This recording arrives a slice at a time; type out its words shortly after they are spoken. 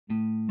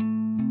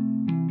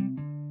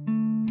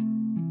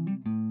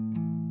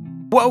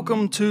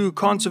Welcome to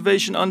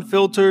Conservation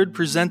Unfiltered,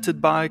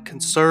 presented by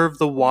Conserve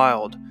the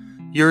Wild,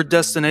 your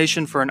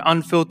destination for an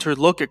unfiltered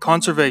look at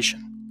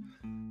conservation.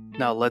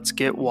 Now let's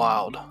get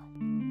wild.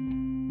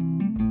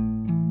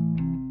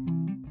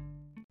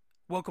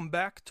 Welcome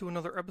back to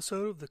another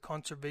episode of the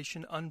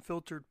Conservation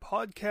Unfiltered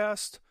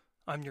podcast.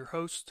 I'm your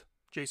host,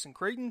 Jason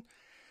Creighton,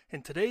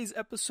 and today's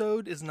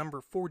episode is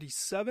number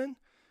 47,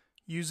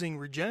 using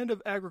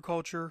regenerative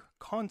agriculture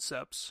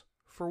concepts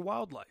for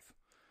wildlife.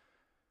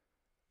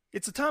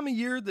 It's a time of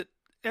year that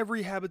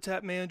every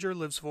habitat manager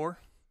lives for,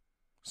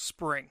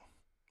 spring.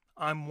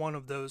 I'm one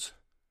of those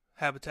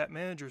habitat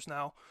managers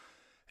now,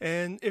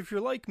 and if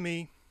you're like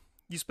me,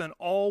 you spend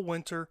all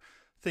winter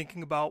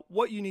thinking about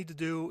what you need to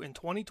do in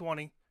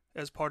 2020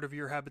 as part of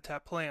your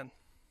habitat plan.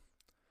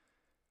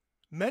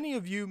 Many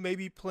of you may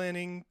be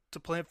planning to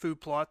plant food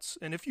plots,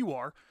 and if you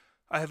are,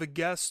 I have a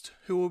guest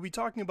who will be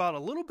talking about a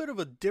little bit of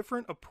a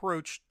different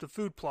approach to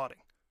food plotting.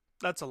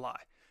 That's a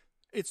lie.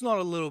 It's not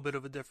a little bit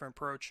of a different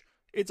approach.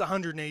 It's a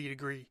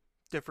 180-degree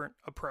different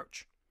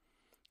approach.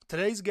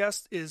 Today's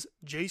guest is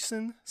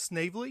Jason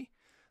Snavely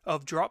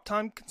of Drop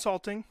Tine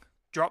Consulting,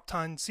 Drop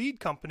Tine Seed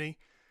Company,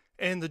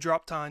 and the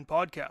Drop Tine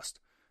podcast.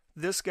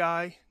 This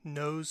guy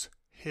knows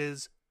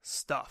his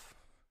stuff.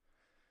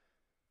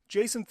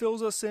 Jason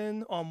fills us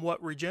in on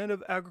what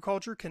regenerative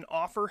agriculture can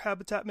offer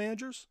habitat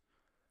managers,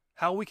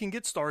 how we can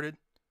get started,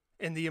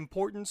 and the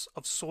importance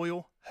of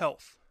soil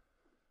health.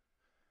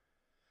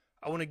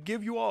 I want to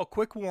give you all a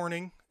quick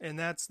warning, and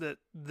that's that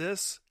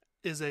this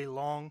is a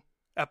long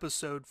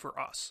episode for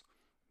us.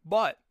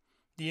 But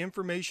the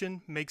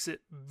information makes it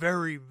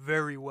very,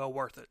 very well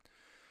worth it.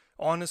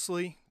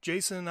 Honestly,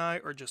 Jason and I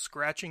are just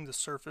scratching the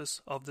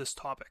surface of this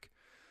topic.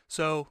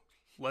 So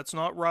let's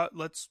not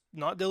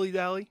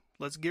dilly-dally.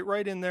 Let's get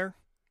right in there,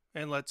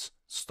 and let's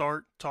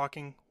start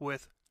talking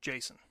with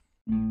Jason.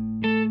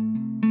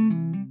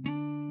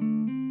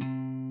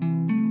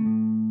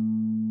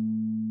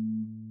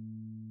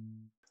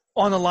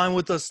 On the line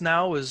with us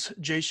now is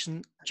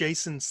Jason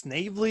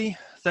Snavely.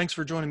 Thanks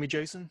for joining me,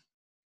 Jason.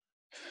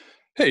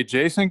 Hey,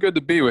 Jason. Good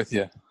to be with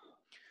you.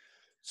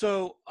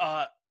 So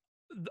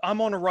I'm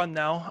on a run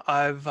now.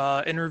 I've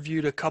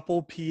interviewed a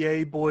couple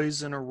PA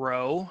boys in a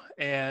row,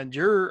 and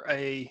you're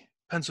a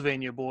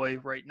Pennsylvania boy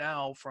right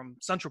now from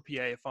Central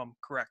PA, if I'm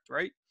correct,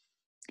 right?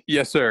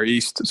 Yes, sir.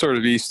 East, sort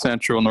of east,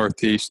 central,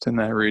 northeast in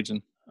that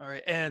region. All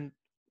right. And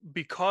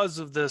because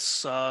of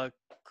this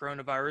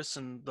coronavirus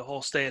and the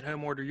whole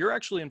stay-at-home order, you're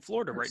actually in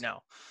Florida right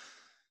now.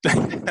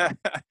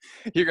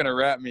 You're gonna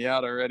rat me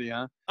out already,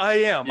 huh? I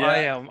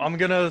am. I'm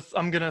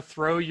gonna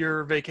throw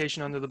your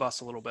vacation under the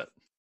bus a little bit.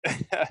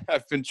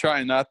 I've been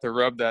trying not to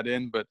rub that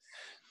in, but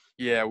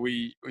yeah,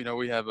 we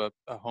have a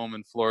home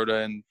in Florida,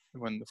 and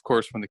when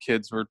the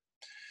kids were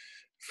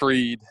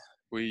freed,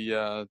 we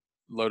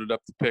loaded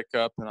up the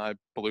pickup, and I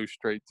blew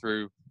straight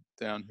through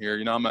down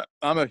here.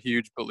 I'm a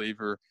huge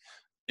believer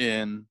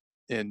in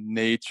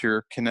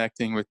nature,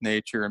 connecting with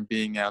nature and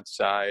being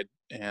outside.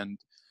 And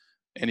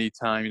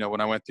anytime,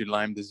 when I went through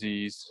Lyme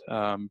disease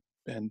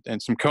and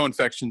some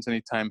co-infections,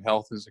 anytime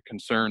health is a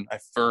concern, I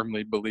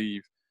firmly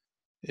believe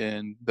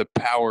in the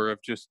power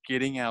of just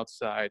getting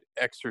outside,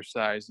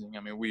 exercising.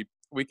 I mean,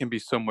 we can be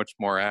so much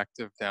more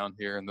active down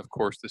here. And of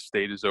course, the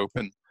state is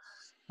open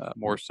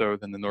more so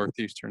than the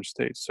northeastern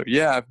states. So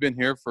yeah, I've been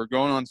here for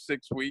going on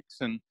 6 weeks,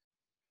 and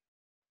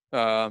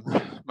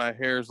my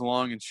hair is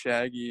long and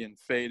shaggy and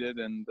faded,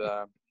 and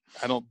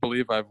I don't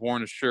believe I've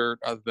worn a shirt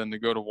other than to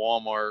go to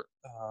Walmart,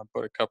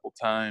 but a couple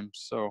times.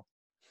 So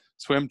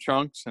swim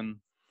trunks and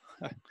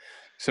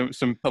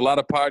a lot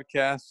of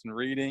podcasts and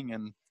reading,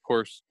 and of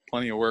course,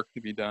 plenty of work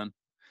to be done.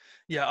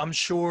 Yeah, I'm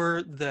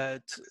sure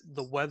that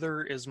the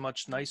weather is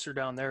much nicer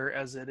down there,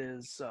 as it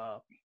is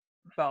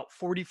about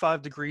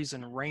 45 degrees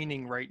and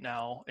raining right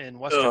now in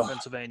western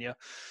Pennsylvania.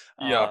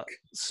 Yuck.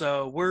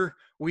 So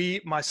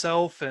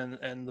myself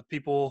and the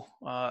people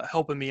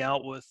helping me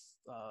out with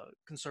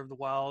Conserve the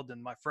Wild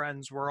and my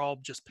friends, we're all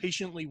just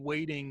patiently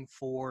waiting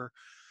for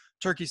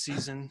turkey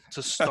season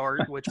to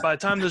start, which by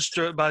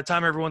the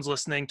time everyone's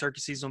listening,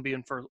 turkey season will be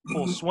in for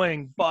full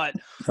swing, but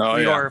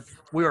we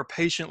are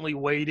patiently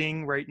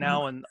waiting right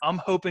now, and I'm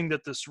hoping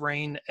that this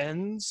rain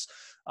ends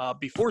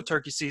before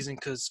turkey season,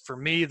 because for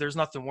me, there's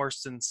nothing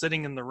worse than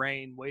sitting in the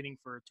rain waiting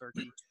for a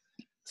turkey,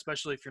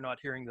 especially if you're not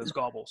hearing those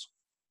gobbles.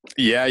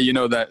 Yeah,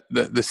 that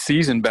the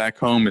season back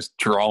home is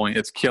drawing.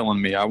 It's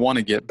killing me. I want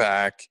to get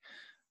back,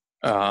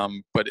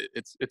 but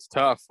it's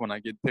tough when I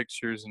get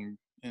pictures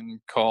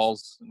and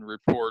calls and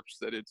reports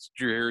that it's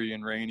dreary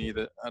and rainy.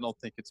 That I don't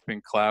think it's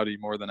been cloudy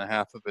more than a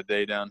half of a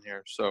day down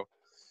here. So,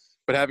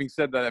 but having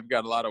said that, I've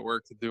got a lot of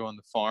work to do on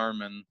the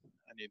farm, and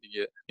I need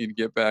to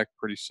get back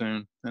pretty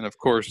soon. And of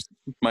course,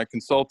 my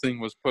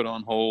consulting was put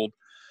on hold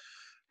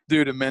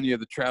due to many of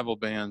the travel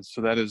bans.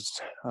 So that has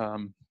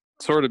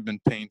sort of been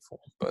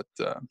painful, but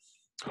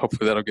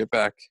hopefully that'll get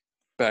back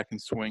in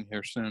swing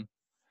here soon.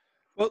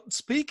 Well,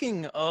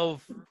 speaking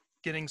of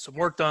getting some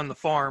work done on the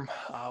farm,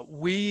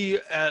 we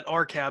at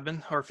our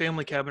cabin, our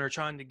family cabin, are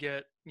trying to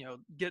get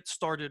get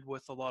started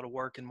with a lot of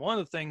work. And one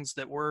of the things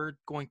that we're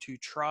going to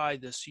try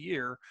this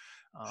year,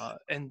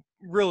 and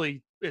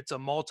really it's a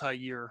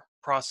multi-year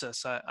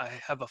process, I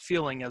have a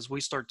feeling, as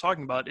we start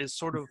talking about, is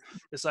sort of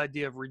this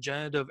idea of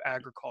regenerative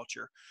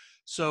agriculture.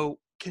 So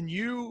can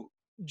you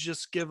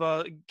just give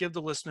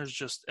the listeners,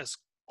 just as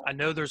I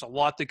know there's a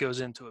lot that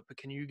goes into it, but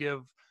can you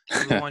give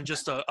everyone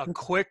just a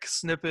quick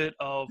snippet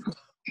of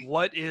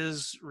what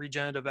is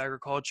regenerative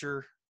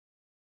agriculture?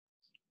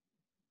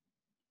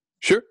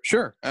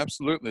 Sure,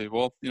 absolutely.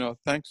 Well,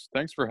 thanks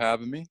for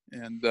having me.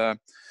 And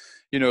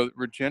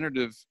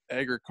regenerative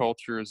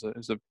agriculture is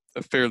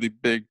a fairly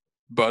big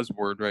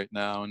buzzword right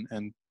now,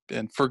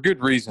 and for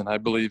good reason. I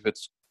believe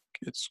it's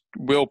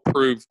will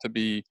prove to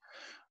be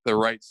the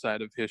right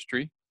side of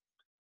history.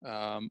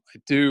 I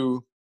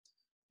do,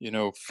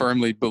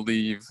 firmly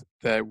believe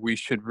that we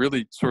should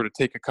really sort of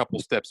take a couple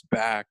steps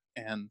back,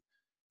 and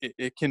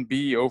it can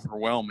be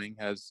overwhelming,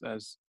 as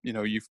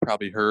you've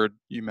probably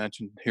you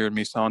mentioned hearing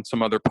me on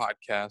some other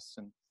podcasts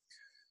and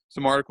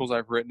some articles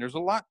I've written. There's a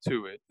lot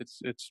to it.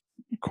 It's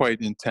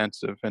quite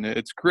intensive, and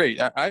it's great.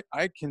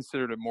 I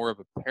consider it more of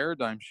a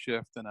paradigm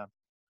shift and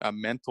a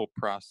mental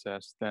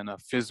process than a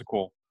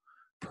physical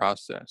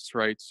process,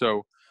 right?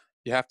 So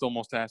you have to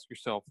almost ask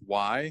yourself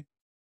why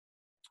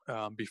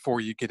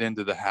before you get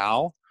into the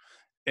how.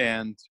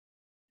 And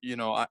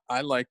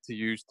I like to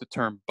use the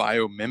term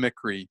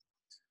biomimicry,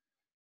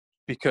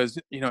 because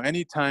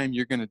anytime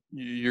you're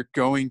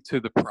going to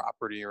the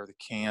property or the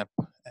camp,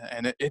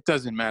 and it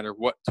doesn't matter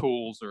what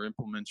tools or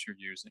implements you're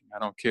using. I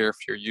don't care if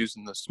you're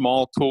using the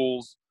small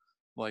tools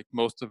like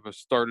most of us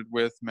started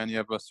with, many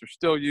of us are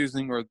still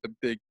using, or the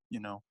big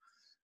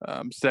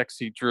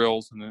sexy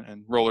drills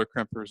and roller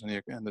crimpers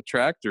and the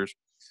tractors.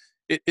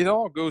 It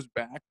all goes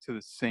back to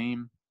the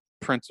same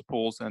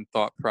principles and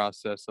thought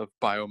process of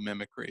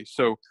biomimicry.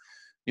 So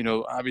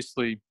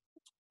obviously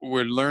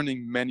we're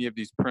learning many of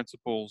these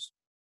principles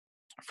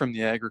from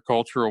the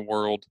agricultural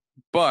world,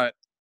 but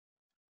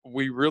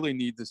we really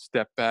need to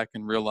step back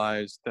and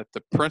realize that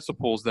the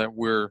principles that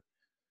we're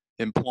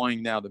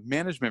employing now, the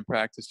management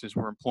practices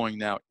we're employing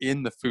now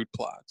in the food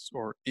plots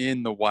or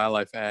in the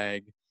wildlife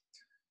ag,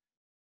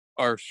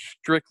 are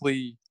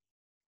strictly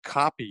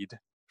copied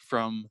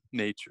from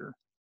nature.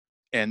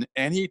 And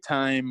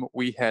anytime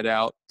we head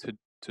out to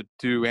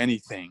do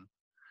anything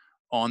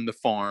on the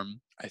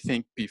farm, I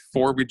think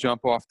before we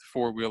jump off the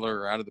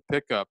four-wheeler or out of the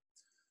pickup,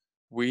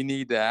 we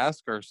need to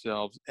ask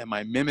ourselves, am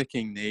I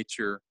mimicking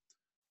nature,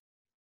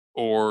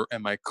 or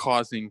am I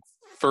causing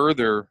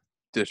further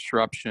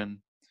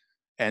disruption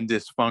and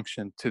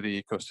dysfunction to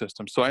the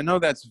ecosystem? So I know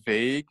that's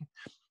vague,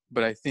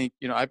 but I think,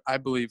 I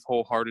believe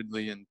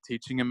wholeheartedly in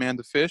teaching a man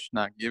to fish,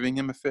 not giving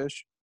him a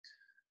fish.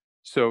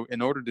 So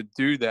in order to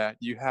do that,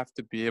 you have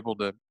to be able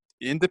to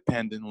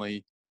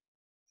independently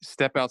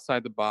step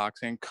outside the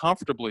box and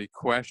comfortably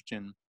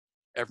question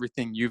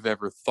everything you've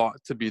ever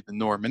thought to be the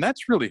norm. And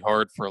that's really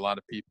hard for a lot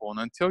of people. And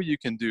until you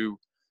can do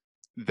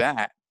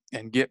that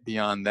and get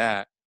beyond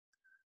that,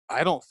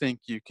 I don't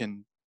think you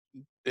can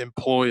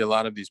employ a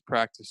lot of these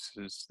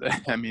practices.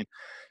 I mean,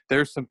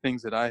 there's some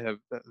things that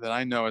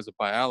I know as a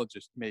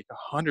biologist make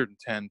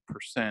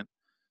 110%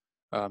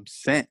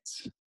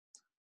 sense,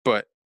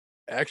 but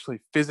actually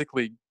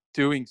physically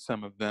doing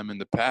some of them in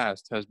the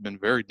past has been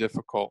very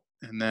difficult.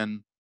 And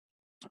then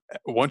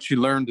once you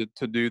learn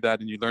to do that,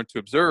 and you learn to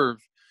observe,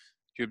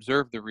 you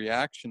observe the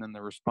reaction and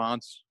the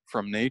response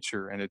from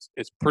nature, and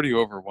it's pretty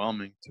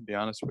overwhelming, to be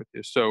honest with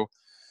you. So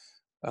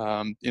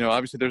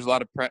obviously there's a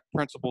lot of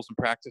principles and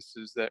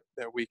practices that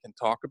we can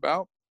talk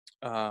about,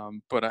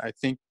 but I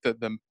think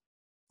that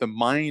the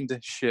mind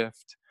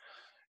shift,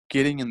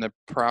 getting in the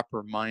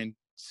proper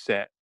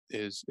mindset,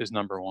 is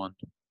number one.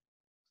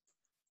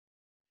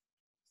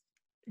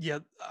 Yeah,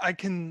 I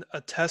can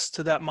attest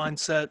to that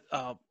mindset.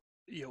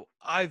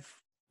 I've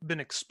been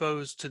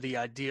exposed to the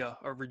idea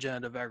of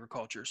regenerative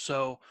agriculture.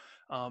 So,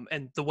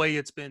 and the way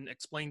it's been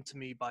explained to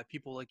me by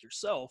people like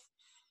yourself,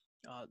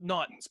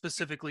 not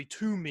specifically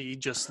to me,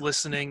 just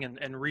listening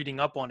and reading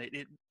up on it,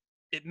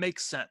 it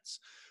makes sense.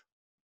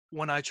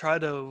 When I try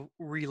to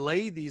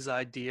relay these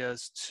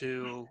ideas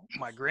to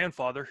my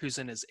grandfather, who's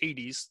in his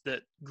 80s,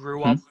 that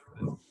grew up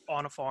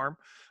on a farm,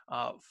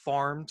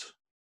 farmed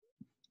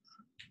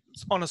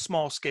on a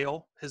small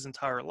scale his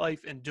entire life,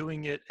 and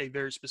doing it a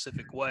very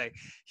specific way,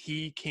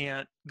 he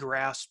can't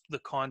grasp the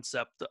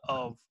concept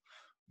of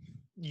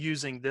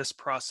using this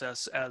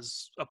process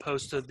as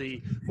opposed to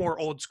the more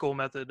old school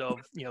method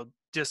of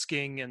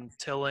disking and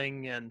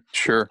tilling and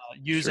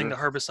using the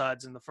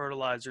herbicides and the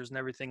fertilizers and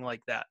everything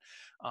like that.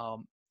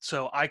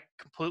 So I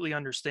completely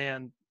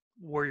understand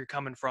where you're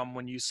coming from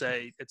when you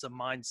say it's a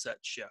mindset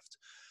shift.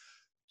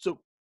 So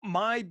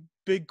my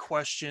big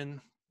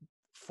question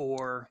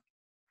for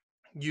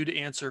you to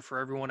answer for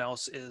everyone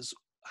else is,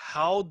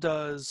 how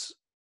does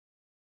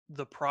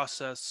the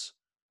process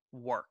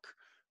work?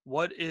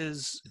 What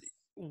is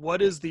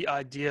the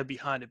idea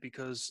behind it?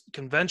 Because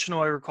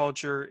conventional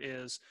agriculture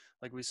is,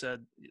 like we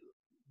said,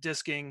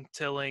 disking,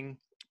 tilling,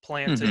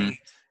 planting,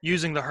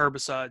 using the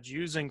herbicides,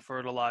 using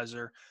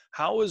fertilizer.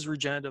 How is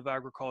regenerative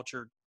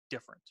agriculture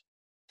different?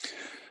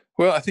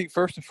 Well, I think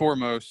first and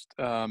foremost,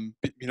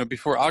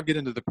 before I'll get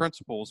into the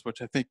principles,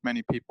 which I think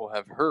many people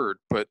have heard,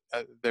 but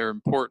they're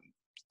important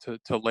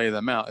to lay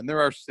them out. And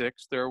there are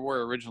six. There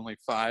were originally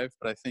five,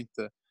 but I think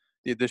the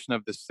addition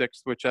of the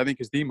sixth, which I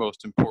think is the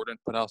most important,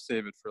 but I'll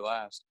save it for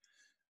last.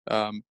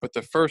 But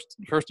the first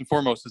and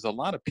foremost is a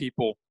lot of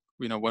people.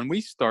 When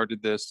we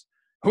started this,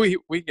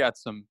 we got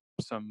some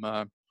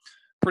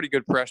pretty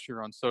good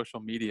pressure on social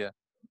media,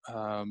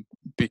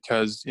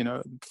 because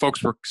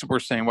folks were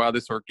saying, wow,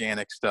 this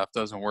organic stuff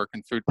doesn't work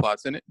in food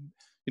plots. And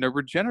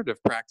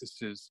regenerative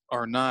practices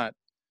are not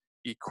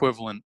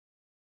equivalent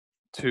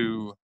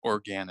to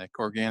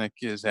organic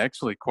is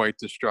actually quite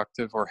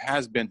destructive, or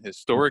has been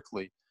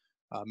historically.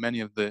 Many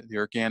of the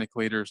organic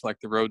leaders like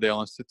the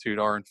Rodale Institute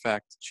are in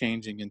fact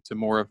changing into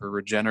more of a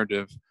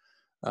regenerative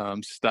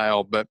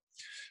style. But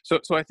so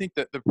I think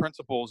that the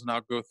principles, and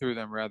I'll go through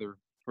them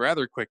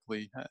rather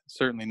quickly,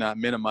 certainly not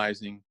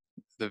minimizing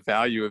the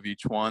value of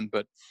each one.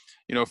 But,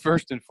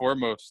 first and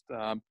foremost,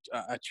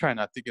 I try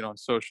not to get on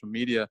social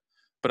media,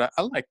 but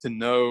I like to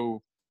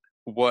know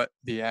what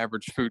the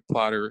average food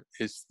plotter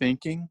is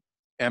thinking,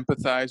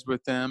 empathize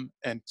with them,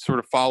 and sort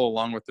of follow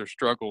along with their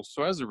struggles.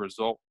 So as a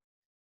result,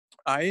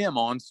 I am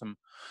on some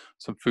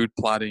food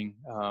plotting,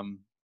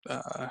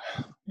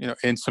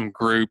 in some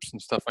groups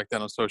and stuff like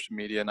that on social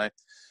media. And I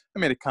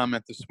made a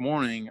comment this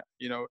morning,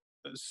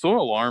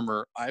 Soil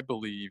Armor, I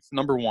believe,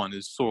 number one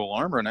is Soil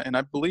Armor. And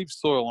I believe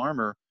Soil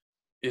Armor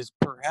is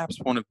perhaps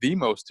one of the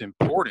most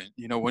important.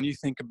 When you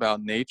think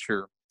about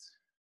nature,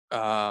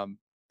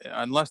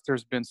 unless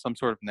there's been some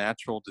sort of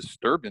natural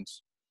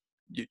disturbance,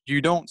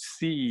 you don't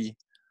see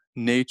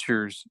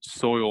nature's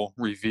soil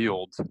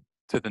revealed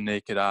to the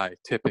naked eye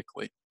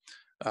typically.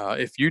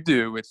 If you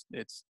do,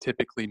 it's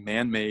typically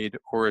man-made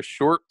or a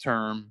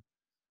short-term,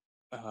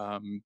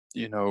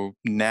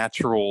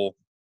 natural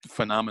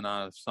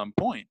phenomenon of some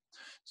point.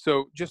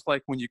 So just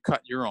like when you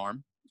cut your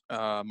arm,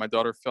 my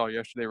daughter fell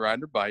yesterday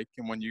riding her bike,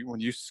 and when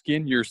you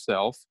skin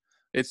yourself,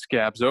 it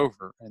scabs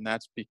over, and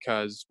that's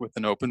because with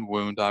an open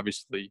wound,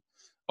 obviously,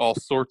 all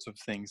sorts of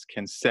things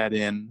can set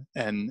in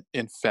and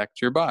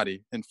infect your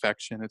body,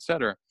 infection,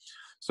 etc.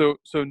 So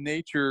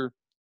nature,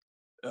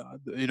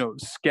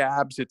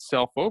 scabs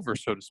itself over,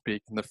 so to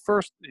speak. And the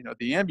first,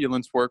 the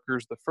ambulance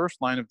workers, the first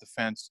line of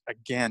defense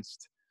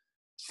against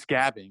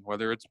scabbing,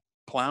 whether it's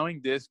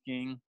plowing,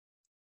 disking,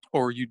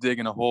 or you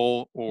digging a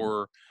hole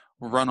or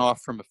run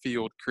off from a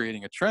field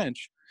creating a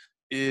trench,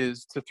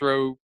 is to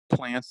throw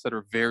plants that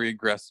are very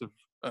aggressive,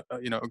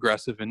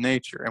 aggressive in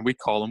nature. And we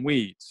call them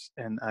weeds.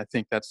 And I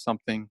think that's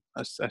something,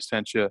 I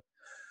sent you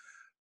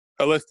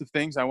a list of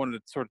things I wanted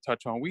to sort of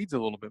touch on weeds a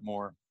little bit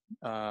more.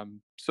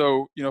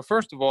 So,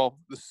 first of all,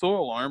 the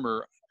Soil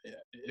Armor,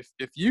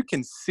 if you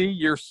can see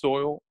your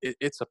soil,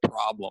 it's a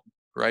problem,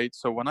 right?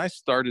 So when I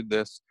started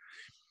this,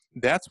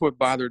 that's what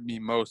bothered me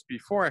most.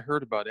 Before I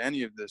heard about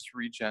any of this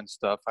regen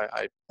stuff,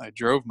 I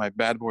drove my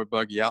bad boy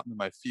buggy out into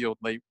my field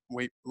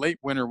late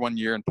winter one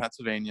year in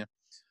Pennsylvania,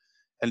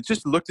 and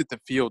just looked at the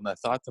field, and I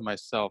thought to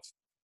myself,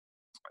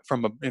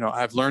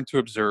 I've learned to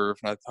observe,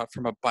 and I thought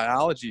from a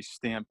biology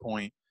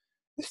standpoint,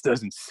 this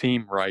doesn't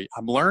seem right.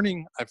 I've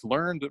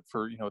learned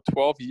for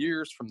 12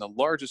 years from the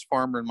largest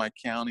farmer in my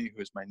county,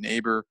 who is my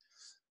neighbor,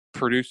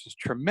 produces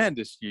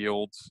tremendous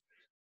yields,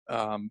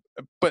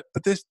 but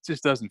this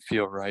just doesn't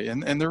feel right.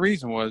 And the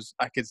reason was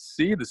I could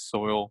see the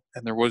soil,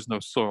 and there was no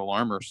Soil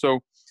Armor. So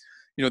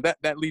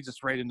that leads us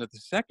right into the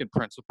second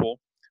principle,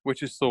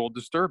 which is soil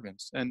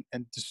disturbance. And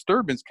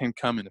disturbance can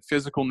come in a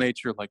physical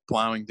nature, like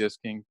plowing,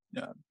 disking,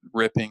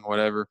 ripping,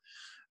 whatever,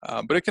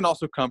 but it can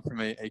also come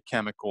from a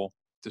chemical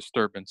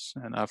disturbance.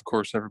 And of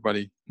course,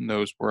 everybody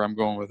knows where I'm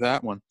going with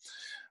that one.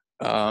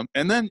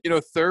 And then,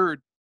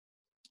 third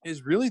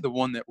is really the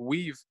one that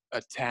we've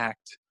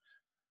attacked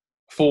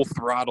full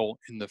throttle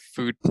in the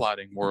food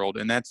plotting world,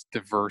 and that's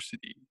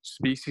diversity,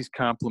 species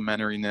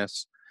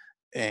complementariness,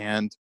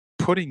 and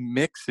putting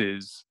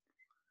mixes,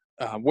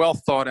 well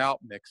thought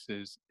out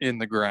mixes in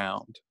the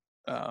ground.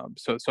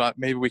 So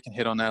maybe we can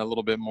hit on that a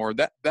little bit more.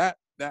 That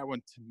one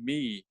to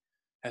me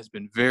has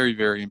been very,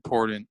 very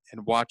important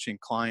in watching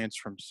clients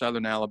from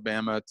Southern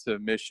Alabama to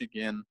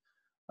Michigan,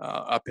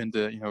 up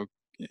into,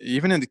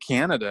 even into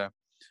Canada.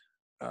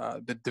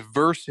 The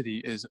diversity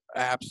is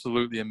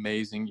absolutely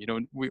amazing.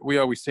 We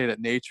always say that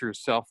nature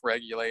is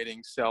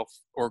self-regulating,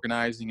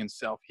 self-organizing, and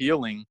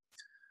self-healing.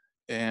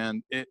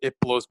 And it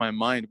blows my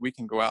mind. We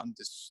can go out and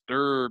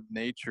disturb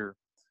nature,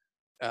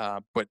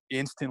 but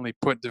instantly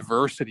put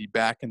diversity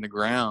back in the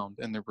ground,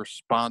 and the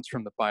response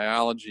from the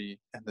biology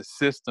and the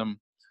system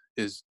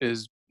is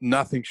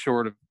nothing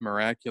short of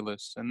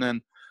miraculous. And then,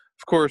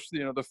 of course,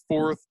 the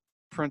fourth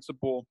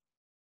principle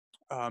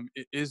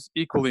is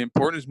equally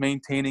important, is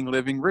maintaining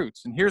living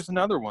roots. And here's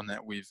another one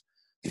that we've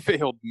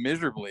failed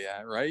miserably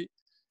at, right?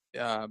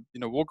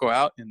 We'll go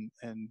out and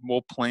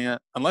we'll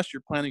plant, unless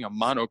you're planting a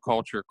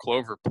monoculture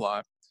clover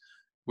plot,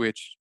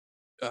 which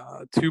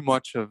too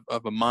much of a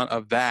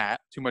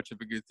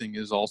good thing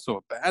is also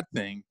a bad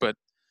thing. But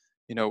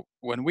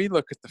when we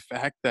look at the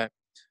fact that,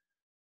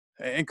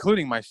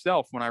 including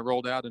myself, when I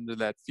rolled out into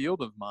that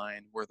field of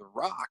mine where the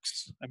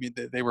rocks, I mean,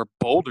 they were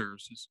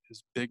boulders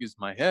as big as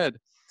my head.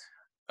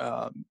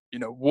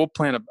 We'll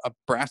plant a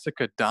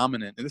brassica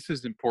dominant, and this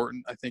is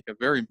important. I think a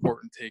very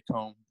important take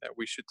home that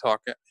we should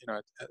talk,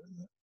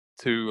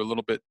 to a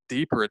little bit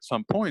deeper at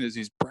some point, is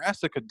these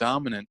brassica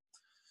dominant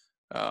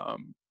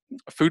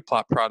food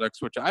plot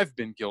products, which I've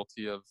been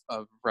guilty of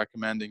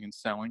recommending and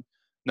selling,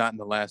 not in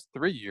the last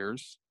 3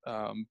 years,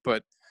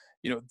 but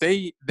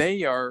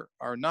they are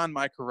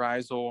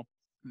non-mycorrhizal.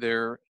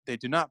 They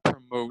do not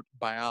promote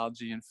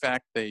biology. In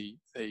fact, they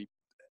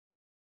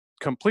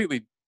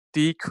completely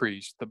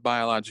decrease the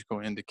biological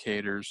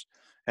indicators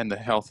and the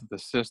health of the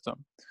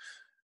system.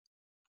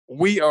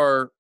 We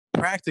are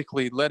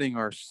practically letting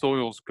our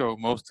soils go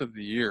most of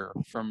the year,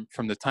 from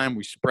the time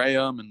we spray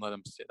them and let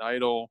them sit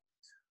idle,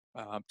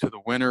 to the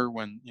winter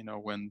when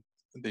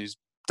these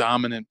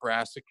dominant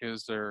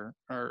brassicas are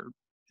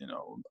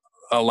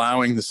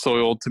allowing the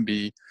soil to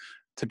be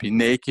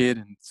naked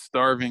and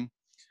starving.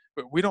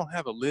 But we don't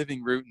have a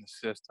living root in the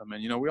system.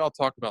 And we all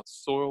talk about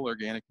soil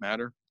organic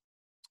matter.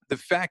 The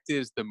fact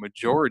is,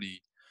 the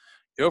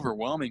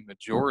overwhelming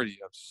majority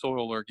of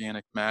soil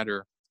organic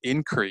matter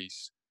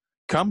increase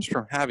comes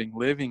from having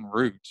living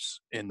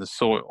roots in the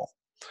soil.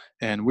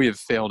 And we have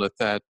failed at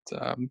that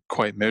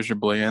quite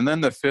miserably. And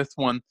then the fifth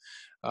one,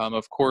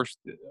 of course,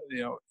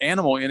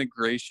 animal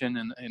integration.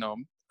 And,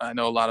 I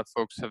know a lot of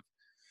folks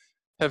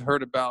have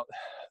heard about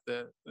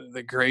the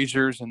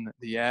grazers and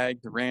the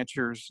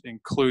ranchers,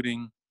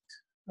 including,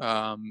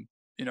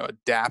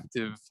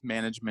 adaptive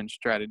management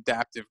strategy,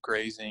 adaptive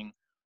grazing,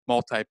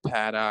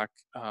 multi-paddock,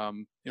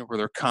 where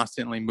they're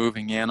constantly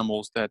moving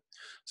animals that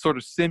sort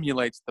of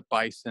simulates the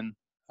bison.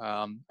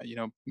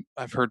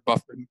 I've heard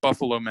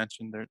buffalo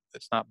mentioned.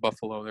 It's not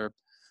buffalo.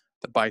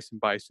 The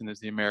bison is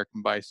the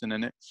American bison.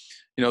 And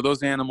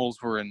those animals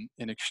were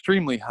in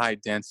extremely high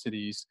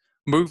densities,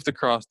 moved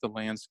across the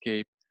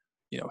landscape,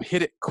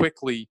 hit it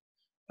quickly.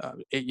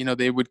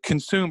 They would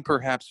consume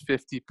perhaps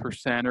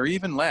 50% or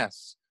even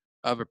less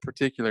of a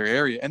particular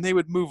area, and they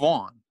would move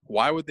on.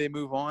 Why would they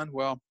move on?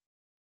 Well,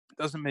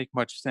 it doesn't make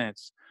much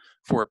sense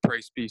for a prey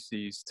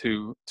species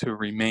to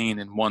remain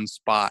in one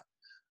spot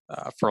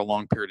for a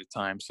long period of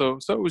time. So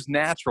it was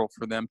natural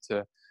for them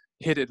to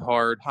hit it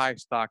hard, high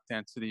stock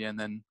density, and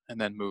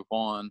then move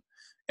on.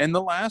 And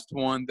the last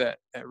one that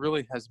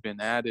really has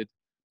been added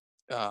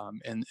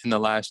in the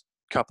last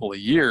couple of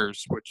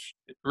years, which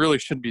really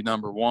should be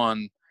number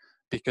one,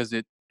 because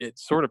it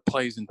sort of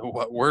plays into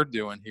what we're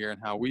doing here and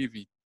how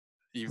we've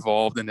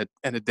evolved and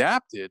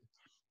adapted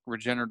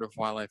regenerative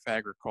wildlife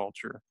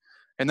agriculture,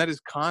 and that is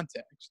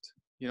context.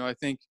 I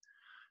think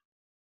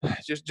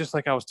just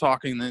like I was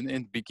talking in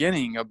the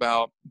beginning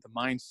about the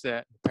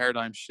mindset, the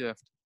paradigm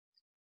shift,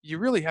 you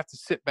really have to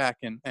sit back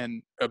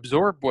and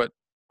absorb what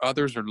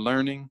others are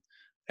learning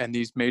and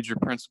these major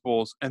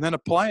principles, and then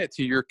apply it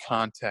to your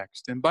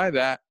context. And by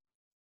that,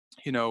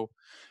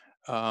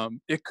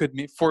 it could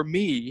be, for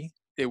me,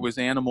 it was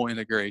animal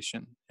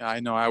integration. I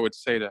know I would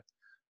say to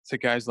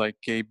guys like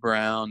Gabe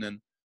Brown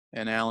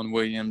and Alan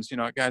Williams,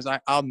 guys,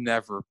 I'll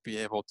never be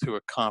able to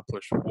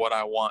accomplish what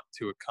I want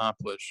to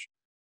accomplish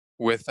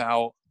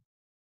without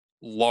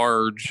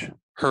large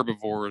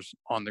herbivores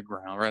on the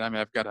ground, right? I mean,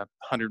 I've got a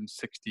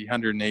 160,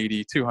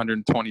 180,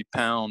 220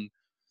 pound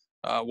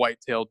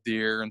white-tailed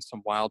deer and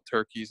some wild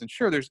turkeys. And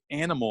sure, there's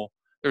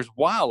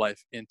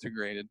wildlife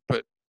integrated,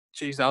 but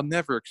geez, I'll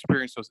never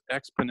experience those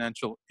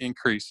exponential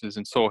increases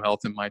in soil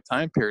health in my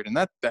time period. And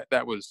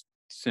that was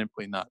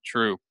simply not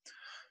true.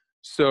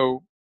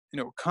 So,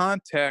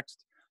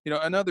 context,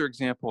 another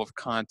example of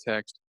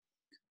context,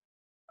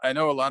 I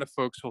know a lot of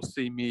folks will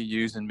see me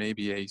using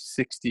maybe a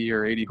 60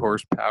 or 80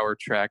 horsepower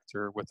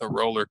tractor with a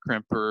roller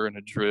crimper and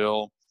a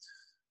drill.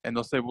 And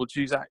they'll say, well,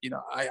 geez,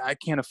 I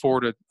can't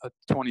afford a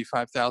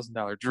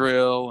 $25,000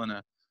 drill and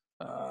a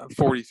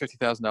 $40,000,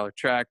 $50,000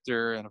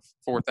 tractor and a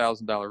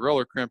 $4,000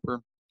 roller crimper.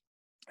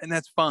 And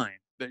that's fine.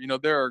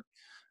 There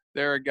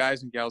are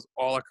guys and gals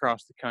all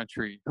across the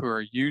country who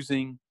are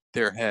using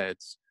their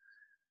heads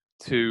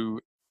to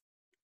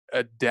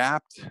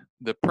adapt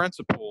the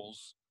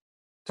principles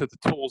to the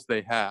tools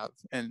they have,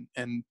 and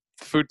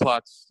food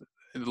plots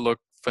look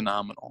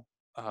phenomenal.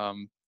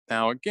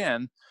 Now,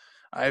 again,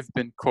 I've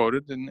been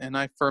quoted, and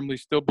I firmly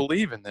still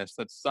believe in this,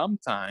 that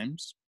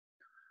sometimes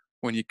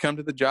when you come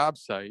to the job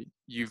site,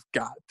 you've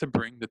got to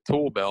bring the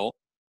tool belt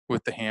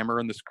with the hammer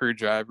and the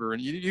screwdriver,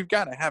 and you've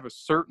got to have a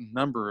certain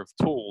number of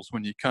tools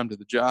when you come to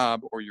the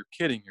job, or you're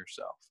kidding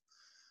yourself.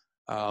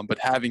 But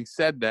having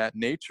said that,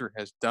 nature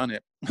has done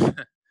it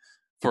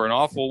for an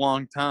awful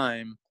long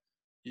time.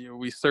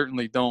 We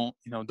certainly don't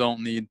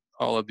need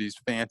all of these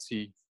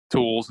fancy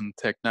tools and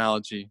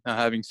technology. Now,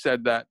 having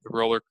said that, the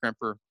roller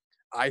crimper,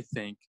 I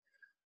think,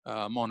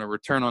 on a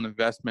return on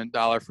investment,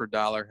 dollar for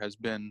dollar, has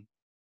been,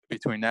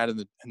 between that and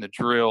the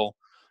drill,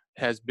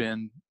 has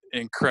been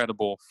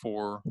incredible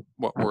for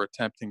what we're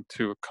attempting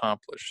to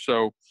accomplish.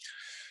 So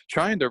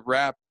trying to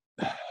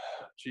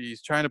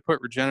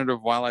put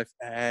regenerative wildlife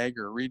ag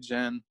or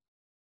regen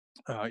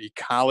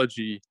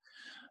ecology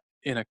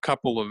in a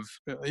couple of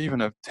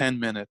even a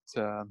 10-minute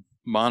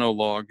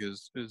monologue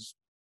is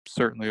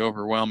certainly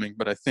overwhelming.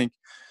 But I think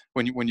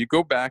when you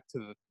go back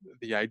to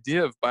the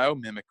idea of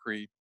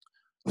biomimicry,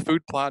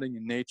 food plotting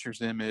in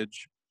nature's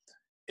image,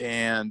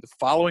 and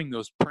following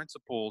those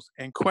principles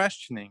and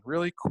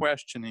really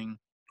questioning,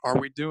 are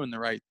we doing the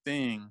right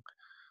thing?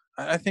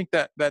 I think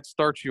that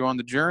starts you on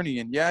the journey.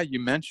 And yeah, you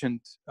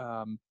mentioned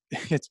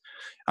it's.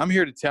 I'm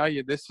here to tell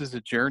you this is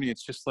a journey.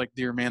 It's just like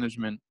deer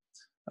management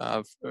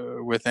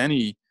with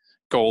any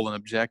goal and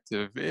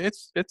objective.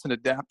 It's an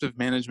adaptive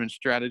management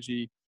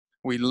strategy.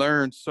 We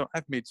learned so.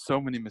 I've made so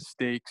many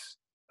mistakes.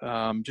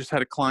 Just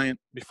had a client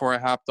before I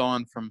hopped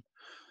on from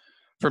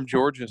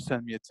Georgia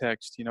send me a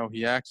text.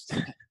 He asked.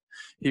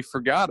 He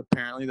forgot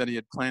apparently that he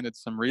had planted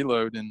some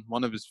reload in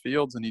one of his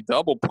fields, and he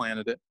double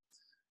planted it.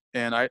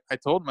 And I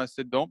told him, I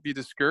said, don't be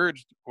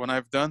discouraged. When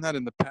I've done that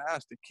in the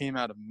past, it came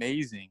out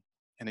amazing.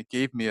 And it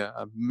gave me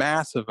a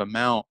massive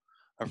amount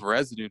of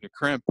residue to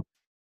crimp.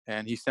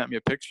 And he sent me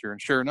a picture.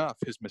 And sure enough,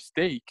 his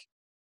mistake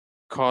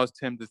caused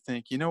him to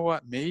think, you know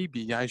what,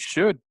 maybe I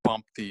should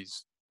bump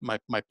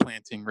my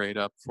planting rate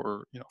up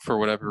for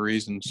whatever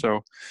reason.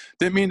 So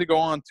didn't mean to go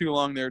on too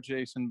long there,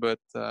 Jason, but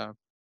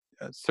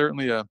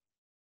certainly a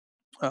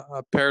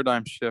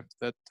paradigm shift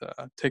that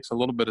takes a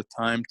little bit of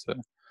time to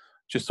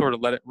just sort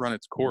of let it run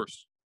its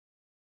course.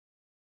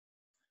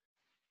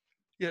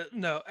 Yeah,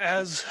 no,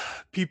 as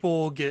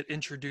people get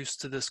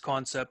introduced to this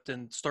concept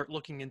and start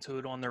looking into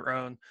it on their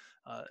own,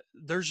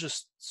 there's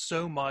just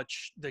so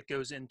much that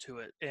goes into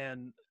it.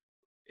 And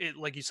it,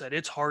 like you said,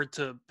 it's hard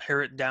to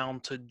pare it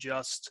down to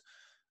just,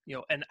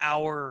 an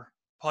hour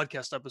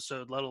podcast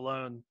episode, let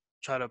alone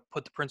try to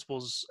put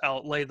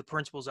lay the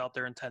principles out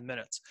there in 10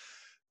 minutes.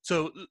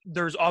 So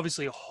there's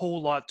obviously a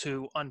whole lot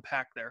to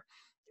unpack there.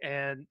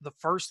 And the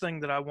first thing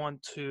that I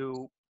want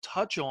to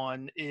touch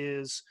on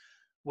is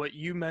what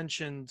you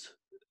mentioned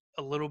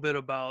a little bit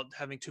about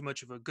having too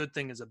much of a good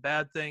thing is a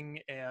bad thing,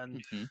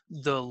 and Mm-hmm.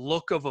 the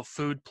look of a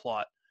food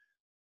plot.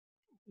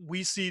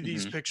 We see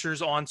these Mm-hmm.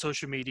 pictures on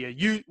social media.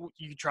 You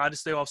try to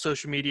stay off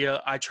social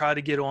media. I try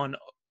to get on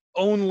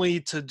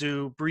only to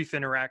do brief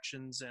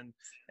interactions and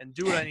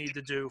do what I need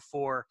to do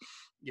for,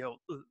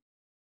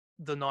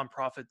 the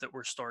nonprofit that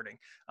we're starting,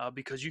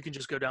 because you can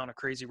just go down a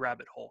crazy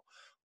rabbit hole.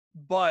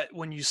 But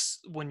when you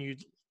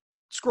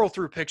scroll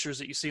through pictures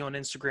that you see on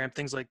Instagram,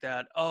 things like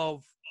that,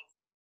 of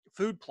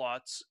food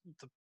plots,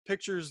 the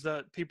pictures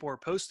that people are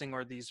posting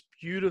are these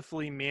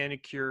beautifully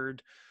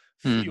manicured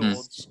Mm-hmm.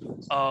 fields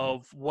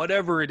of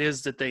whatever it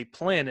is that they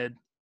planted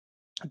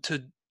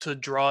to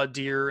draw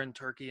deer and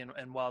turkey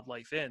and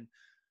wildlife in.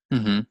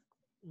 Mm-hmm.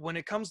 When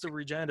it comes to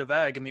regenerative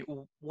ag, I mean,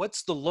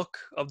 what's the look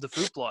of the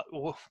food plot?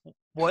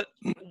 What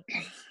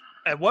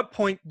at what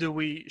point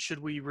should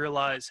we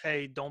realize,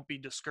 hey, don't be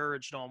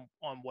discouraged on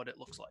what it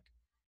looks like?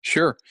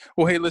 Sure.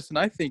 Well, hey, listen,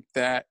 I think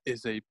that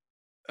is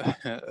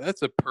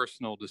that's a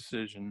personal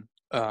decision.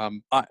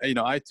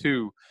 I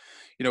too,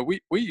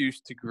 we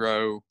used to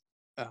grow,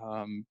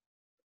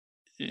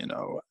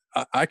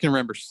 I can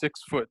remember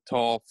 6 foot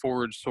tall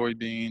forage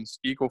soybeans,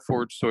 Eagle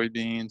forage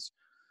soybeans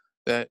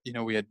that,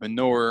 we had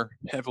manure,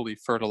 heavily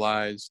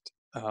fertilized.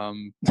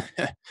 We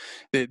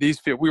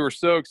were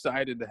so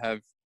excited to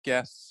have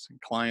guests and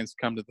clients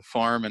come to the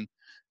farm and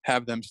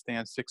have them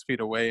stand 6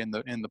 feet away in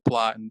the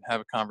plot and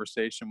have a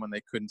conversation when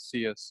they couldn't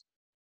see us.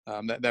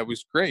 That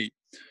was great.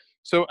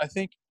 So I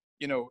think,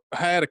 I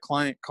had a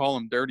client call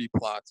them dirty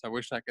plots. I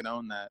wish I could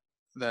own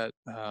that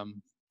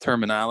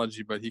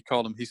terminology, but he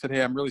said,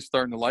 hey, I'm really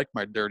starting to like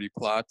my dirty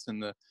plots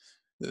and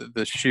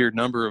the sheer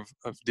number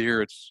of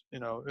deer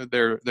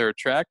they're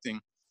attracting.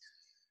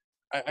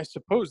 I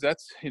suppose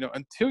that's,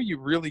 until you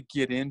really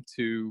get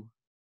into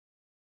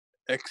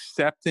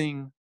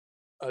accepting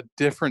a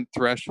different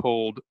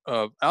threshold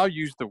of, I'll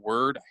use the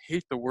word, I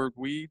hate the word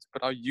weeds,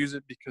 but I'll use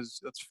it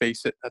because let's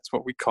face it, that's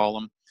what we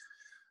call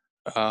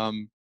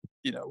them.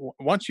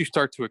 Once you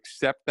start to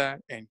accept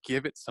that and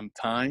give it some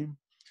time,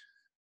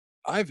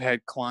 I've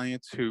had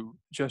clients who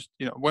just,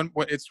 when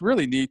it's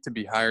really neat to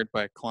be hired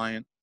by a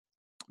client,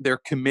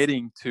 they're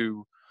committing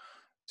to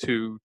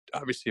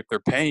obviously, if they're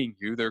paying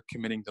you, they're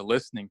committing to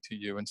listening to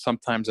you. And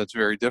sometimes that's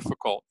very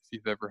difficult. If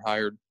you've ever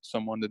hired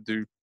someone to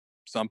do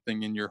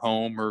something in your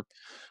home or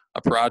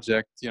a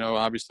project,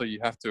 obviously you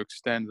have to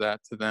extend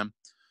that to them.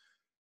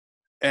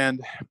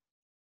 And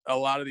a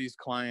lot of these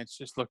clients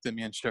just looked at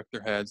me and shook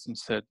their heads and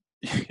said,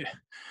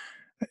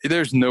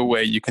 there's no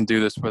way you can do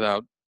this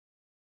without,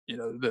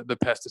 the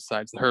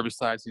pesticides, the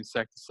herbicides, the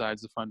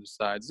insecticides, the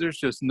fungicides. There's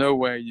just no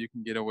way you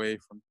can get away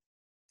from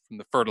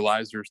the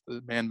fertilizers,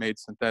 the man-made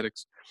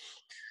synthetics.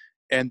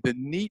 And the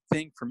neat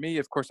thing for me,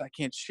 of course, I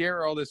can't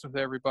share all this with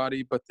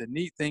everybody, but the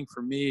neat thing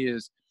for me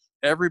is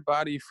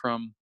everybody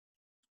from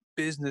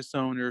business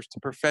owners to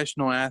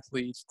professional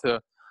athletes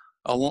to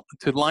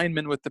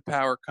linemen with the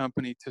power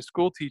company to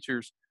school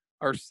teachers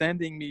are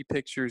sending me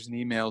pictures and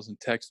emails and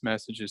text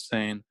messages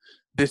saying,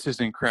 this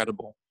is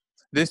incredible.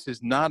 This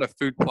is not a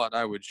food plot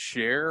I would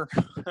share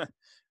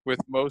with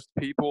most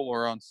people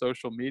or on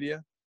social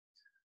media,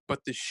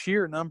 but the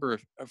sheer number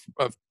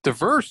of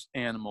diverse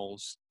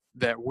animals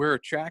that we're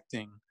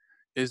attracting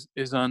is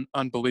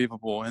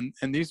unbelievable. And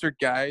these are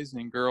guys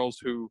and girls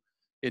who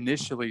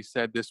initially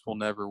said this will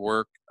never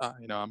work.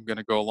 I'm going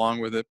to go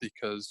along with it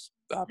because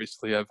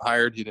obviously I've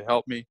hired you to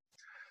help me.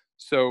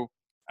 So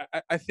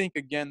I think,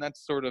 again,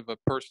 that's sort of a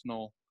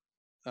personal,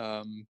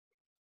 that's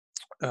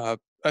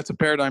a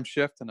paradigm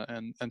shift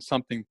and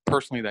something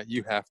personally that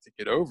you have to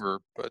get over.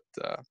 But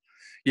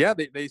yeah,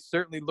 they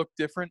certainly look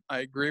different. I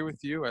agree with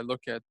you. I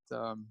look at,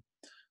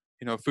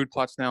 food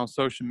plots now on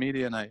social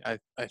media, and I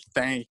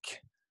thank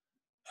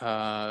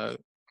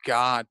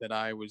God that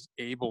I was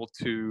able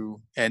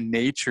to, and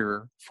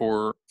nature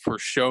for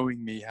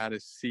showing me how to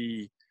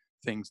see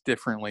things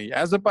differently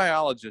as a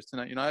biologist.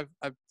 And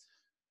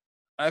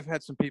I've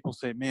had some people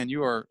say, "Man,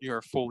 you are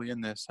fully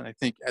in this." And I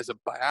think as a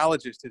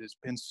biologist, it has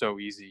been so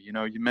easy.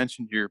 You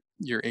mentioned your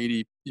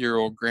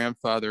 80-year-old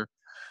grandfather.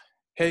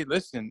 Hey,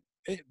 listen,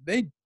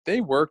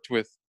 they worked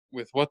with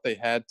what they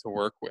had to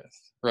work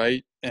with,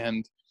 right?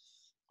 And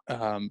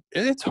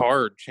it's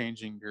hard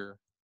changing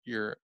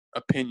your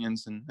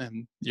opinions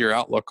and your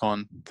outlook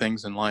on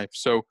things in life.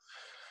 So,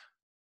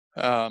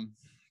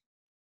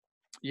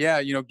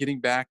 yeah,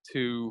 getting back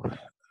to,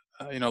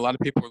 a lot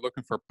of people are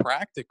looking for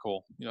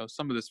practical,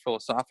 some of this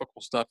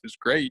philosophical stuff is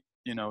great,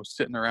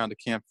 sitting around a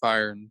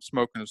campfire and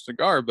smoking a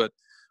cigar, but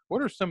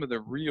what are some of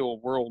the real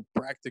world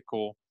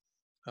practical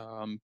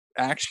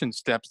action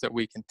steps that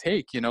we can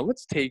take?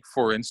 Let's take,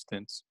 for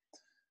instance,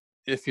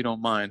 if you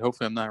don't mind,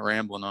 hopefully I'm not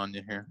rambling on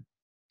you here.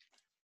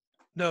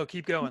 No,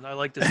 keep going. I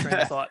like this train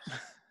of thought.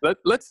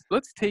 Let's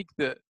take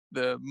the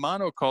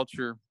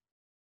monoculture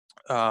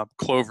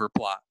clover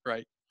plot,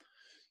 right?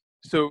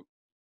 So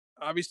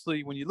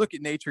obviously, when you look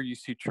at nature, you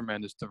see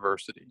tremendous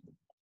diversity.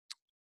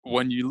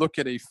 When you look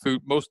at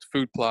most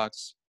food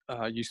plots,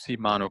 you see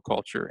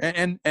monoculture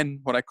and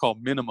what I call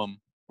minimum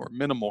or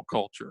minimal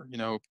culture.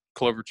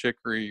 Clover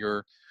chicory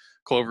or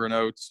clover and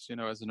oats,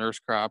 as a nurse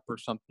crop or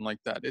something like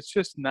that. It's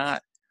just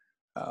not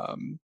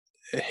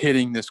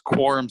hitting this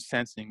quorum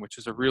sensing, which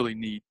is a really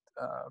neat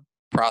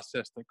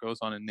process that goes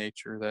on in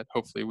nature that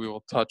hopefully we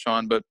will touch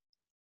on. But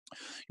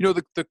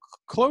the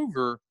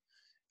clover.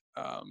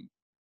 Well,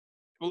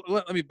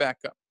 let me back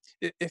up.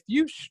 If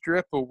you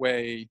strip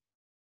away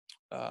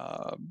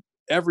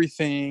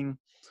everything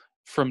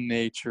from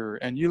nature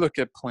and you look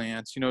at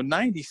plants,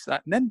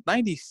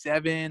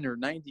 97 or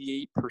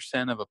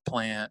 98% of a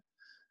plant,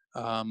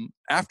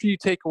 after you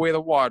take away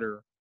the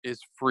water, is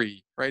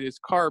free, right? It's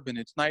carbon,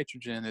 it's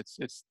nitrogen, it's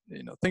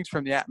things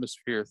from the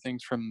atmosphere,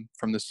 things from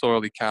the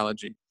soil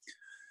ecology.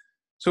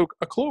 So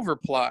a clover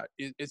plot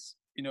is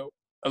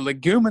a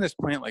leguminous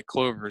plant like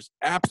clover is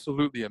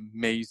absolutely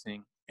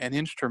amazing and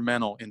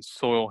instrumental in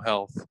soil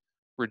health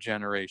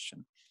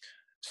regeneration.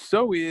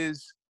 So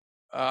is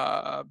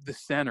the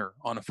center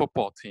on a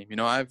football team.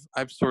 I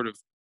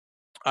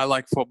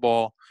like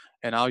football,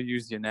 and I'll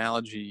use the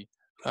analogy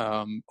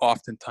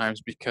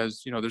oftentimes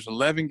because there's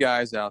 11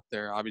 guys out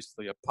there,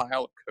 obviously a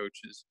pile of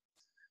coaches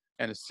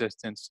and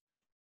assistants,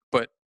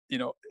 but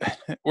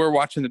we're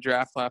watching the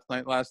draft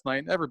last night,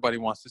 and everybody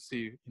wants to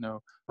see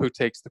who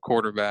takes the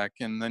quarterback,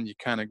 and then you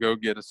kind of go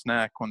get a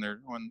snack when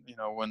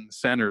the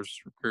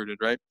center's recruited,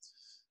 right,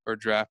 or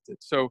drafted.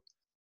 So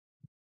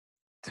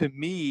to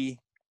me,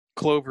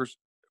 clover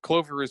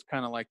is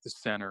kind of like the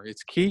center.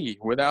 It's key.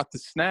 Without the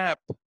snap,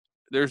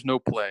 there's no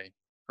play,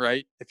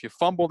 right? If you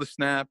fumble the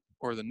snap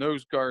or the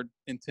nose guard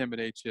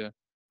intimidates you,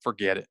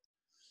 forget it.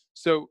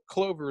 So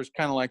clover is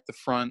kind of like the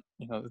front,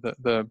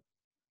 the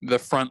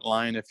front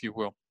line, if you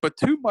will. But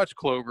too much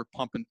clover,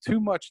 pumping too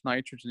much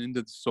nitrogen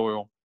into the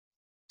soil,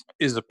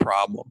 is a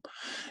problem.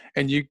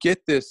 And you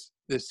get this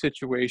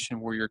situation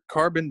where your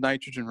carbon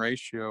nitrogen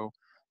ratio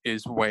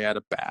is way out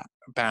of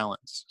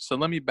balance. So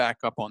let me back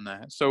up on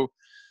that. So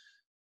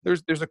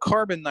there's a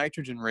carbon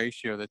nitrogen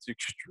ratio that's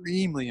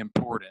extremely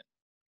important.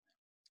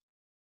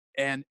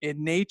 And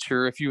in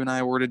nature, if you and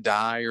I were to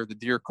die, or the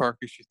deer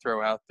carcass you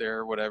throw out there,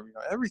 or whatever,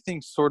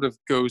 everything sort of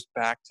goes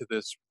back to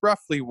this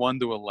roughly 1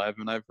 to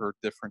 11. I've heard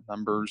different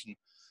numbers, and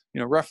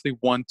roughly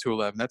 1 to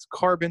 11. That's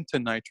carbon to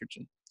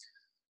nitrogen.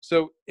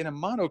 So in a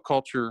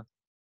monoculture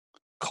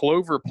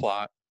clover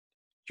plot,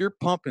 you're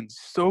pumping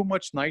so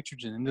much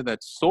nitrogen into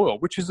that soil,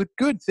 which is a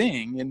good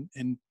thing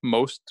in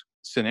most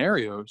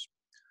scenarios.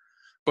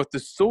 But the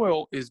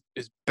soil is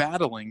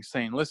battling,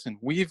 saying, listen,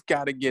 we've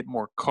got to get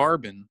more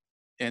carbon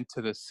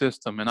into the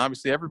system. And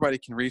obviously everybody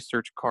can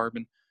research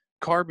carbon.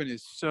 Carbon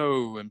is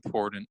so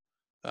important.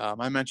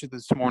 I mentioned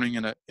this morning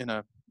in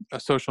a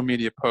social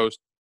media post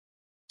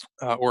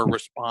or a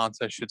response,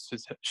 I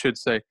should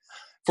say,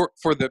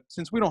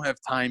 since we don't have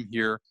time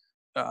here,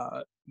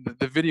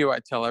 the video I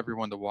tell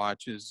everyone to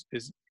watch is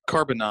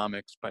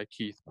Carbonomics by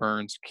Keith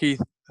Burns.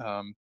 Keith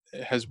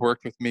has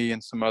worked with me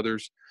and some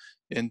others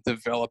in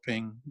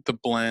developing the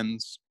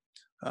blends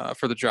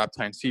for the Drop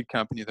Tine Seed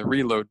Company, the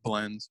Reload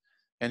blends,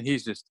 and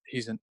he's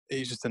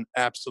just an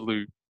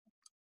absolute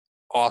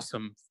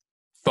awesome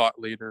thought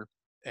leader.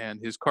 And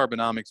his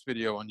Carbonomics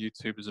video on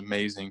YouTube is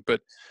amazing.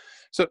 But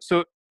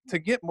so to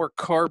get more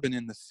carbon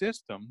in the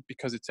system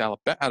because it's out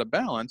of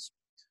balance,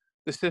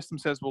 the system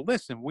says, well,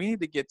 listen, we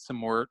need to get some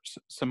more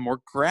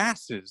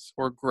grasses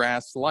or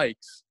grass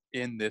likes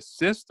in this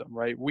system,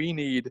 right? We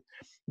need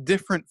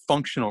different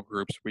functional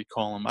groups, we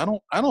call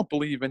them. I don't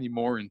believe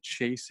anymore in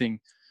chasing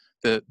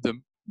the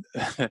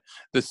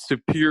the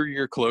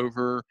superior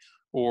clover,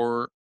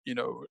 or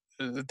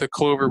the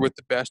clover with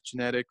the best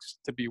genetics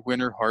to be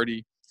winter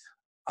hardy.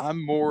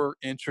 I'm more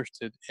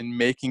interested in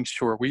making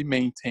sure we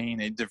maintain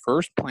a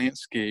diverse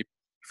plantscape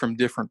from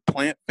different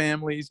plant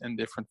families and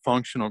different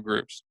functional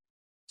groups.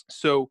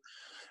 So,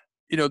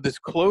 this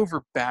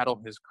clover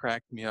battle has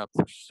cracked me up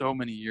for so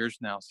many years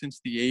now, since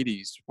the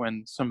 80s,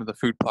 when some of the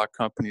food plot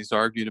companies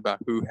argued about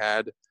who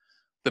had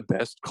the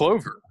best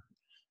clover.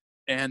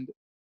 And,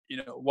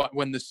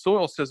 when the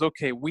soil says,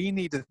 okay, we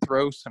need to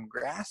throw some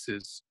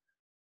grasses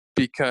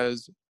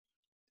because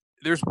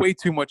there's way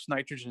too much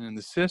nitrogen in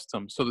the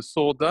system. So the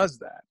soil does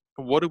that.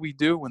 But what do we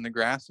do when the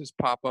grasses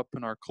pop up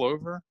in our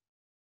clover?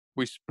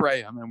 We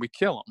spray them and we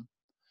kill them.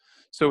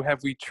 So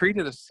have we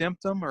treated a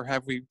symptom, or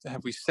have we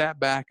sat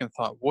back and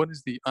thought, what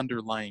is the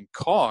underlying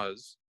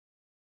cause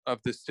of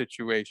this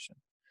situation?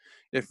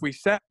 If we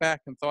sat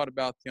back and thought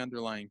about the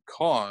underlying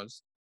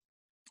cause,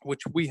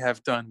 which we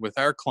have done with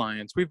our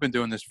clients, we've been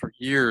doing this for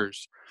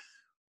years,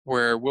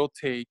 where we'll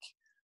take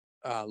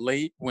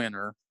late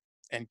winter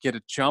and get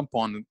a jump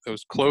on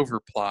those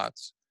clover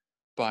plots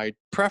by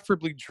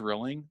preferably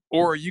drilling,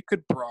 or you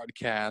could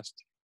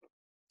broadcast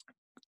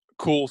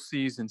cool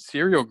season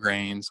cereal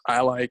grains. I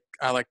like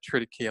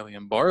triticale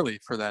and barley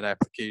for that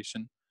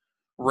application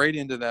right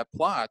into that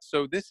plot.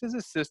 So this is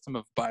a system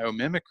of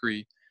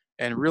biomimicry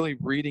and really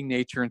reading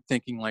nature and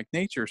thinking like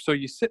nature. So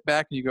you sit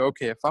back and you go,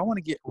 okay, if I want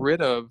to get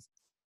rid of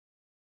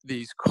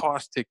these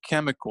caustic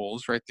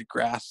chemicals, right, the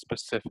grass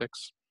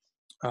specifics,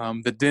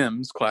 the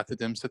DIMs,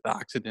 clethodim,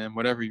 cytoxandim,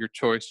 whatever your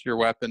choice, your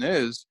weapon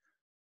is,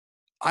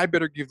 I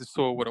better give the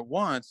soil what it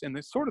wants. And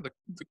the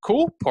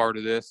cool part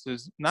of this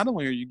is not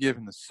only are you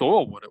giving the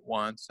soil what it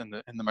wants and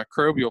the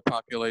microbial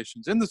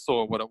populations in the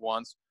soil what it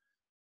wants,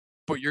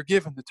 but you're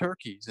giving the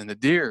turkeys and the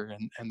deer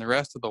and the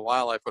rest of the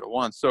wildlife what it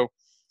wants. So,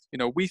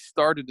 we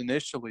started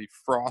initially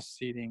frost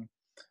seeding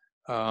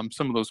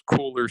some of those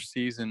cooler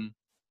season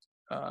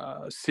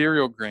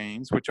cereal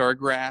grains, which are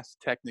grass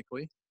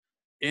technically,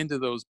 into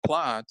those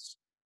plots,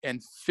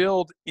 and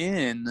filled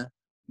in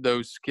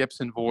those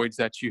skips and voids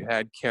that you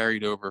had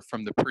carried over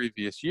from the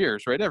previous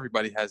years, right?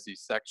 Everybody has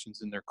these sections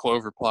in their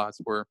clover plots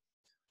where,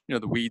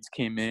 the weeds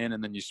came in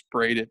and then you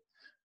sprayed it,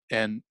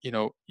 and,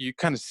 you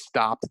kind of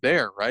stopped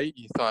there, right?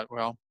 You thought,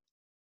 well,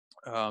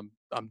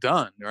 I'm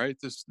done, right?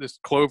 This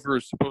clover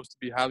is supposed to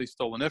be highly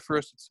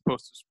stoloniferous. It's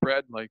supposed to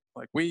spread like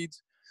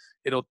weeds.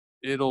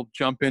 It'll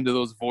jump into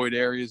those void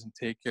areas and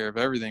take care of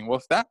everything. Well,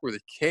 if that were the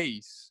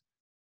case,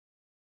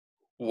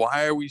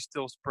 why are we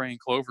still spraying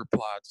clover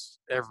plots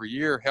every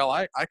year? Hell,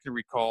 I can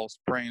recall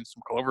spraying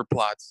some clover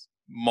plots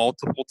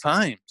multiple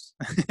times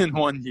in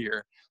one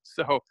year.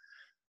 So,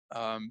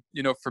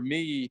 for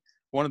me,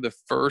 one of the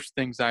first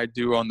things I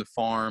do on the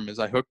farm is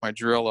I hook my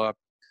drill up,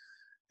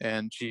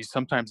 and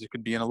sometimes it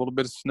could be in a little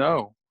bit of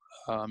snow,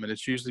 and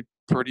it's usually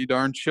pretty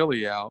darn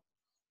chilly out,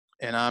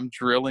 and I'm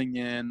drilling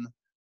in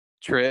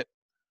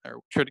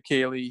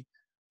triticale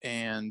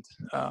and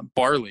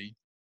barley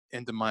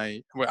into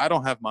I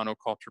don't have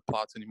monoculture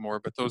plots anymore,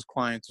 but those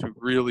clients who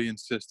really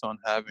insist on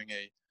having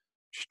a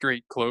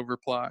straight clover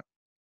plot,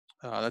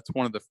 that's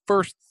one of the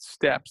first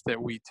steps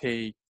that we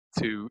take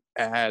to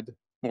add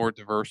more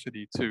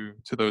diversity to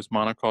those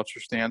monoculture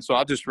stands. So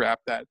I'll just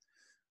wrap that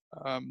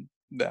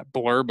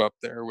blurb up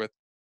there with,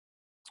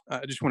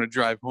 I just want to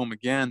drive home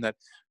again that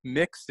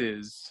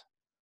mixes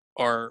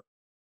are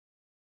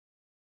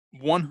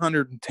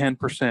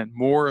 110%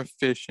 more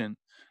efficient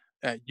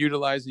at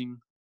utilizing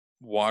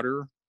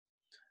water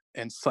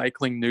and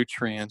cycling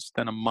nutrients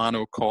than a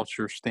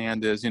monoculture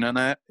stand is.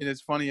 And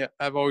it's funny,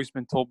 I've always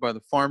been told by the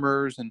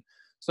farmers and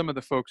some of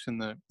the folks in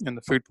the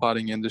food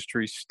plotting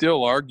industry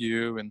still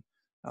argue, and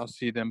I'll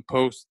see them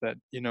post that,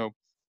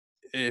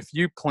 if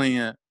you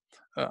plant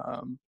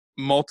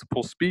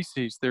multiple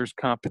species, there's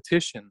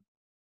competition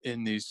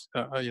in these,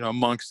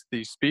 amongst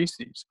these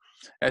species.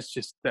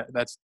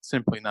 That's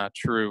simply not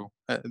true.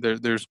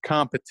 There's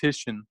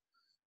competition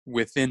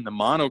within the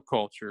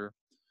monoculture,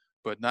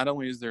 but not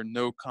only is there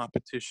no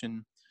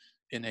competition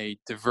in a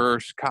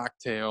diverse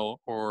cocktail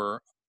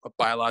or a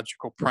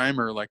biological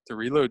primer like the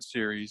Reload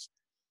series,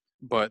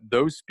 but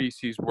those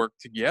species work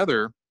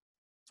together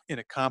in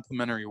a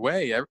complementary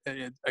way.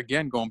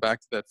 Again, going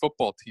back to that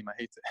football team,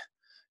 I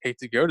hate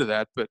to go to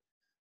that, but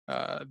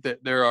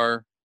there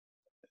are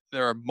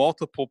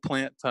multiple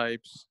plant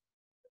types,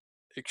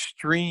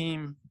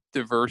 extreme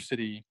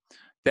diversity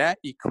that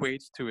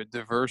equates to a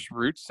diverse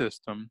root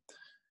system.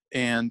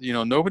 And,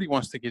 nobody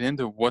wants to get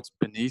into what's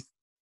beneath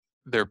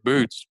their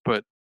boots,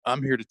 but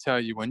I'm here to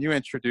tell you, when you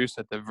introduce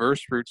a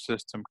diverse root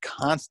system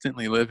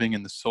constantly living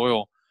in the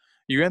soil,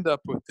 you end up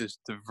with this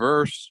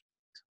diverse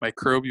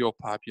microbial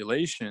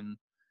population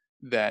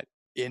that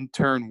in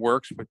turn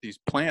works with these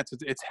plants.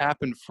 It's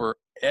happened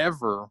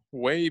forever,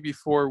 way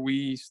before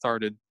we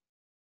started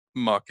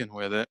mucking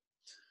with it.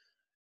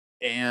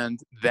 And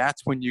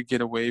that's when you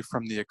get away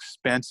from the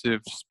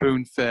expensive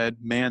spoon-fed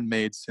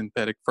man-made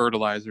synthetic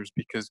fertilizers,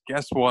 because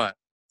guess what?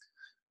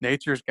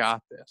 Nature's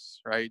got this,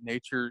 right?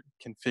 Nature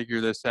can figure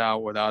this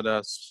out without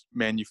us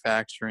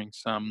manufacturing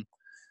some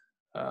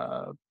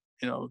uh,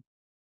 you know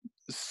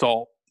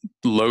salt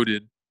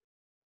loaded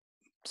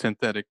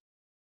synthetic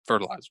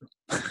fertilizer.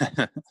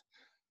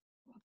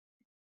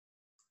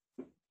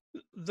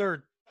 There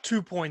are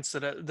 2 points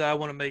that I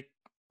want to make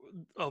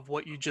of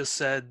what you just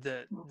said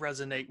that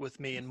resonate with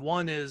me. And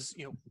one is,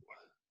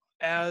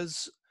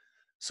 as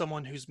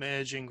someone who's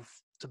managing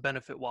to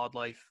benefit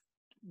wildlife,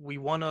 we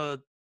want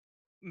to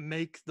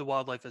make the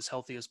wildlife as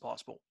healthy as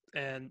possible.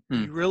 And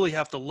you really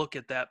have to look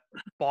at that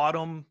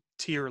bottom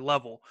tier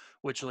level,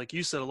 which, like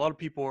you said, a lot of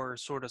people are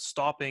sort of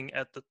stopping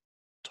at the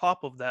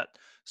top of that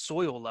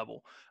soil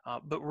level.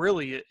 But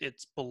really,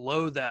 it's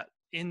below that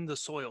in the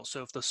soil.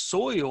 So if the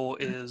soil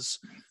is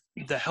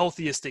the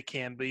healthiest it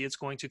can be, it's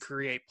going to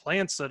create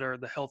plants that are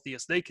the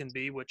healthiest they can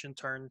be, which in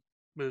turn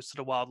moves to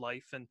the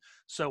wildlife and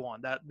so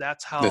on. That's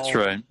That's how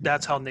right.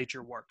 that's how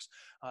nature works.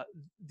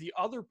 The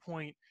other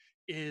point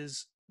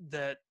is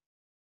that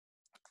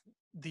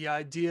the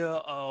idea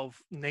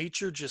of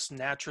nature just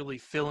naturally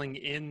filling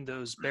in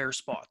those bare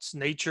spots.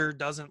 Nature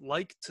doesn't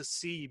like to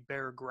see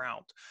bare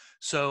ground.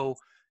 So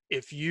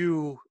if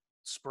you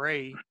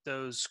spray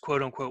those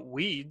quote unquote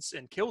weeds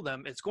and kill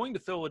them, it's going to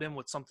fill it in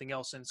with something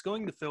else, and it's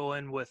going to fill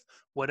in with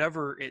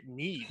whatever it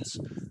needs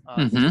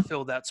to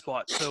fill that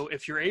spot. So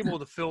if you're able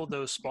to fill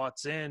those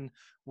spots in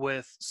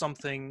with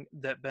something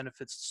that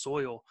benefits the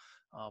soil,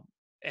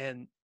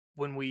 and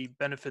when we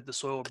benefit the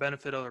soil or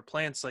benefit other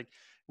plants, like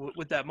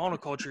with that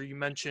monoculture you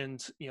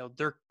mentioned,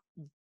 they're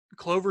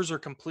clovers are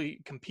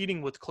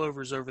competing with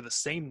clovers over the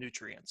same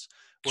nutrients.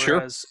 Sure.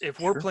 Whereas if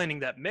we're planting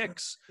that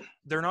mix,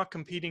 they're not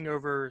competing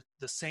over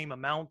the same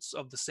amounts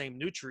of the same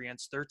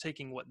nutrients. They're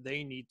taking what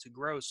they need to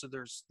grow. So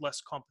there's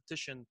less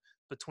competition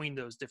between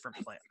those different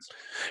plants.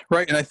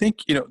 Right. And I think,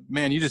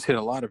 man, you just hit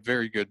a lot of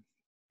very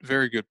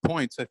good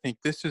points. I think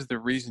this is the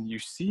reason you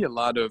see a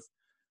lot of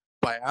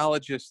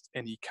biologists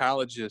and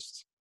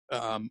ecologists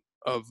of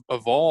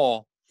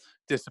all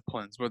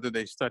disciplines, whether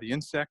they study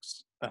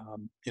insects,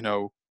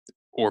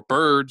 or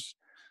birds.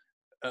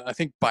 I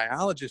think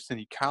biologists and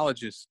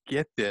ecologists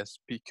get this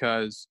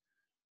because,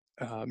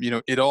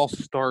 it all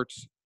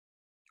starts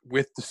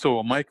with the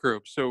soil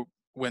microbes. So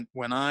when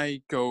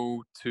I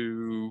go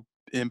to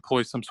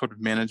employ some sort of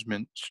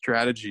management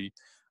strategy,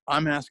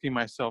 I'm asking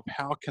myself,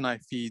 how can I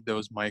feed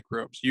those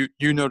microbes?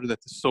 You noted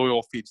that the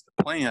soil feeds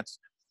the plants,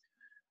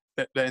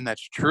 and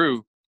that's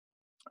true.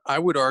 I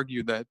would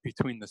argue that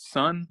between the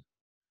sun,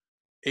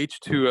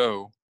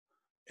 H2O,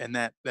 and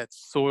that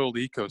soiled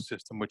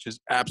ecosystem, which is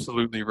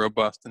absolutely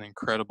robust and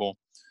incredible,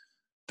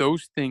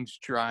 those things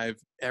drive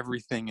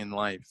everything in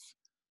life.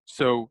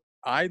 So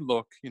I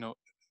look,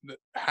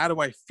 how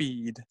do I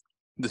feed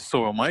the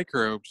soil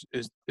microbes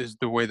is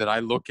the way that I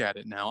look at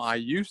it now. I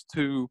used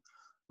to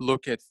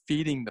look at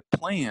feeding the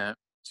plant,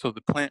 so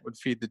the plant would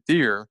feed the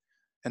deer,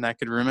 and I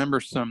could remember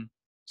some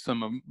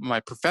of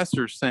my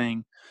professors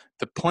saying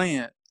the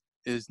plant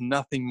is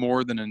nothing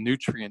more than a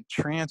nutrient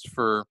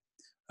transfer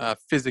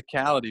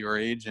physicality or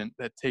agent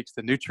that takes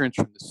the nutrients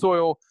from the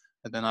soil,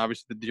 and then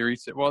obviously the deer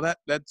eats it. Well,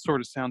 that sort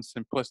of sounds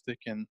simplistic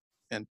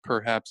and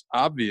perhaps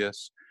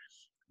obvious,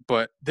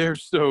 but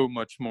there's so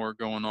much more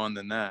going on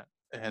than that.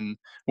 And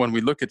when we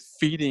look at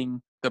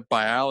feeding the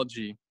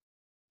biology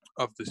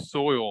of the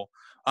soil,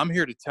 I'm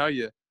here to tell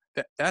you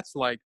that that's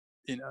like,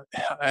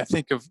 I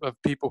think of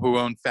people who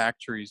own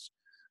factories,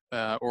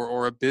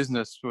 or a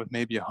business with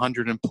maybe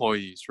 100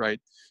 employees, right?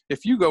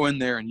 If you go in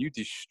there and you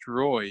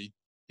destroy,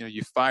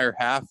 you fire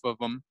half of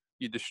them,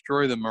 you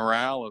destroy the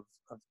morale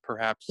of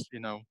perhaps,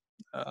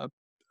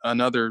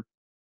 another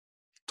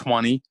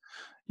 20,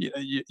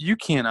 you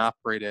can't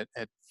operate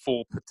at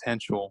full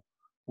potential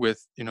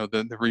with,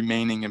 the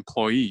remaining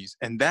employees.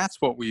 And that's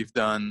what we've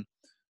done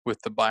with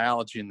the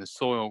biology in the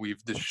soil.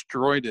 We've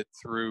destroyed it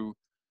through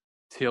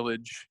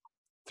tillage,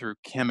 through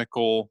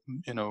chemical,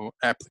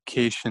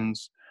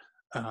 applications,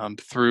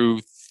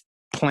 through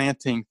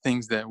planting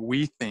things that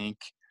we think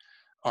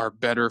are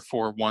better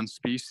for one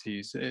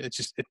species.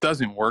 It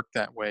doesn't work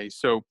that way.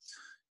 So,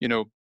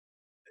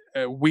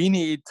 we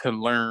need to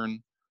learn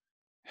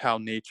how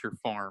nature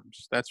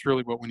farms. That's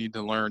really what we need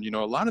to learn.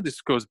 A lot of this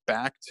goes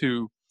back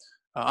to,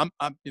 when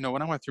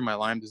I went through my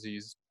Lyme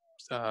disease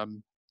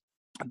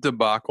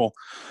debacle,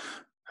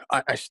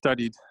 I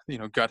studied,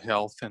 gut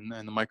health and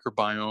the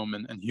microbiome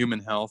and human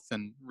health,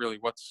 and really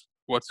what's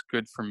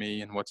good for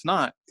me and what's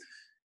not.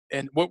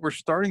 And what we're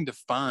starting to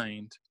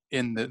find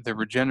in the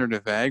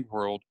regenerative ag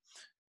world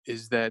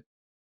is that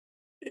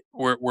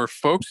where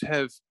folks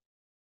have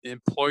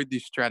employed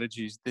these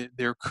strategies,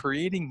 they're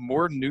creating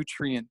more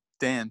nutrient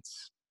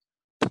dense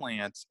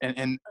plants.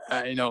 And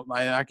I know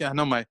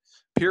my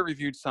peer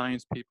reviewed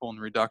science people and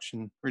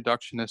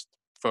reductionist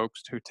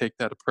folks who take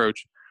that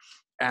approach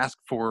ask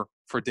for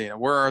data.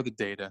 Where are the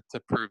data to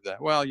prove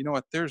that? Well, you know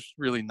what? There's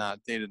really not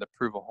data to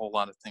prove a whole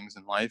lot of things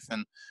in life.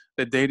 And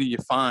the data you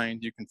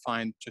can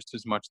find just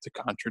as much to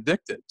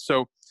contradict it.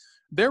 So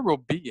there will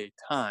be a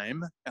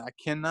time, and I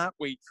cannot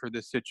wait for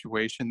this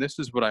situation. This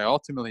is what I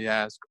ultimately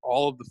ask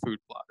all of the food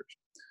plotters.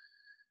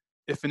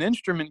 If an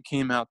instrument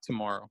came out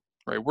tomorrow,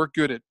 right? We're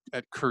good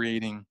at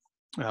creating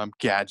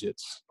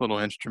gadgets, little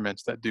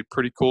instruments that do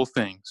pretty cool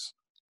things.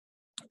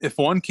 If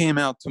one came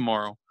out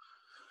tomorrow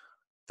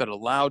that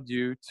allowed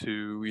you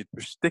to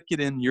either stick it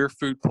in your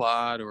food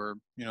plot or,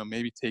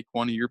 maybe take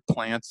one of your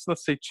plants,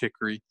 let's say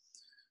chicory,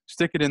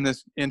 stick it in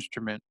this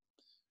instrument,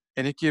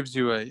 and it gives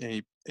you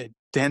a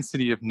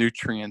density of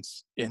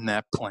nutrients in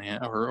that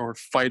plant or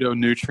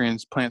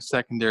phytonutrients, plant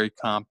secondary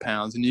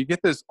compounds, and you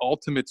get this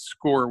ultimate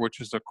score, which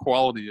is a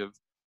quality of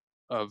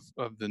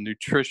the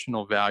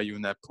nutritional value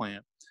in that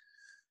plant.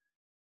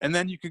 And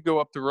then you could go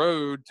up the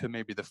road to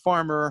maybe the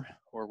farmer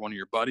or one of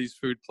your buddies'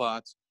 food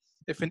plots.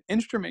 If an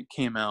instrument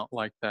came out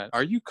like that,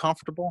 are you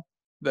comfortable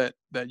that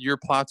your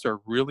plots are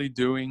really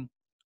doing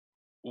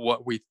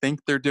what we think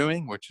they're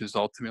doing, which is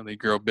ultimately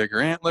grow bigger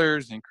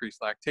antlers, increase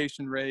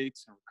lactation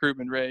rates and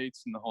recruitment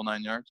rates and the whole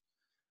 9 yards?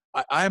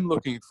 I'm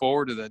looking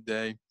forward to that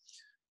day.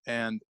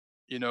 And,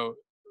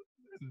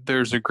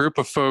 there's a group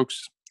of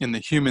folks in the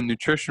human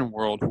nutrition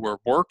world who are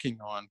working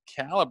on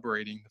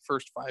calibrating. The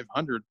first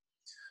 500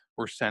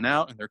 were sent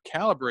out and they're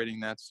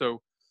calibrating that.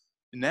 So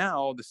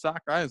now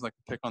I always like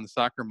to pick on the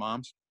soccer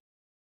moms,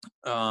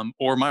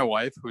 or my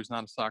wife, who's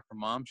not a soccer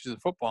mom. She's a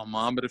football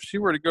mom. But if she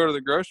were to go to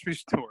the grocery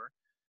store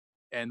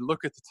and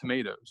look at the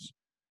tomatoes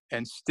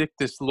and stick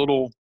this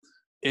little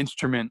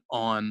instrument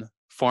on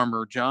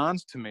Farmer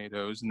John's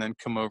tomatoes and then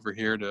come over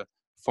here to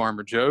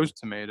Farmer Joe's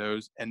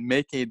tomatoes and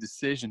make a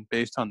decision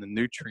based on the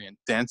nutrient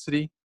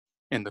density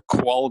and the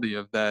quality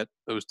of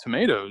those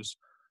tomatoes,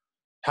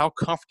 how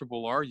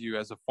comfortable are you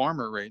as a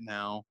farmer right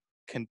now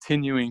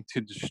continuing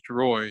to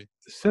destroy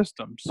the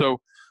system? So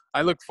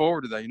I look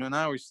forward to that, and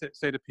I always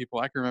say to people,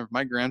 I can remember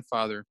my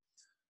grandfather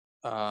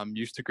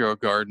used to grow a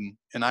garden,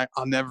 and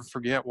I'll never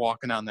forget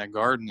walking out in that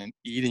garden and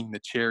eating the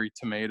cherry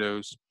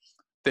tomatoes.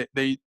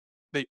 They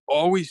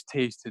always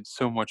tasted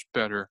so much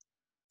better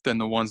than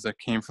the ones that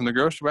came from the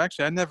grocery store.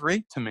 Actually, I never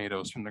ate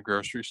tomatoes from the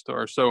grocery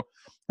store. So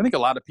I think a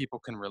lot of people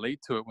can relate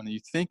to it when you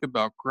think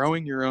about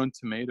growing your own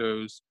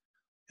tomatoes,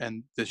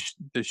 and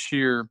the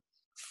sheer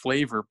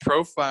flavor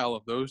profile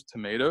of those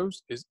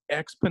tomatoes is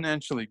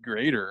exponentially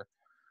greater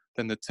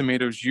than the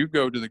tomatoes you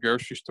go to the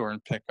grocery store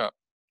and pick up.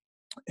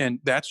 And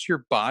that's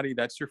your body,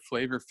 that's your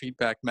flavor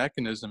feedback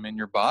mechanism in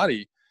your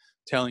body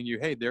telling you,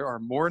 hey, there are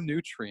more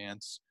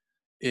nutrients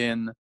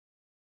in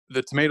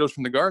the tomatoes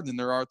from the garden than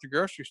there are at the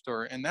grocery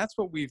store. And that's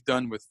what we've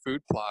done with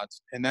food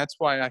plots. And that's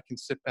why I can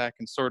sit back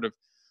and sort of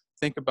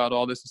think about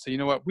all this and say, you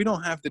know what, we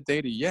don't have the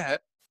data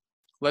yet.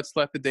 Let's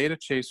let the data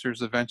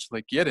chasers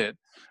eventually get it.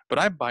 But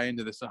I buy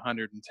into this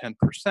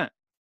 110%.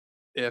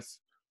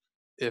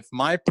 If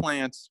my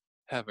plants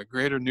have a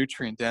greater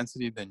nutrient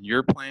density than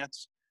your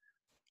plants,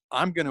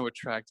 I'm going to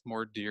attract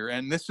more deer.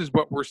 And this is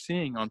what we're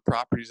seeing on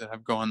properties that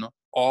have gone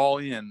all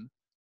in,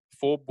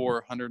 full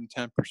bore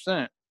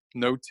 110%,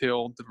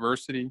 no-till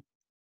diversity,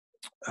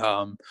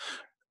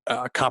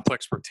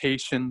 complex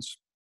rotations.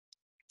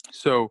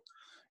 So,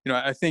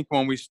 I think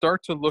when we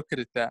start to look at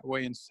it that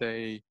way and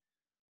say,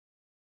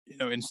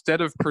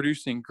 instead of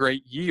producing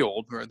great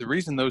yield, or the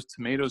reason those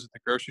tomatoes at the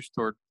grocery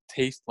store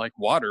taste like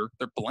water,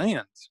 they're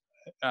bland.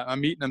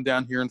 I'm eating them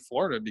down here in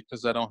Florida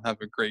because I don't have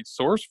a great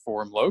source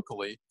for them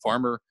locally.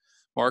 Farmer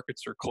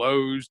markets are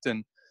closed,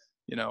 and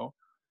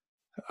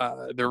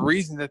the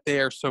reason that they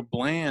are so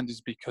bland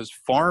is because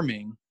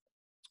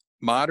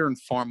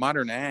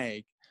modern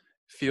ag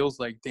feels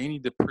like they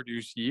need to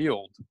produce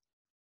yield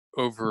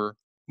over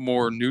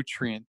more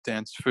nutrient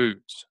dense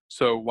foods.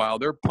 So while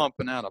they're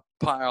pumping out a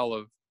pile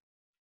of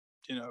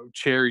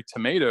cherry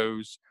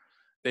tomatoes,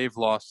 they've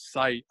lost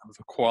sight of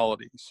the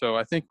quality. So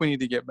I think we need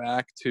to get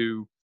back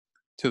to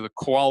the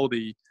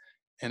quality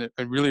and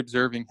really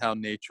observing how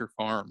nature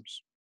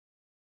farms.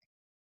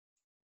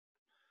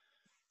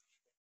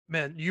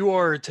 Man, you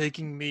are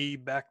taking me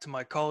back to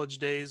my college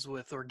days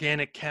with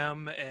organic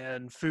chem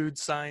and food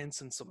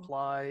science and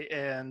supply,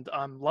 and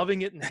I'm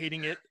loving it and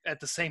hating it at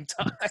the same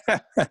time.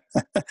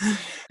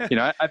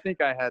 I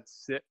think I had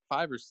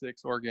 5 or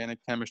 6 organic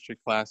chemistry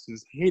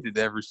classes, hated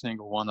every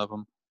single one of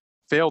them,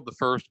 failed the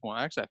first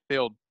one. Actually, I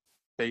failed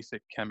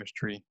basic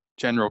chemistry,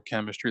 general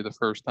chemistry the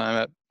first time.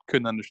 I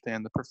couldn't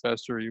understand the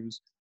professor. He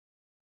was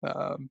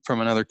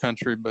from another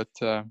country, but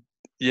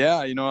yeah,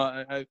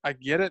 I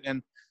get it.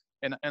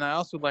 And I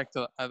also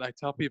I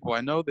tell people,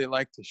 I know they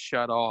like to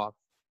shut off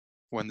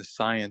when the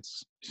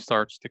science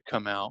starts to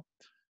come out.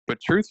 But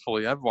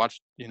truthfully, I've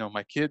watched,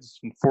 my kids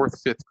in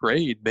 4th, 5th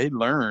grade, they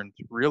learned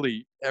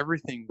really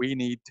everything we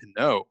need to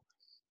know.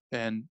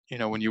 And,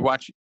 when you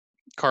watch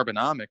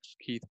Carbonomics,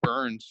 Keith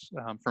Burns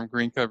from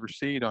Green Cover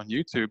Seed on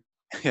YouTube,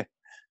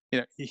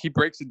 he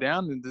breaks it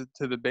down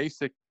into the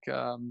basic,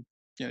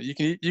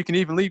 you can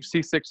even leave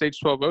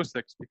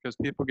C6H12O6 because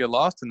people get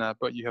lost in that,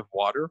 but you have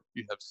water,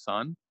 you have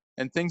sun,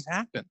 and things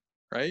happen.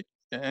 right?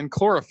 And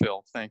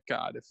chlorophyll, thank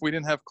God. If we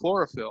didn't have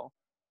chlorophyll,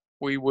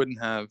 we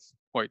wouldn't have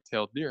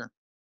white-tailed deer.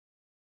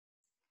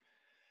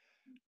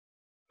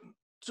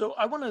 So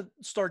I want to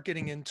start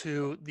getting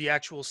into the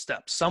actual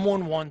steps.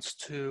 Someone wants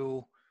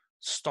to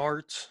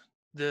start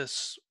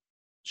this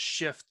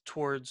shift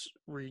towards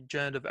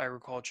regenerative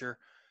agriculture.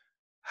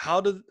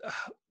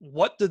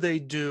 What do they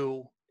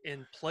do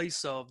in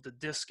place of the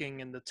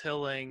disking and the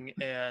tilling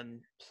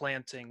and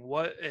planting,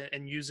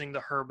 and using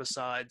the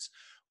herbicides?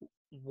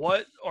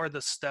 What are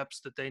the steps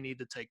that they need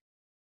to take?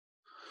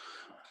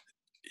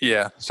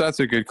 Yeah, so that's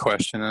a good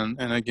question,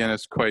 and again,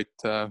 it's quite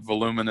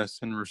voluminous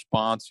in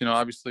response.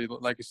 Obviously,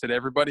 like I said,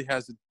 everybody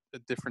has a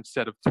different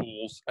set of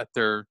tools at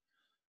their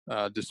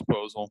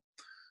disposal.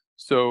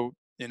 So,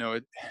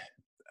 I,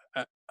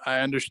 I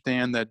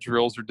understand that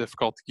drills are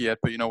difficult to get,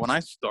 but when I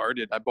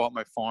started, I bought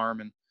my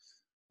farm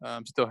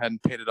and still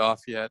hadn't paid it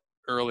off yet.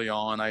 Early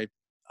on, I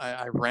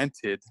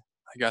rented.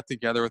 I got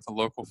together with the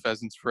local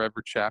Pheasants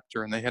Forever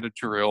chapter, and they had a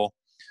drill.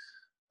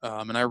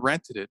 And I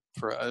rented it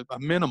for a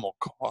minimal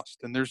cost.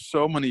 And there's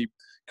so many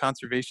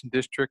conservation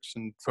districts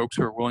and folks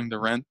who are willing to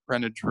rent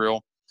a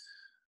drill.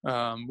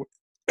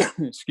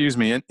 Excuse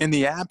me. In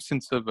the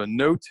absence of a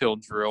no-till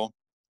drill,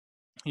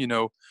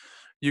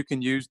 you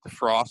can use the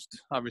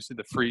frost, obviously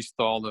the freeze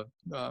thaw,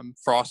 the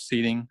frost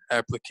seeding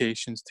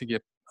applications to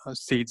get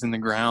seeds in the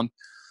ground.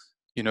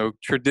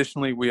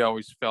 Traditionally, we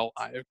always felt,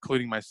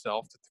 including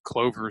myself, that the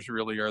clovers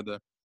really are the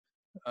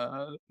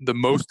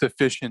most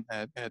efficient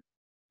at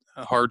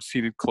hard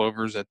seeded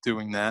clovers at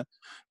doing that.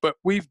 But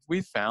we've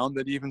found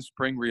that even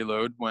spring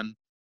reload, when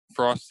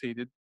frost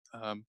seeded,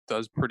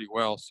 does pretty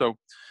well. So,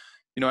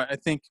 I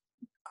think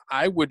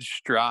I would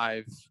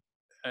strive,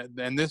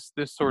 and this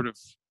sort of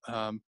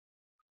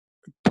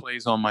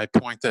plays on my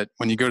point that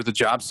when you go to the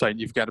job site,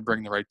 you've got to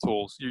bring the right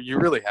tools. You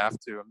really have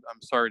to.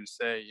 I'm sorry to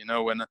say,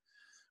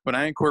 when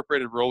I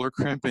incorporated roller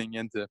crimping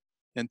into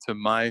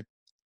my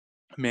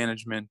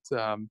management,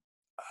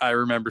 I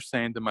remember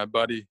saying to my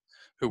buddy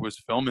who was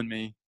filming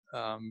me,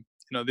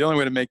 the only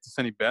way to make this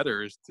any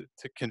better is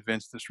to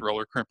convince this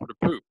roller crimper to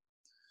poop.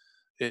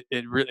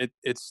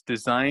 It's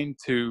designed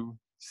to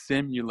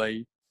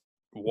simulate,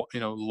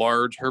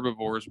 large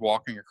herbivores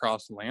walking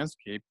across the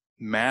landscape,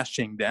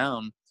 mashing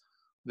down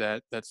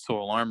that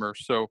soil armor.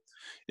 So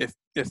if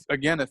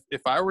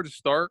I were to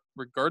start,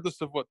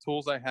 regardless of what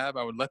tools I have,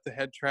 I would let the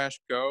head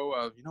trash go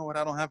of,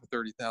 I don't have a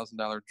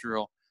 $30,000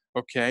 drill.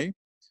 Okay,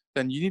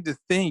 then you need to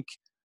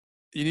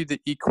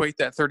equate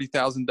that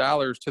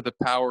 $30,000 to the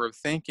power of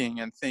thinking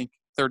and think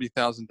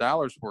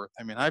 $30,000 worth.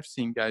 I mean, I've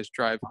seen guys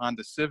drive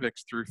Honda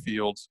Civics through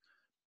fields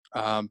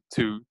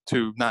to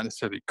not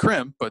necessarily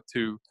crimp, but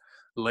to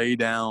lay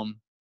down,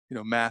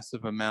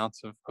 massive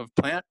amounts of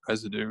plant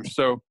residue.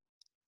 So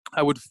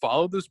I would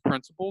follow those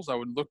principles. I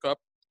would look up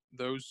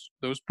those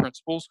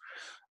principles.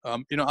 I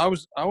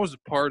was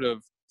a part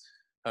of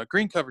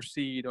Green Cover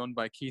Seed, owned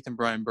by Keith and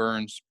Brian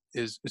Burns,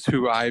 is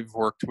who I've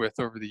worked with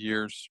over the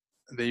years.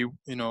 They,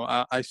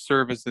 I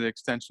serve as the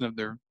extension of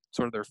their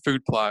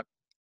food plot.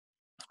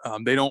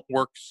 They don't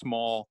work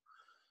small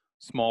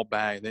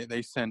bag.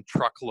 They send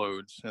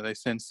truckloads. They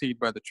send seed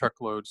by the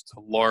truckloads to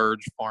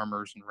large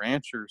farmers and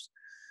ranchers.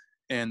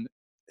 And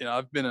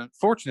I've been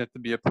fortunate to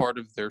be a part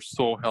of their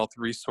soil health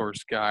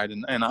resource guide.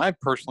 And I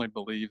personally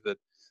believe that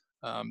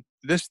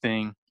this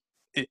thing,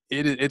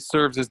 it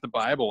serves as the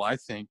Bible, I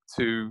think,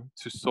 to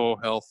soil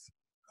health,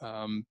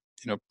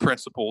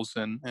 principles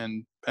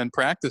and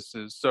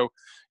practices. So,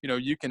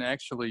 you can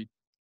actually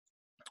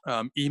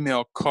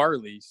email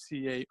Carly,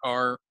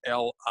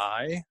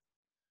 CARLI,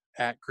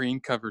 at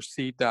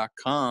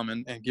greencoverseed.com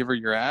and give her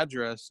your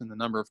address and the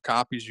number of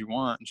copies you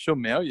want, and she'll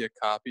mail you a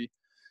copy.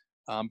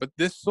 But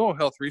this soil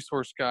health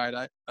resource guide,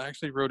 I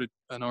actually wrote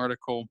an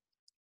article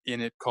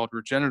in it called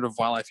Regenerative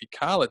Wildlife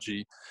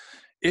Ecology.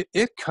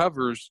 It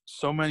covers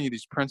so many of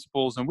these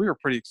principles, and we were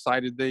pretty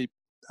excited. They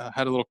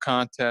had a little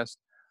contest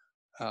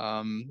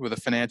with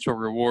a financial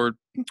reward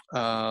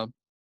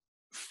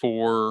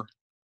for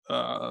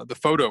the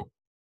photo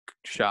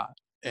shot.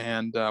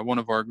 And one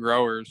of our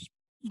growers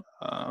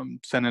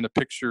sent in a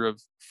picture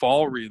of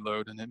fall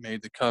reload, and it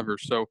made the cover.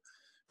 So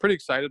pretty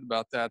excited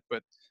about that.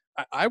 But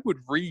I would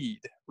read,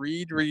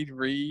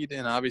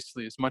 and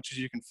obviously as much as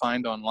you can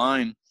find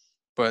online.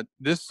 But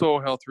this soil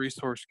health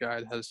resource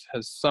guide has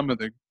some of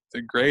the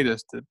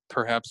greatest. It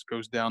perhaps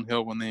goes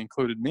downhill when they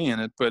included me in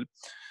it, but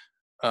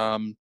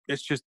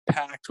it's just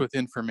packed with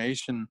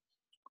information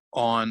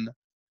on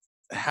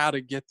how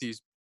to get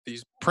these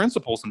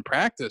principles in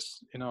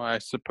practice, I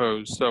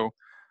suppose. So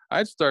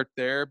I'd start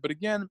there. But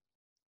again,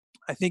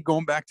 I think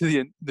going back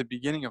to the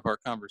beginning of our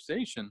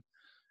conversation,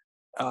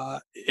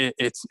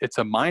 it's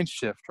a mind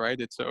shift, right?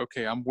 It's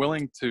okay, I'm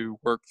willing to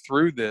work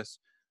through this.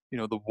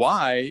 The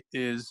why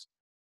is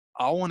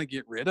I want to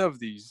get rid of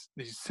these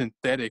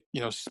synthetic,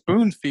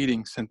 spoon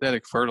feeding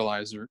synthetic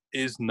fertilizer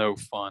is no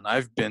fun.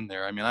 I've been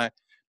there. I mean,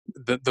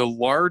 the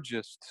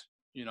largest,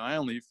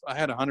 I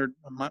had 100,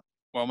 my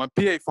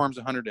PA farm's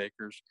 100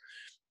 acres.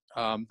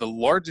 The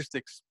largest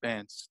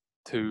expense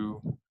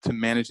to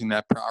managing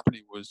that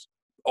property was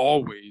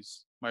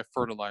always my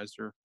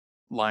fertilizer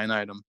line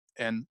item.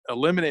 And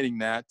eliminating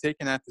that,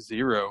 taking that to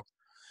zero,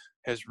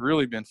 has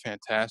really been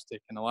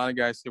fantastic. And a lot of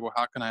guys say, well,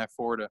 how can I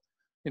afford a,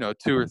 $2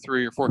 or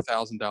 $3 or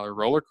 $4,000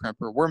 roller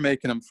crimper? We're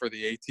making them for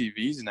the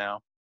ATVs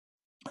now,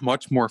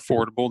 much more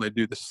affordable. They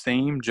do the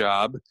same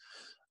job.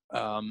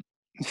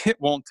 It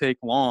won't take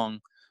long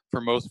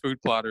for most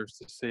food plotters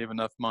to save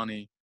enough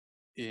money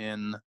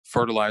in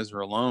fertilizer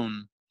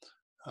alone,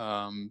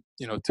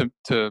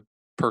 to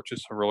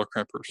purchase a roller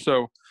crimper.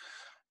 So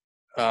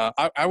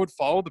I would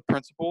follow the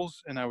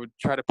principles, and I would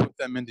try to put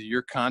them into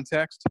your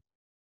context.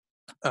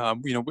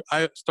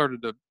 I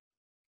started a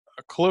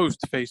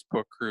closed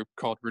Facebook group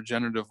called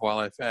Regenerative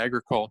Wildlife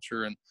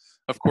Agriculture. And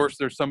of course,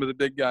 there's some of the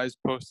big guys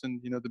posting,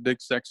 the big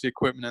sexy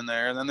equipment in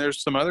there. And then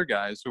there's some other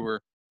guys who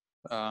are,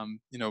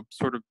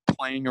 sort of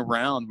playing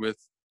around with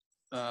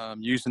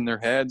using their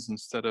heads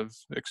instead of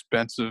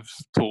expensive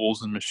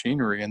tools and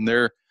machinery. And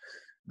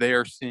they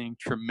are seeing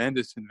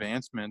tremendous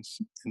advancements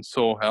in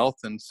soil health.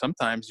 And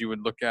sometimes you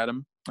would look at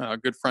them. A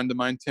good friend of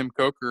mine, Tim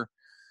Coker,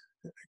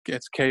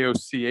 it's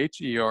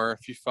Kocher.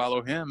 If you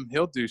follow him,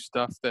 he'll do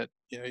stuff that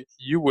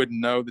you wouldn't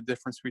know the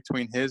difference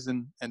between his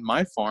and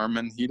my farm.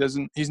 And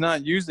he's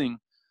not using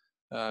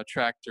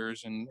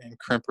tractors and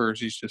crimpers.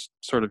 He's just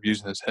sort of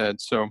using his head.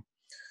 So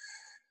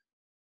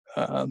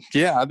I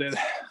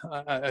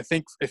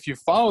think if you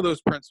follow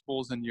those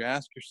principles and you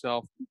ask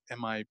yourself,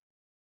 am I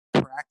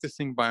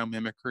practicing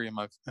biomimicry? Am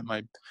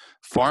I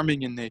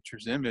farming in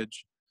nature's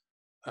image?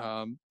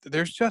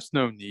 There's just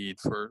no need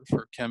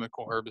for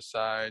chemical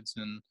herbicides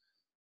and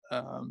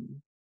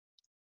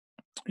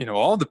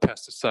all the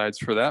pesticides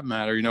for that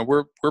matter.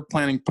 We're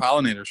planting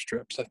pollinator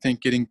strips. I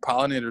think getting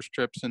pollinator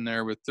strips in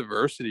there with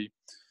diversity.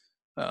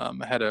 I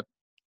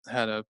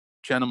had a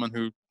gentleman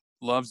who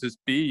loves his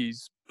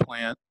bees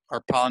plant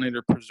our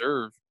pollinator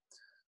preserve.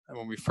 And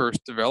when we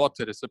first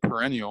developed it, it's a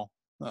perennial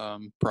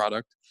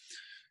product.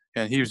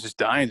 And he was just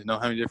dying to know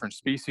how many different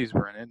species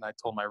were in it. And I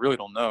told him I really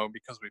don't know,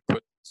 because we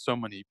put so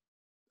many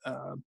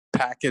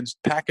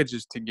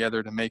packages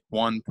together to make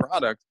one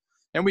product.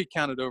 And we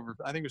counted over,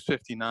 I think it was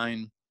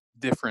 59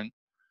 different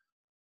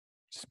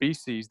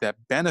species that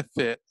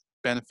benefit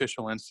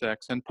beneficial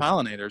insects and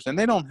pollinators. And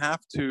they don't have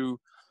to,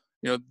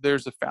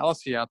 there's a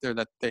fallacy out there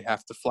that they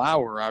have to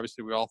flower.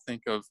 Obviously, we all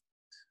think of,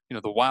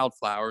 the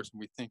wildflowers,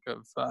 and we think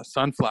of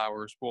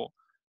sunflowers. Well,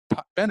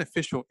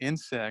 beneficial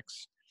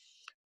insects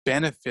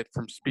benefit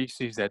from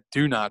species that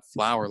do not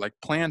flower, like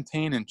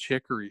plantain and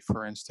chicory,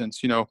 for instance.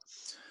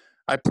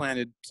 I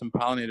planted some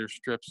pollinator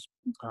strips,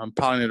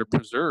 pollinator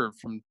preserve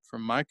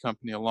from my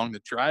company along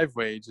the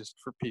driveway just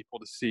for people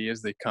to see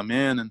as they come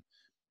in. And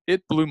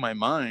it blew my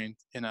mind,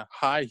 in a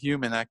high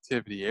human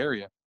activity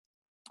area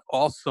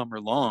all summer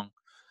long,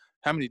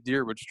 how many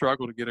deer would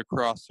struggle to get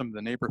across some of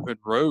the neighborhood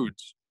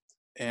roads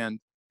and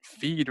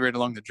feed right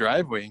along the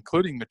driveway,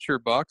 including mature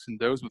bucks and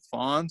does with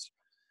fawns.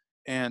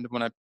 And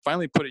when I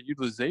finally put a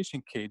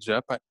utilization cage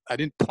up, I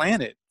didn't plan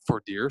it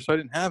for deer, so I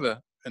didn't have an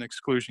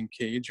exclusion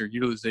cage or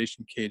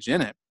utilization cage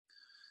in it.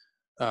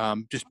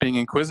 Just being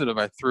inquisitive,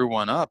 I threw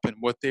one up, and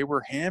what they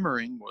were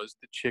hammering was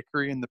the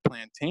chicory and the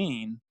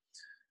plantain.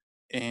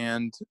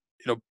 And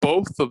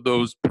both of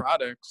those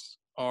products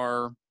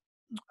are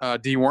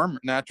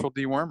natural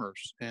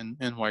dewormers in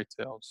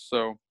whitetails.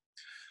 So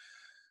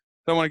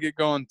don't want to get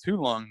going too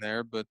long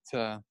there, but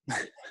I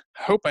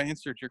hope I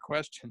answered your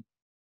question.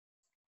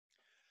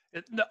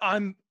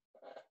 I'm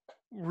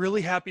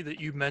really happy that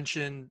you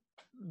mentioned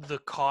the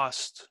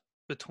cost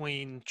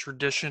between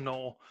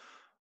traditional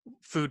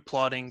food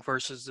plotting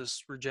versus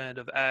this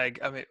regenerative ag.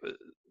 I mean,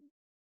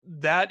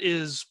 that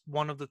is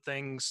one of the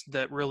things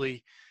that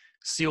really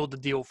sealed the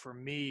deal for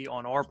me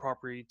on our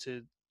property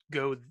to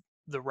go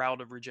the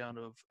route of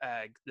regenerative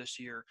ag this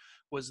year,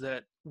 was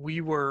that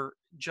we were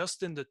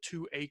just in the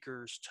 2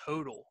 acres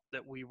total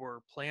that we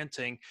were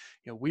planting.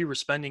 We were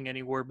spending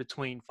anywhere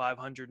between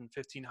 $500 and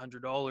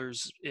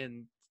 $1,500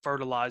 in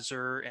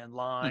fertilizer and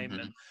lime,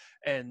 Mm-hmm.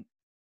 and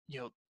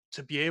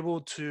to be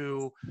able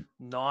to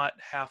not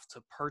have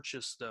to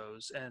purchase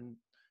those. And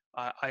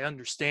I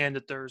understand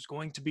that there's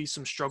going to be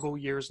some struggle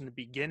years in the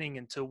beginning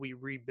until we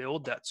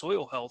rebuild that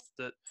soil health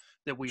that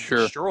we Sure.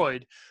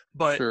 destroyed.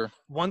 But Sure.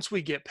 once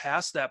we get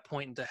past that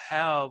point, and to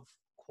have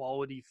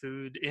quality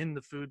food in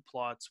the food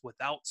plots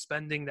without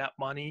spending that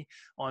money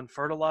on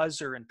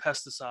fertilizer and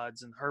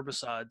pesticides and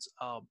herbicides,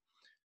 I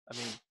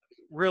mean,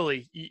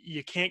 really,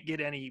 you can't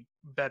get any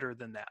better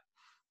than that.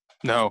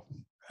 No,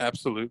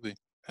 absolutely.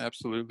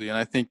 Absolutely. And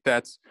I think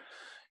that's,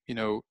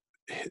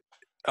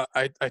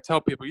 I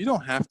tell people, you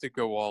don't have to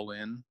go all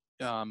in.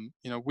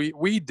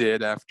 We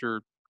did,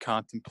 after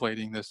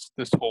contemplating this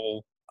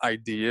whole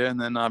idea. And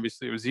then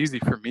obviously it was easy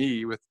for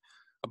me with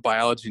a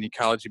biology and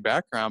ecology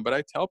background, but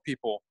I tell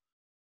people,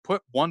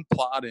 put one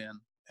plot in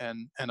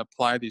and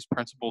apply these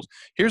principles.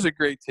 Here's a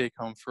great take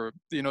home for,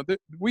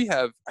 we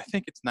have, I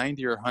think it's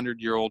 90 or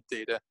 100-year-old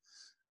data.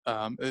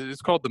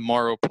 It's called the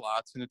Morrow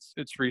plots, and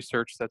it's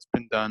research that's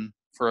been done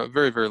for a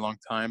very, very long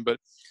time. But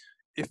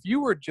if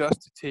you were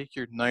just to take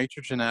your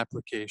nitrogen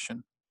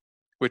application,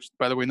 which,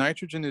 by the way,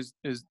 nitrogen is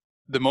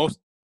the most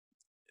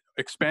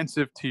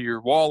expensive to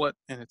your wallet,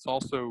 and it's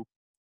also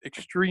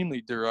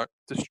extremely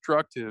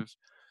destructive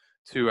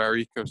to our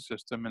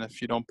ecosystem. And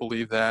if you don't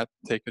believe that,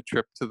 take a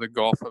trip to the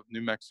Gulf of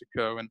New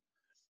Mexico and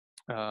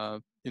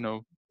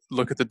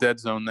look at the dead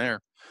zone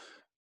there.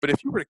 But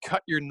if you were to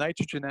cut your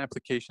nitrogen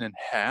application in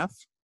half,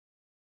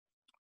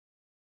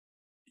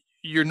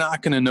 you're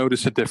not going to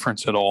notice a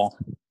difference at all.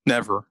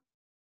 Never.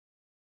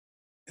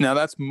 Now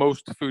that's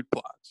most food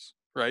plots,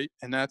 right?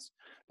 And that's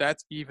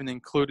even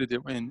included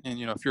in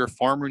if you're a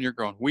farmer and you're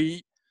growing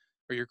wheat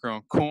or you're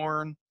growing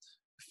corn,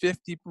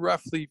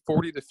 roughly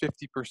 40 to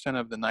 50%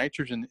 of the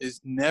nitrogen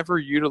is never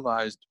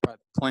utilized by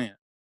the plant.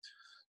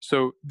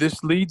 So this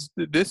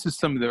is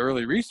some of the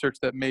early research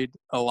that made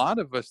a lot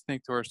of us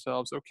think to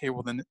ourselves, okay,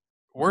 well then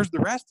where's the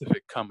rest of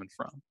it coming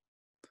from?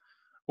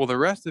 Well, the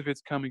rest of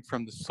it's coming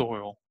from the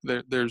soil.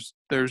 There's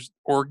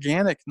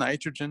organic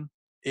nitrogen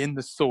in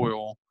the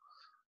soil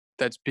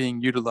that's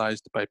being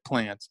utilized by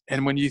plants.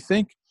 And when you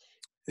think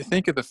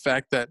of the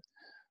fact that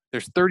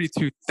there's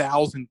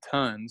 32,000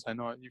 tons, I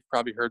know you've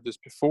probably heard this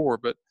before,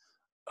 but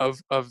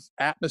of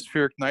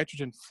atmospheric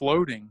nitrogen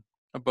floating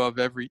above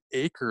every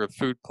acre of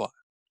food plot.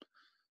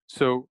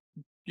 So,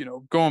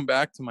 going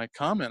back to my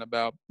comment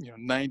about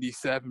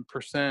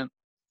 97%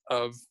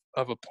 of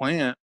a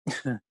plant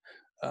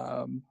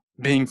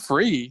being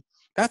free,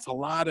 that's a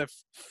lot of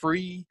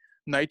free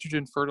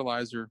nitrogen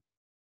fertilizer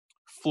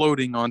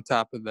floating on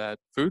top of that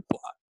food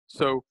plot.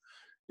 So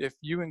if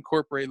you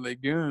incorporate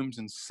legumes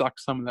and suck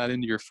some of that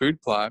into your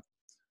food plot,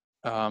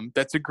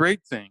 that's a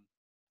great thing.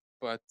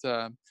 But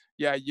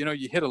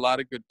you hit a lot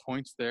of good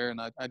points there,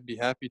 and I'd be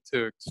happy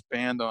to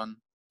expand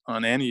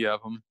on any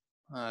of them.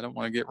 I don't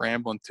want to get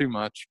rambling too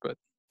much, but.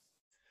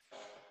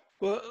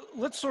 Well,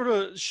 let's sort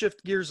of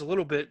shift gears a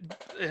little bit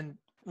and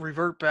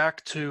revert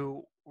back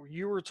to where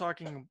you were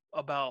talking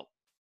about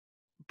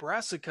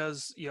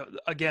brassicas,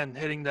 again,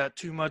 hitting that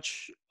too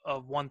much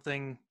of one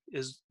thing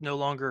is no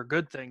longer a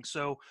good thing.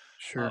 So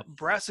Sure.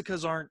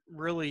 Brassicas aren't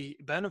really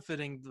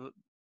benefiting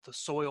the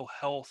soil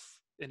health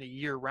in a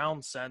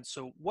year-round sense.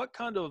 So what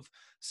kind of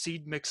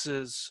seed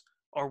mixes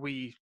are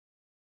we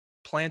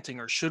planting,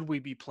 or should we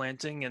be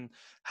planting, and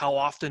how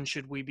often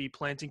should we be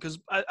planting? Because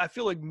I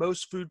feel like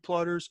most food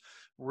plotters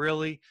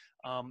really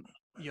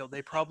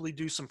they probably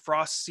do some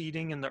frost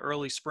seeding in the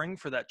early spring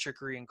for that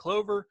chicory and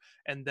clover,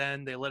 and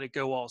then they let it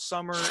go all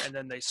summer, and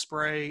then they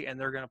spray, and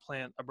they're going to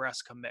plant a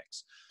brassica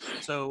mix.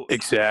 So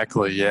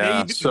exactly,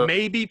 yeah.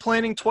 Maybe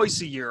planting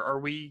twice a year.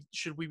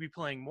 Should we be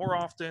planting more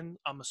often?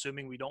 I'm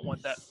assuming we don't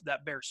want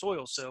that bare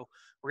soil, so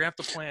we're gonna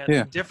have to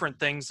plant different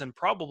things and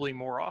probably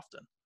more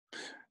often.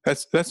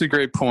 That's a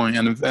great point,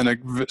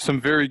 and some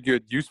very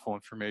good useful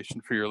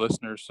information for your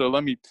listeners. So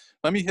let me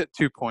hit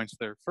 2 points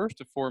there.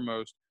 First and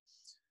foremost,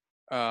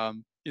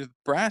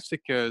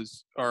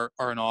 brassicas are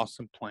an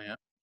awesome plant,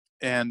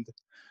 and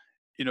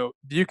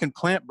you can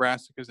plant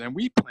brassicas, and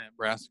we plant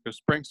brassicas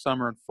spring,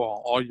 summer, and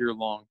fall all year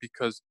long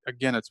because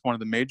again, it's one of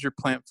the major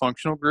plant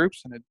functional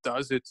groups, and it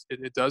does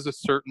a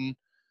certain,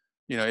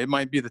 it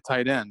might be the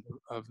tight end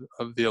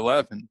of the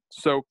 11.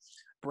 So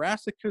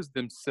brassicas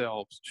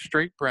themselves,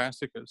 straight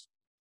brassicas,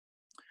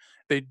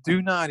 they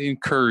do not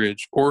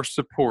encourage or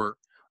support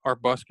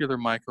arbuscular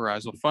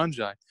mycorrhizal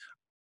fungi.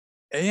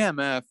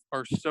 AMF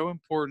are so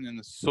important in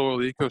the soil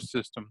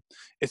ecosystem.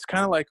 It's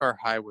kind of like our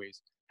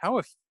highways. How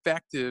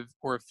effective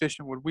or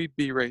efficient would we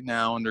be right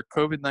now under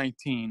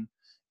COVID-19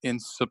 in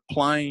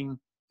supplying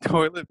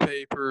toilet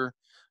paper,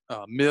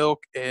 milk,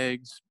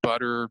 eggs,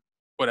 butter,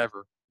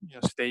 whatever,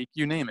 steak,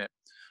 you name it,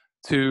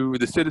 to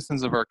the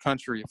citizens of our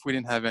country if we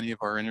didn't have any of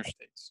our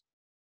interstates?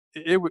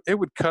 It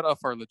would cut off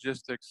our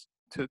logistics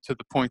to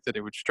the point that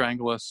it would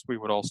strangle us. We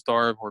would all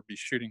starve or be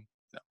shooting.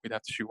 We'd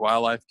have to shoot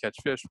wildlife, catch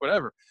fish,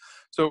 whatever.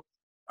 So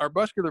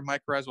arbuscular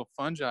mycorrhizal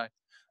fungi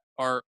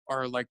are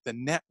like the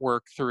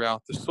network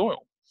throughout the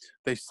soil.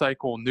 They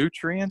cycle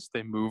nutrients.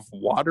 They move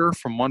water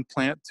from one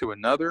plant to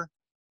another.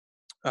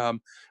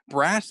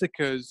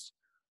 Brassicas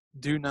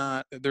do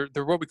not.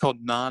 They're what we call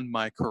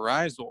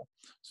non-mycorrhizal.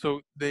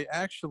 So they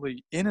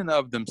actually, in and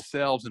of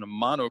themselves, in a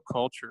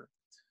monoculture,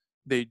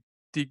 they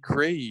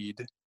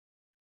degrade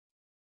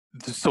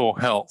the soil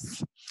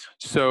health.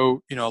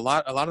 So a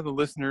lot of the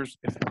listeners,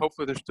 if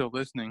hopefully they're still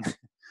listening,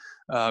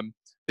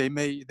 they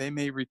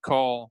may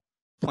recall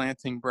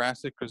planting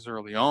brassicas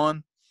early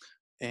on,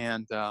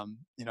 and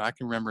I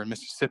can remember in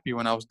Mississippi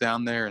when I was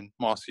down there, and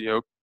Mossy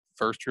Oak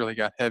first really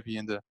got heavy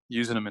into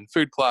using them in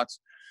food plots.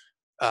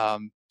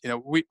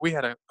 We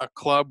had a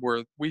club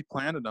where we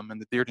planted them,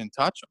 and the deer didn't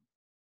touch them.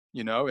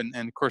 And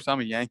of course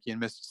I'm a Yankee in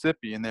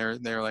Mississippi, and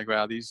they're like,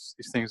 wow, these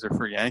things are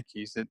for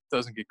Yankees. It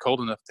doesn't get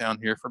cold enough down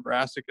here for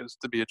brassicas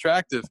to be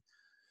attractive.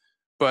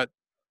 But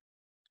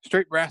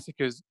straight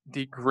brassicas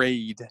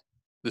degrade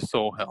the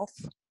soil health,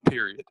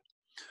 period.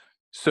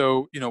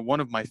 So, one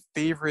of my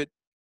favorite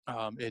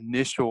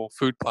initial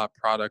food plot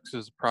products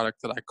is a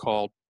product that I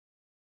called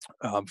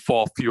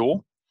Fall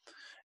Fuel.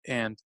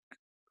 And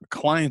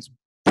clients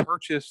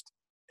purchased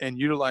and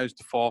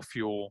utilized Fall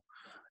Fuel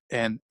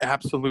and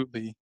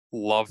absolutely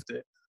loved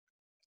it.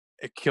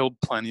 it killed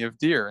plenty of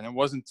deer. And it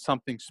wasn't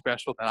something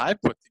special that I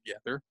put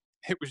together.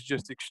 It was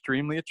just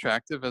extremely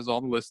attractive, as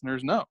all the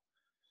listeners know.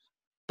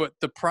 But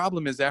the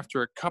problem is,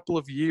 after a couple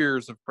of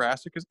years of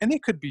brassicas, and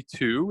it could be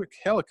 2,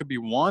 hell, it could be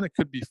 1, it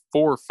could be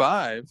 4 or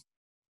 5,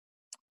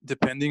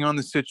 depending on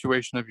the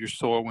situation of your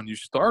soil when you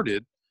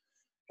started,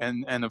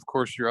 and of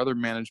course your other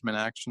management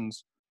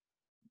actions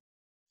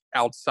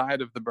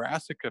outside of the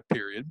brassica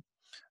period,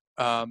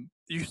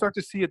 you start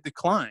to see a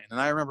decline. And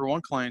I remember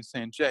one client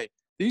saying, Jay,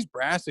 these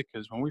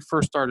brassicas, when we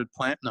first started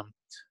planting them,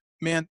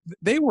 man,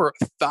 they were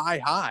thigh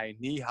high,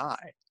 knee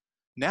high.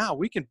 Now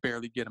we can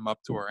barely get them up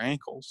to our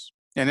ankles.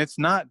 And it's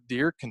not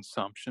deer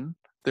consumption.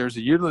 There's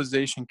a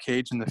utilization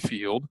cage in the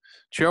field.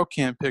 Trail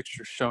cam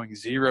pictures showing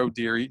 0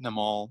 deer eating them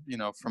all,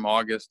 from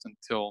August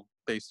until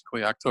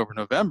basically October,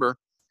 November.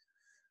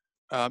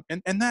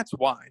 And that's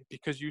why,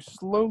 because you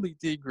slowly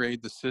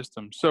degrade the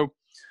system. So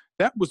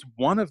that was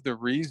one of the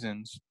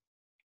reasons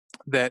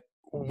that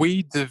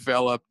we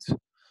developed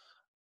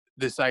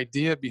this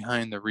idea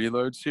behind the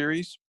Reload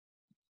series.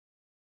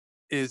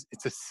 Is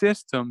it's a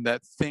system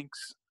that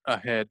thinks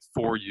ahead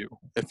for you,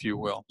 if you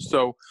will.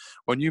 So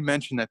when you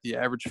mentioned that the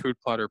average food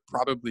plotter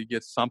probably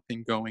gets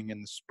something going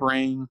in the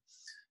spring,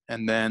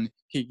 and then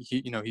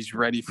he's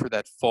ready for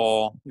that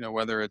fall,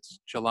 whether it's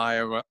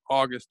July or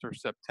August or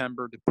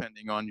September,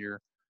 depending on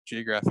your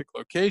geographic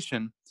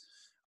location,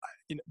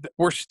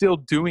 we're still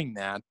doing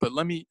that. But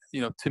let me,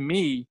 to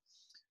me,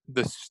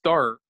 the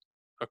start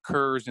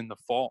occurs in the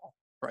fall,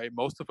 right?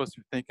 Most of us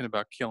are thinking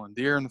about killing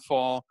deer in the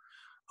fall.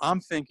 I'm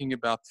thinking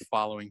about the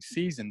following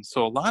season.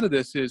 So a lot of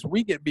this is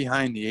we get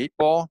behind the 8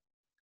 ball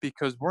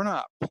because we're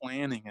not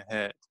planning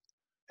ahead.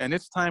 And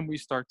it's time we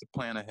start to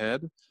plan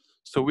ahead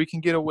so we can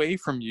get away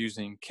from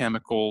using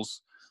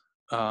chemicals,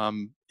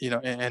 and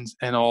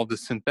all the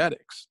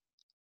synthetics.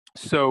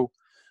 So,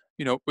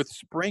 with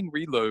spring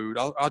reload,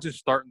 I'll just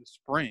start in the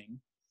spring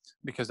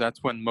because that's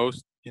when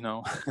most,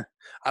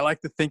 I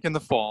like to think in the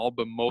fall,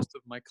 but most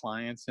of my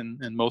clients and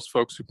most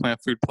folks who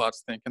plant food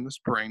plots think in the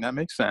spring. That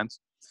makes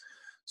sense.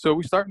 So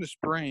we start in the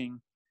spring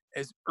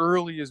as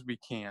early as we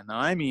can. Now,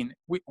 I mean,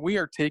 we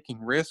are taking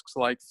risks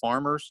like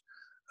farmers.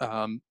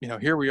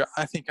 Here we are.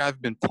 I think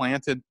I've been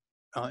planted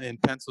in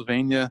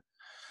Pennsylvania.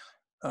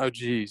 Oh,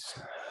 geez.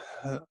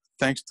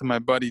 Thanks to my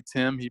buddy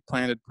Tim, he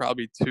planted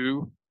probably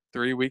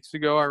 2-3 weeks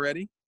ago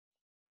already.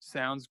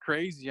 Sounds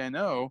crazy, I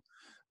know.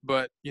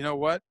 But you know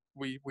what?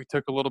 We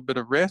took a little bit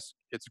of risk.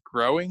 It's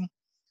growing.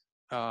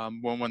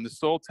 When the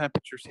soil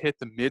temperatures hit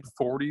the mid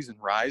 40s and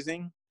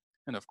rising,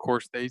 and of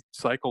course they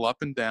cycle up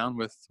and down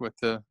with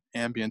the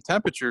ambient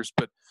temperatures.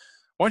 But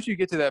once you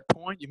get to that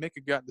point, you make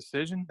a gut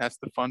decision. That's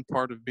the fun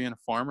part of being a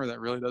farmer that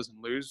really doesn't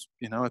lose,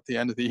 at the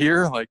end of the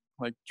year, like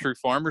true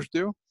farmers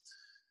do.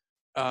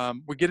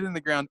 We get it in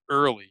the ground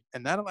early,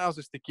 and that allows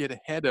us to get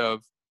ahead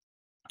of,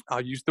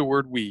 I'll use the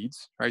word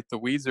weeds, right? The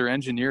weeds are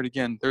engineered.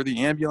 Again, they're the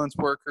ambulance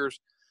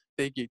workers.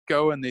 They get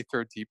going. They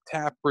throw deep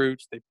tap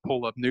roots. They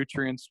pull up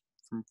nutrients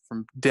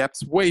from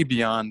depths way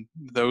beyond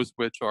those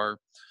which our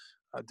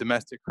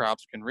domestic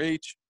crops can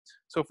reach.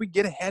 So if we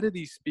get ahead of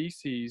these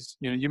species,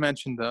 you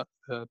mentioned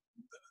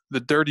the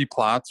dirty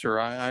plots, or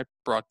I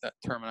brought that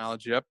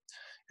terminology up.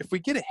 If we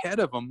get ahead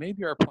of them,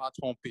 maybe our plots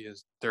won't be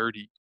as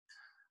dirty.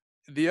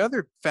 The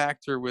other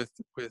factor with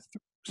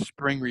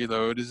spring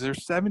reload is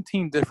there's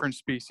 17 different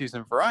species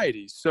and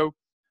varieties. So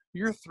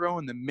you're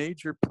throwing the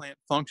major plant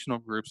functional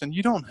groups, and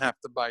you don't have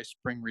to buy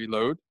spring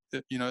reload.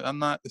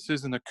 This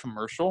isn't a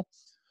commercial,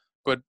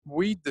 but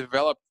we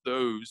developed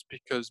those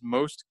because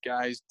most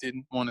guys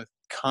didn't want to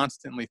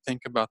constantly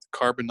think about the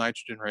carbon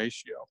nitrogen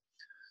ratio.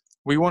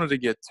 We wanted to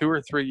get 2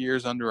 or 3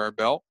 years under our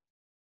belt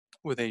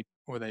with a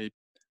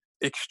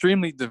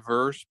extremely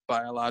diverse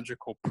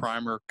biological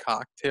primer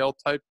cocktail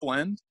type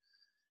blend,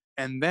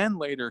 and then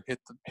later hit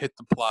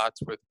the plots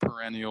with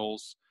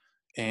perennials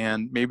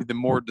and maybe the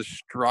more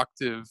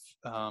destructive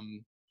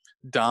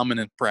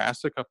dominant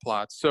brassica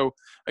plots. So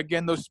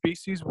again, those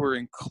species were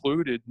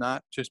included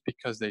not just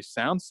because they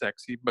sound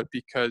sexy, but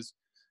because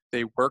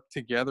they work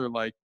together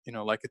like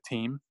a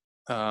team,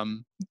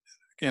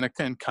 in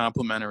a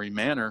complementary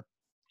manner.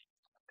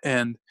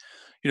 And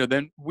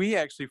then we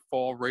actually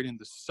fall right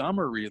into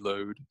summer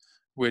reload,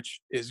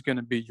 which is going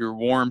to be your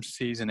warm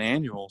season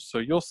annual. So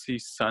you'll see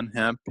sun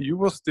hemp. You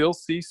will still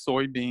see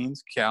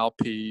soybeans,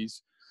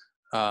 cowpeas,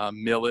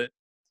 millet,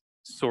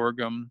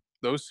 sorghum,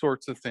 those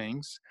sorts of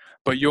things.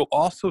 But you'll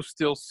also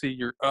still see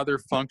your other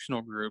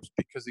functional groups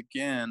because,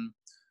 again,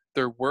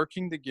 they're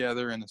working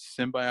together in a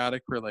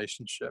symbiotic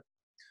relationship.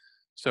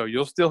 So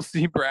you'll still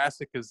see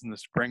brassicas in the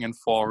spring and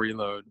fall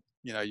reload.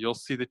 You'll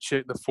see the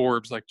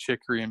forbs like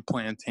chicory and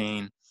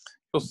plantain.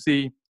 You'll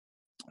see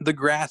the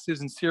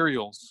grasses and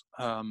cereals.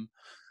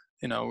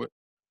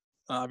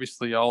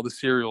 Obviously all the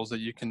cereals that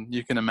you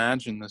can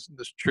imagine, this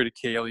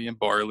triticale and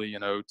barley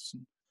and oats,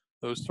 and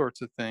those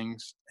sorts of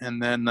things.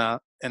 And then,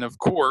 and of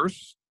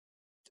course,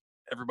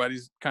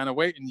 everybody's kind of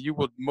waiting. You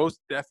will most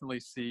definitely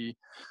see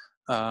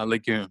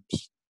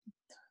legumes.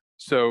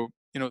 So,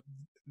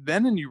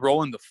 then you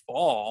roll into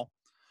fall.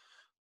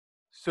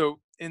 So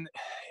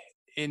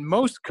in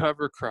most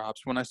cover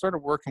crops, when I started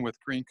working with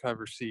green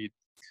cover seed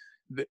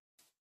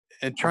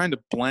and trying to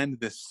blend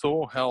this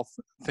soil health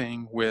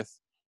thing with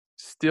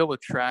still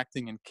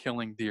attracting and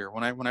killing deer.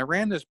 When I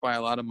ran this by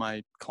a lot of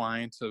my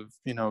clients of,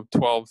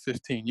 12,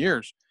 15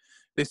 years,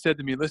 they said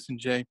to me, listen,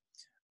 Jay,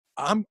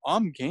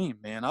 I'm game,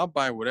 man. I'll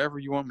buy whatever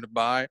you want me to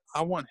buy.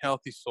 I want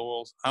healthy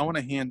soils. I want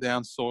to hand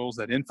down soils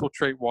that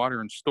infiltrate water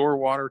and store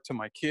water to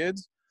my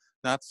kids,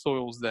 not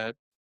soils that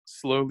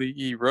slowly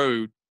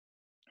erode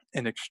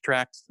and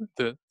extract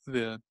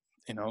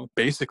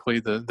basically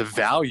the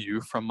value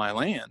from my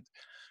land.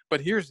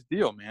 But here's the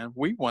deal, man.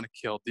 We want to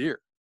kill deer.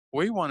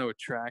 We want to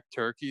attract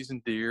turkeys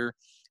and deer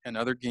and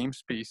other game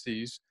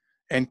species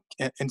and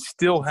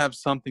still have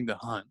something to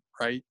hunt,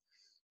 right?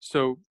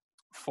 So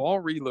fall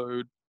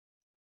reload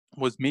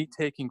was me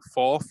taking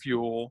fall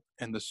fuel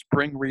and the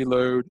spring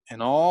reload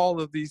and all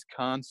of these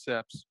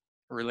concepts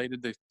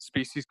related to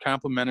species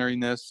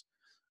complementariness,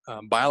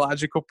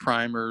 biological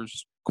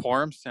primers,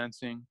 quorum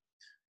sensing.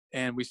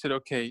 And we said,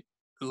 okay,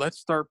 let's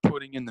start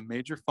putting in the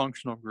major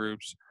functional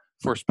groups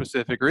for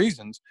specific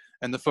reasons.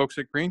 And the folks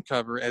at Green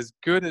Cover, as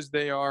good as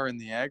they are in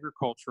the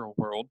agricultural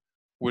world,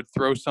 would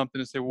throw something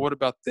and say, well, what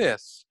about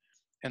this?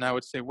 And I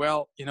would say,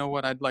 well, you know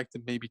what, I'd like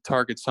to maybe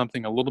target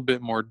something a little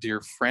bit more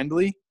deer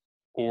friendly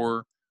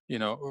or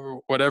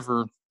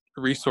whatever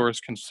resource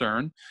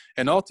concern.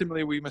 And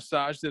ultimately we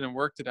massaged it and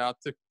worked it out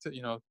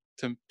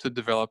to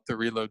develop the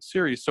Reload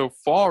series. So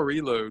Fall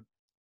Reload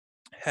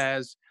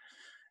has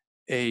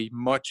a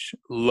much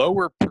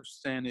lower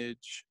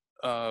percentage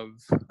of,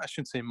 I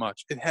shouldn't say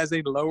much, it has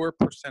a lower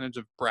percentage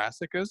of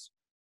brassicas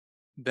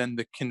than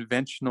the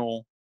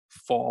conventional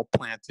fall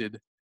planted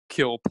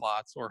kill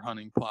plots or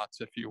hunting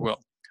plots, if you will.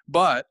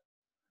 But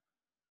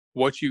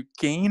what you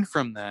gain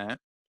from that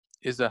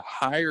is a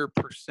higher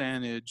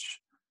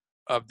percentage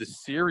of the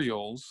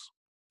cereals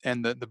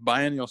and the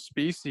biennial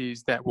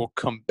species that will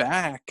come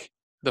back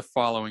the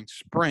following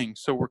spring.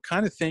 So we're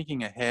kind of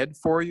thinking ahead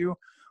for you.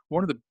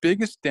 One of the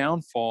biggest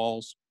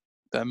downfalls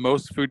that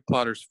most food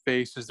plotters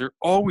face is they're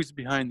always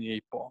behind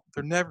the 8-ball.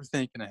 They're never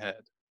thinking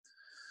ahead.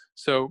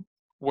 So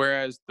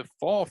whereas the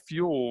fall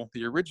fuel,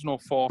 the original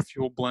fall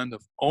fuel blend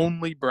of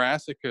only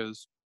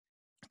brassicas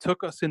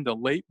took us into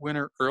late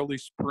winter, early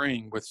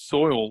spring with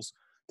soils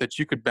that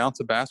you could bounce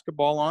a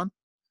basketball on.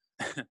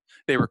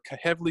 They were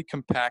heavily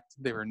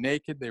compacted. They were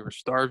naked. They were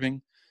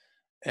starving.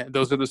 And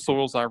those are the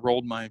soils I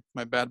rolled my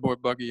bad boy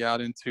buggy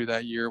out into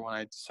that year when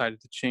I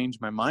decided to change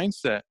my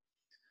mindset.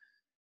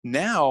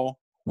 Now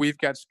we've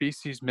got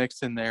species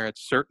mixed in there at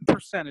certain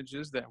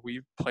percentages that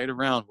we've played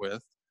around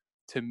with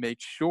to make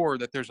sure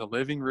that there's a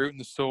living root in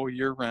the soil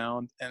year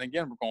round. And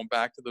again, we're going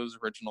back to those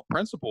original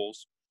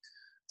principles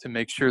to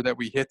make sure that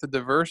we hit the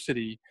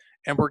diversity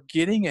and we're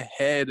getting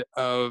ahead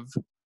of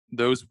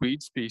those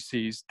weed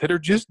species that are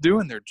just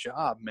doing their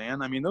job,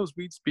 man. I mean, those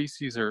weed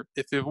species are,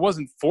 if it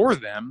wasn't for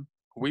them,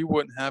 we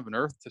wouldn't have an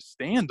earth to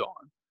stand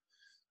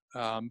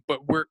on.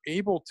 But we're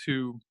able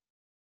to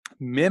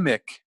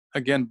mimic,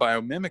 again,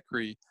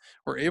 biomimicry.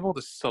 We're able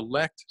to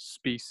select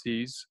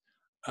species,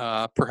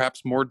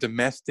 perhaps more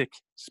domestic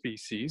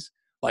species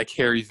like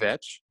hairy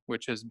vetch,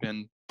 which has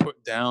been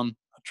put down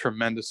a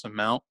tremendous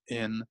amount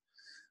in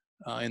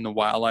the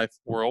wildlife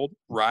world.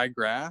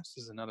 Ryegrass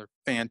is another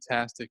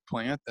fantastic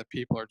plant that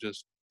people are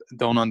just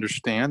don't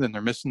understand and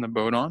they're missing the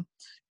boat on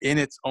in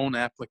its own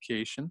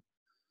application.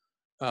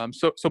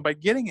 So by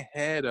getting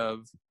ahead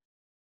of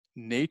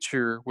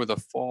nature with a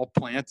fall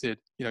planted,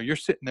 you're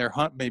sitting there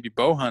maybe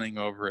bow hunting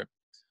over it.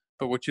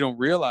 But what you don't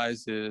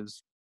realize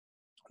is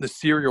the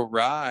cereal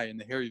rye and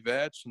the hairy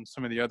vetch and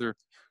some of the other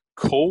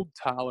cold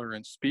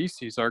tolerant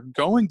species are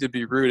going to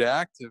be root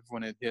active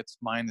when it hits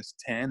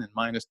 -10 and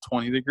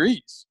 -20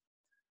 degrees.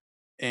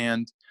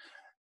 And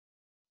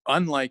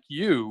unlike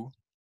you,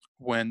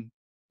 when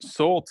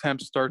soil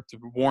temps start to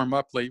warm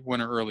up late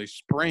winter, early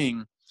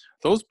spring,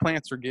 those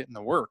plants are getting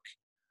to work.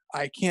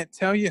 I can't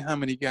tell you how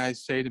many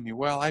guys say to me,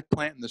 well, I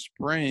plant in the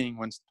spring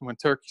when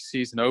turkey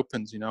season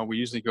opens. We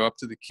usually go up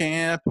to the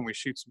camp and we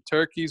shoot some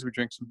turkeys, we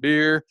drink some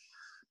beer,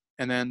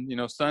 and then,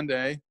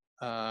 Sunday,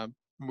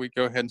 we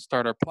go ahead and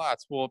start our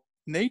plots. Well,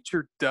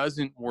 nature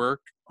doesn't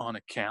work on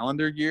a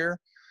calendar year,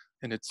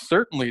 and it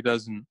certainly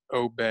doesn't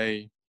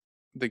obey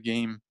the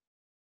game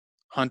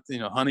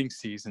hunting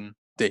season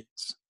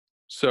dates.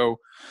 So,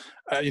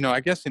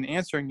 I guess in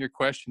answering your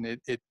question,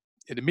 it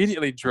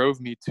immediately drove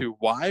me to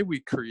why we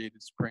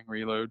created Spring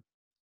Reload,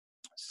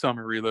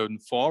 Summer Reload,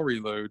 and Fall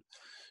Reload,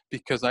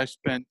 because I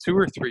spent 2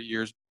 or 3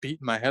 years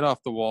beating my head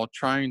off the wall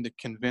trying to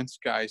convince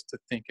guys to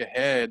think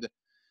ahead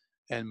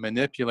and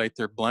manipulate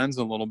their blends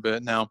a little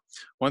bit. Now,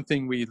 one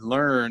thing we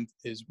learned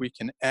is we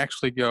can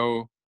actually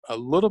go a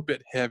little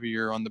bit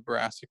heavier on the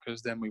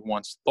brassicas than we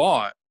once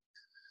thought,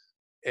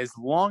 as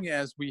long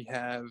as we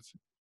have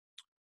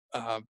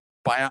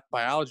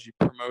biology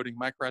promoting,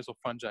 mycorrhizal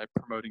fungi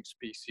promoting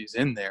species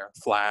in there,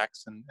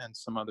 flax and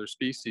some other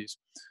species.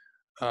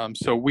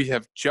 So we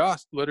have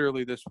just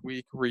literally this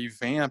week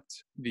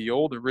revamped the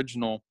old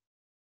original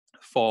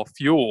fall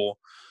fuel.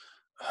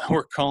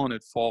 We're calling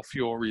it Fall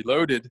Fuel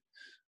Reloaded,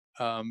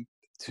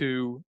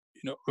 to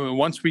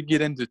once we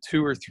get into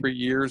 2 or 3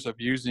 years of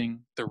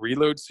using the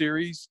Reload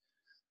series,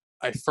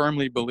 I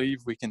firmly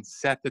believe we can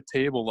set the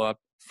table up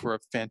for a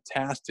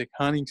fantastic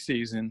hunting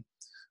season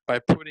by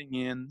putting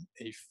in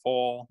a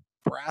fall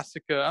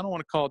brassica. I don't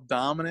want to call it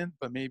dominant,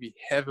 but maybe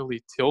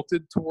heavily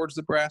tilted towards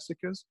the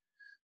brassicas,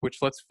 which,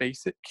 let's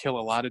face it, kill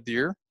a lot of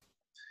deer,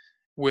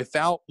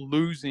 without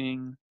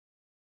losing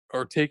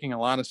or taking a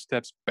lot of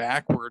steps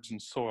backwards in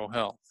soil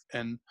health.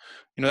 And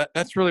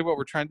that's really what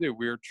we're trying to do.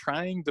 We're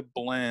trying to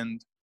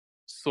blend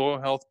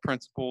soil health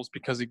principles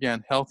because,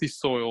 again, healthy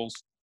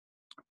soils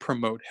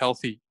promote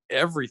healthy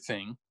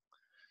everything,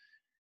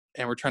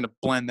 and we're trying to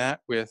blend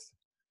that with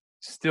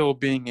still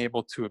being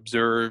able to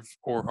observe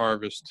or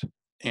harvest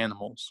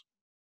animals.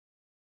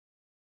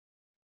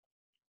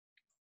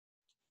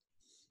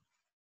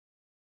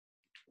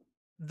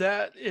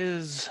 That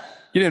is.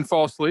 You didn't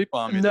fall asleep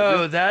on me, No,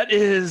 did you? that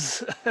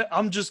is.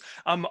 I'm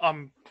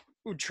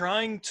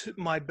trying to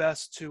my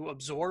best to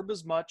absorb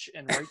as much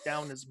and write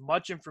down as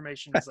much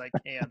information as I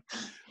can.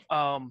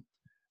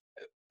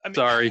 I mean,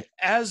 Sorry.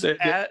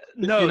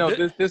 no,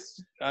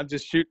 this I'm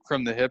just shooting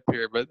from the hip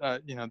here, but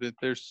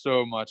there's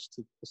so much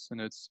to this,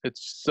 and it's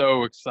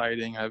so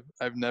exciting.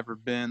 I've never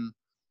been.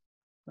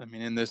 I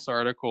mean, in this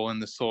article in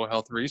the Soil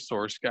Health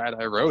Resource Guide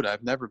I wrote,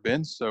 I've never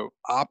been so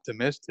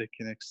optimistic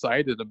and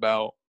excited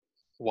about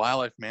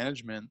wildlife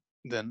management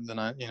than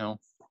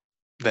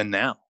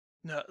now.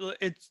 No,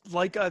 it's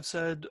like I've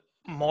said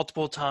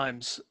multiple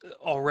times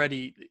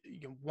already.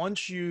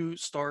 Once you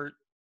start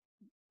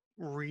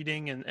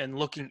reading and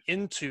looking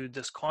into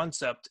this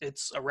concept,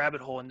 it's a rabbit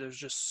hole, and there's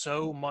just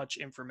so much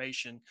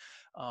information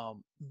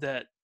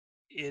that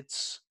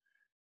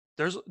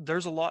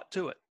there's a lot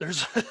to it.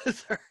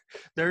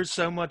 There's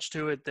so much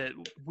to it that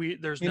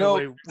there's no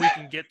way we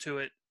can get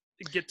to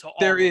all.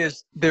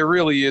 There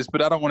really is,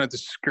 but I don't want to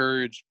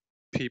discourage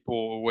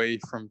people away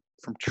from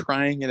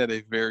trying it at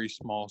a very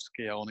small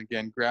scale. And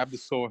again, grab the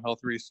Soil Health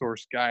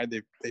Resource Guide.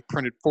 They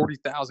printed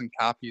 40,000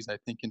 copies, I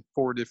think, in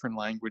 4 different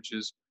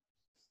languages.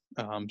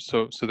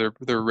 So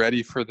they're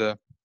ready for to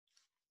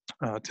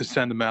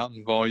send them out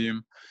in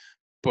volume.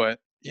 But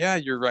yeah,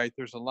 you're right.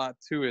 There's a lot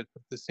to it.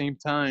 But at the same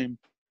time,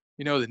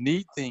 the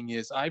neat thing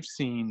is I've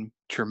seen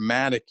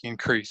dramatic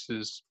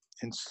increases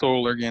in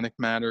soil organic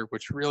matter,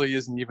 which really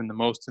isn't even the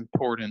most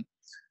important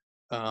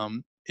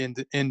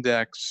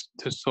index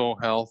to soil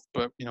health.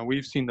 But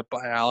we've seen the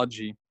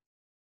biology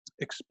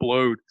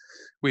explode.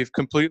 We've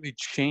completely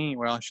changed.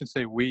 Well, I should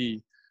say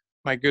we.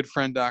 My good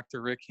friend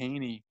Dr. Rick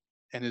Haney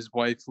and his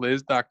wife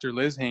Dr.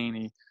 Liz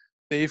Haney,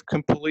 they've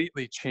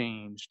completely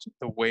changed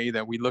the way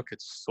that we look at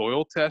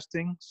soil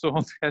testing.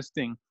 Soil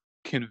testing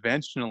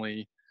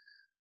conventionally,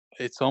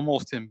 it's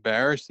almost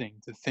embarrassing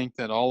to think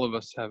that all of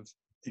us have,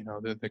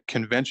 the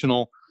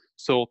conventional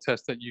soil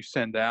test that you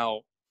send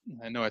out.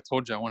 I know I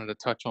told you I wanted to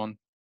touch on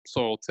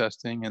soil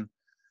testing, and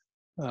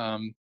I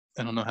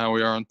don't know how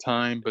we are on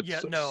time, but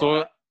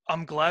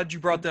I'm glad you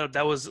brought that up.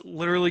 That was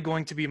literally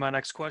going to be my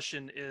next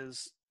question,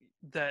 is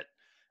that,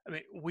 I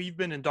mean, we've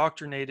been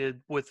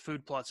indoctrinated with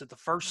food plots that the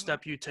first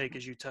step you take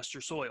is you test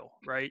your soil,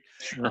 right?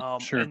 Sure.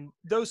 And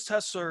those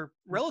tests are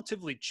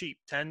relatively cheap,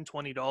 $10,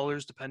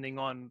 $20, depending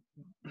on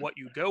what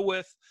you go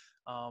with,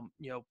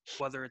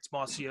 whether it's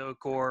Mossy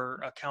Oak or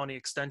a county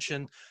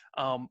extension.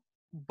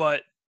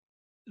 But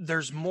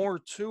there's more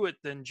to it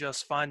than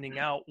just finding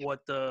out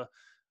what the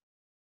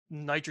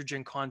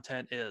nitrogen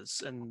content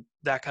is and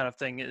that kind of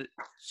thing.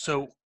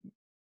 So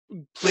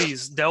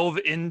please delve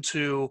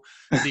into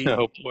the.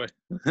 Oh boy.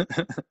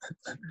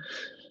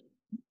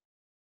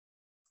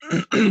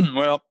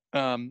 Well,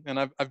 and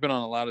I've been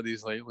on a lot of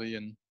these lately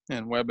and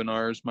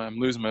webinars. I'm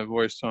losing my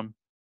voice, so I'm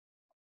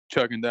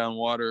chugging down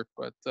water.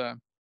 But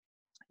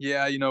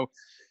yeah,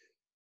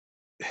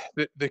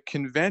 the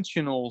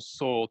conventional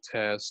soil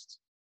test,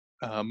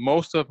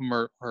 most of them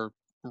are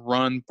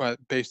run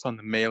based on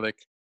the Mehlich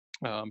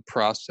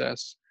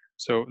process.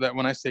 So that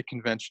when I say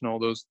conventional,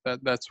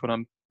 that's what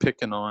I'm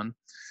picking on.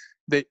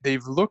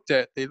 They've looked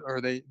at they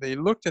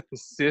looked at the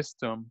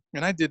system,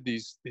 and I did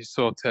these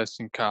soil tests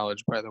in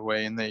college, by the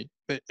way, and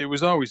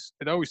it always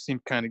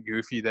seemed kind of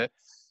goofy that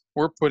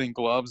we're putting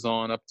gloves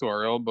on up to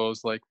our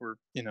elbows like we're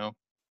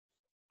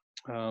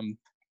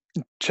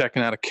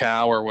checking out a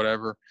cow or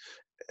whatever.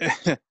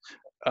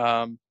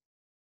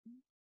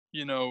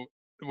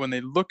 When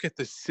they look at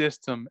the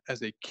system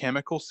as a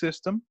chemical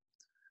system,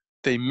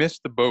 they miss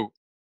the boat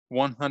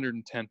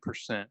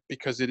 110%,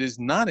 because it is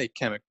not a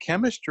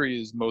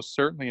chemistry is most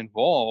certainly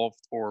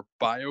involved, or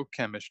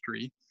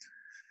biochemistry,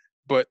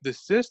 but the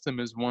system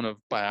is one of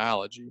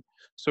biology.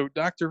 So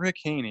Dr. Rick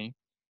Haney,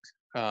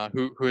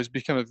 who has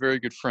become a very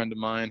good friend of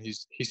mine,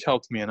 he's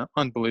helped me an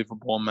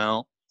unbelievable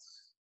amount.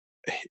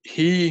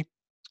 He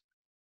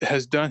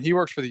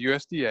works for the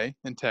USDA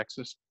in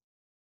Texas,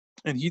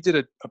 and he did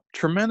a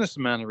tremendous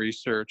amount of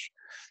research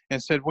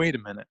and said, wait a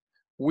minute,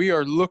 we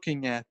are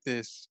looking at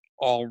this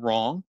all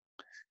wrong.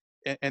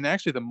 And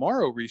actually, the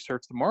Morrow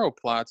research, the Morrow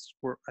plots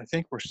were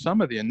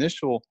some of the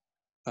initial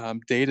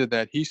data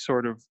that he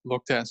sort of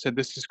looked at and said,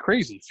 this is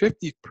crazy.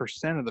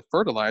 50% of the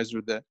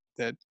fertilizer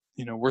that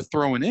we're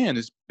throwing in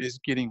is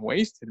getting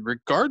wasted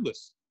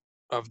regardless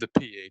of the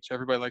pH.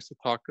 Everybody likes to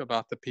talk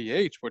about the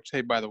pH, which,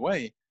 hey, by the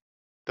way,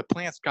 the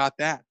plants got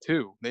that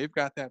too. They've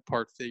got that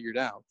part figured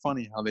out.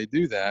 Funny how they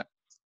do that.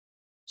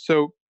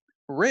 So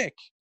Rick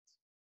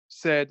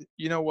said,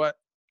 you know what?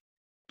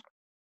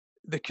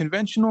 The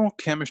conventional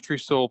chemistry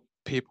soil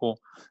people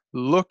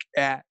look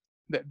at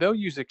that. They'll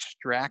use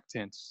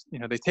extractants.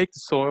 They take the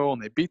soil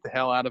and they beat the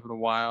hell out of it a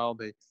while.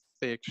 They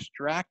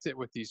extract it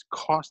with these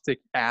caustic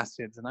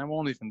acids, and I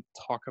won't even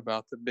talk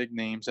about the big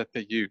names that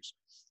they use.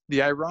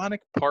 The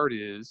ironic part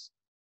is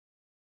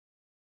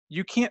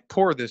you can't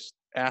pour this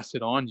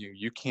acid on you.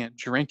 You can't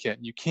drink it.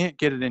 You can't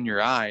get it in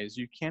your eyes.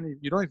 You don't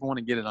even want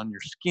to get it on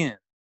your skin.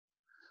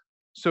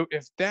 So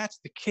if that's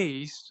the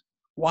case,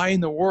 why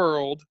in the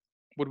world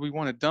would we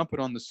want to dump it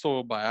on the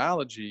soil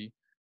biology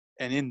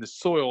and in the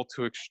soil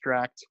to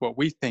extract what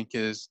we think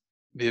is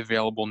the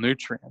available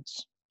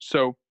nutrients?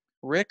 So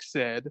Rick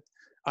said,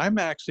 I'm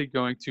actually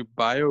going to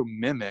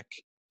biomimic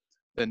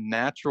the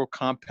natural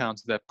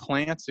compounds that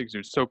plants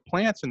exude. So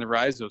plants in the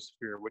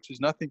rhizosphere, which is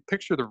nothing,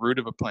 picture the root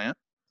of a plant.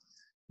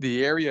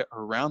 The area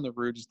around the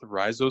root is the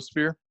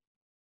rhizosphere.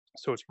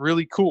 So it's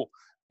really cool.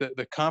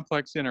 The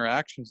complex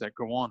interactions that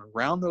go on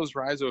around those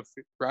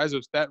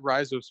that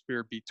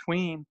rhizosphere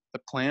between the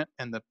plant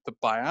and the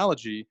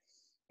biology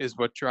is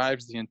what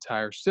drives the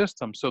entire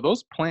system. So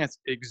those plants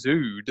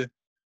exude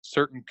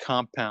certain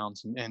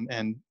compounds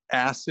and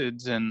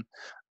acids and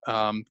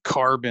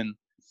carbon,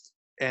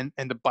 and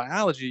the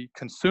biology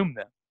consume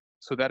them.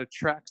 So that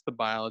attracts the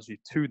biology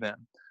to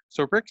them.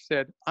 So Rick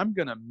said, I'm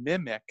going to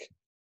mimic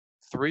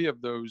 3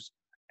 of those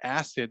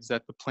acids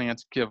that the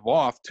plants give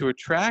off to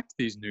attract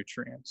these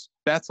nutrients.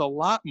 That's a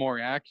lot more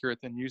accurate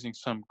than using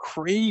some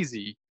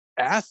crazy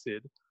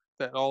acid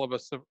that all of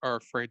us are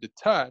afraid to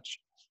touch.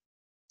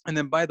 And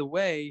then, by the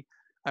way,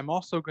 I'm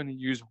also going to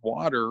use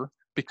water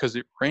because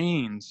it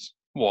rains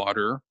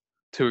water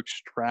to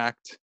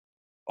extract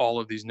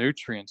all of these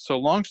nutrients. So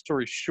long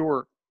story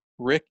short,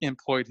 Rick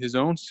employed his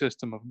own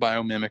system of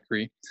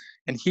biomimicry,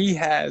 and he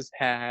has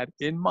had,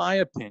 in my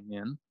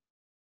opinion,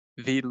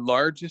 the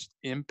largest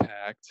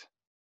impact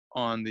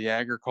on the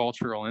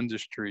agricultural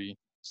industry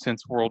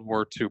since World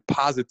War II.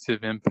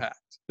 Positive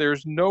impact.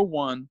 There's no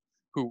one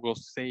who will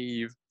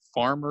save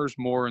farmers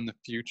more in the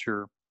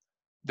future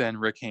than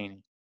Rick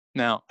Haney.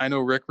 Now, I know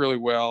Rick really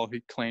well.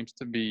 He claims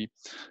to be,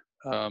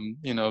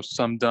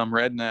 some dumb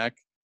redneck,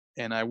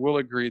 and I will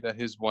agree that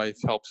his wife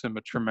helps him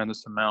a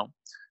tremendous amount.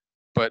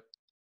 But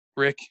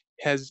Rick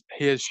has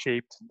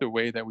shaped the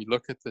way that we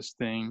look at this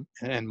thing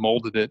and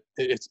molded it.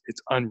 It's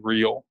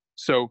unreal.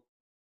 So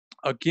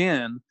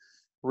again,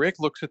 Rick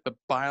looks at the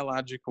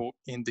biological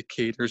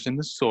indicators in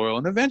the soil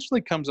and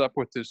eventually comes up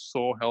with this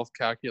soil health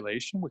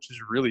calculation, which is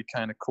really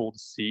kind of cool to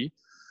see.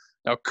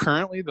 Now,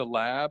 currently the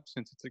lab,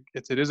 since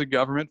it is a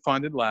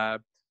government-funded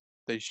lab,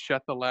 they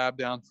shut the lab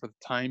down for the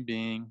time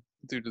being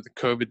due to the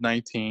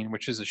COVID-19,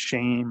 which is a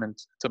shame, and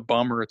it's a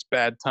bummer. It's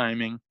bad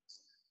timing.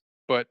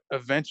 But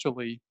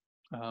eventually,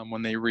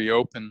 when they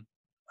reopen,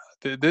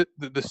 the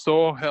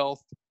soil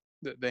health,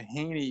 the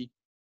Haney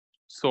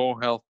soil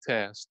health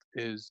test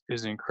is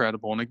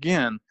incredible. And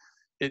again,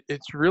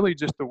 it's really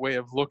just a way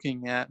of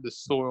looking at the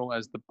soil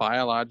as the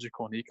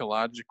biological and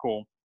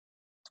ecological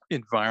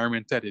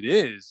environment that it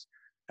is,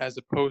 as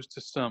opposed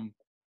to some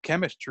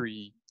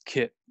chemistry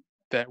kit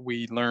that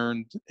we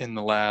learned in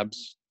the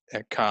labs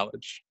at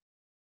college.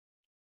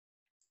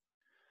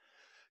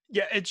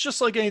 Yeah, it's just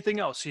like anything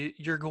else.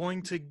 You're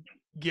going to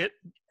get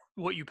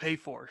what you pay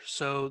for.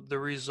 So the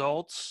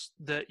results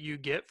that you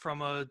get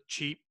from a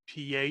cheap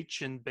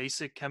pH and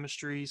basic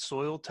chemistry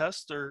soil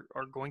test are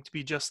going to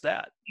be just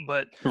that.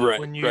 But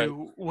when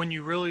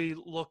you really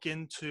look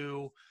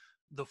into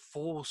the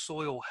full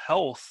soil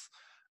health,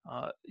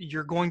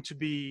 you're going to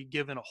be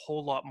given a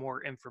whole lot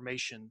more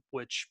information,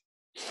 which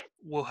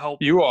will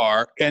help. You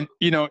are. And,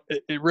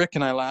 Rick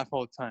and I laugh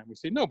all the time. We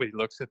say nobody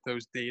looks at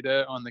those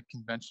data on the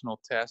conventional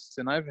tests.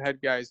 And I've had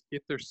guys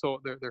get their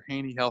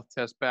Haney health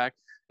test back,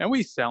 and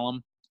we sell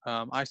them.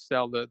 I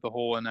sell the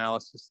whole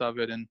analysis of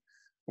it and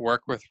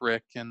work with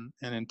Rick and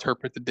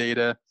interpret the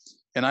data.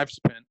 And I've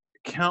spent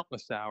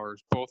countless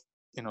hours, both,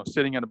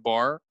 sitting at a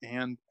bar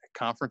and at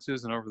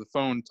conferences and over the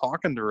phone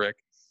talking to Rick.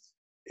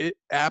 It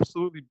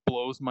absolutely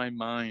blows my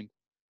mind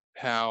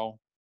how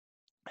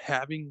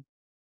having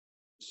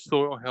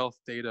soil health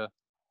data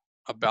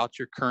about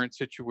your current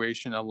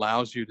situation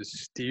allows you to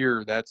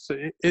steer that. So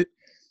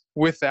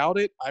without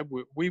it,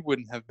 we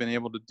wouldn't have been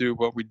able to do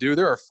what we do.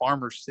 There are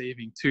farmers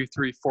saving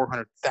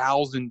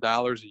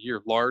 $200,000-$400,000 a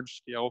year, large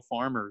scale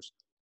farmers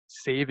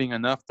saving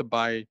enough to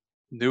buy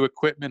new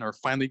equipment or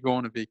finally go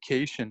on a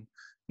vacation.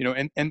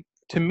 And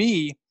to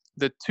me,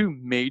 the 2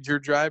 major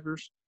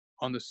drivers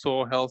on the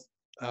soil health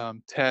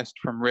test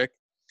from Rick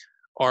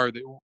are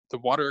the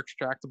water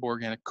extractable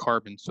organic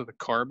carbon. So the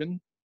carbon,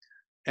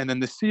 and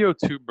then the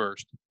CO2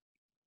 burst.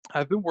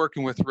 I've been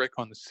working with Rick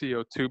on the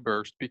CO2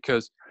 burst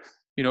because,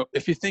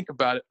 if you think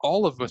about it,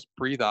 all of us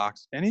breathe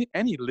oxygen.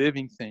 Any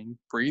living thing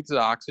breathes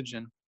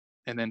oxygen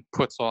and then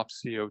puts off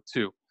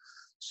CO2.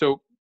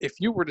 So if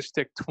you were to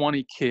stick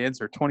 20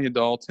 kids or 20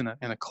 adults in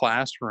a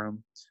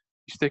classroom,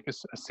 you stick a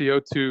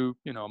CO2,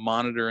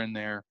 monitor in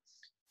there,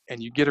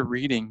 and you get a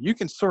reading, you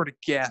can sort of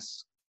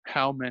guess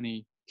how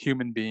many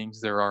human beings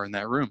there are in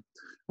that room.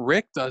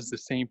 Rick does the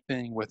same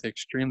thing with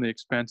extremely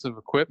expensive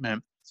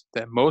equipment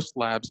that most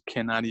labs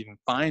cannot even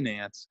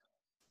finance.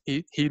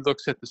 He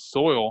looks at the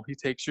soil. He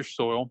takes your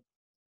soil,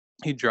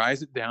 he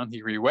dries it down,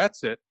 he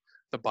re-wets it.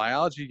 The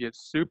biology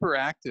gets super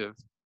active,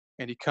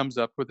 and he comes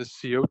up with a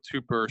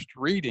CO2 burst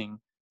reading.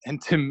 And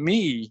to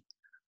me,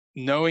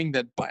 knowing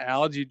that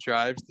biology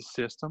drives the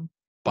system,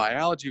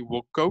 biology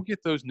will go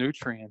get those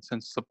nutrients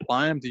and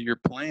supply them to your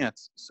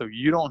plants, so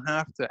you don't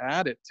have to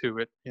add it to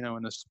it, in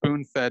a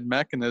spoon-fed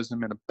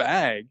mechanism in a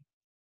bag.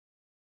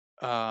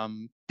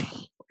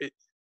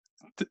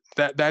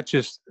 That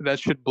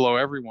should blow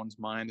everyone's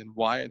mind, and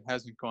why it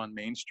hasn't gone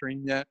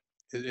mainstream yet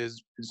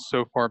is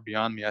so far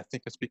beyond me. I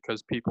think it's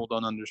because people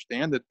don't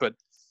understand it. But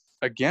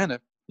again,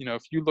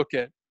 if you look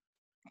at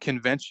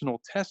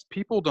conventional tests,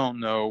 people don't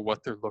know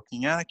what they're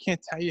looking at. I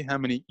can't tell you how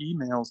many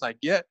emails I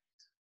get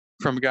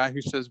from a guy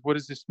who says, "What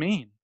does this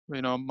mean?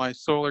 My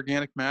soil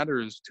organic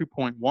matter is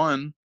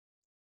 2.1,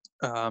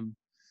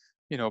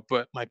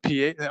 but my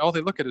pH." All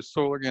they look at is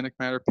soil organic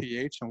matter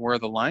pH, and where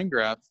the line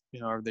graph.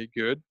 Are they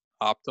good,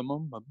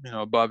 optimum,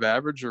 above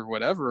average, or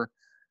whatever?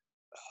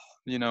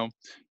 So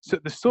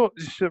the soil.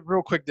 Just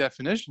real quick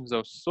definitions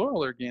though.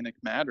 Soil organic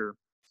matter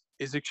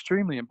is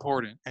extremely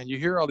important, and you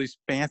hear all these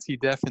fancy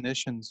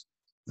definitions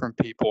from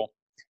people.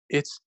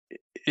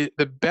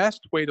 The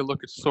best way to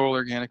look at soil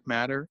organic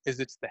matter is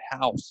it's the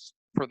house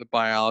for the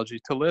biology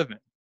to live in.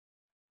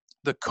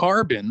 The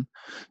carbon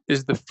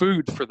is the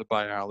food for the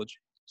biology.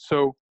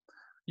 So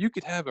you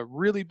could have a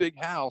really big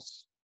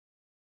house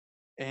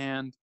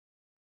and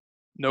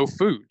no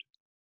food,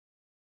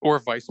 or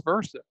vice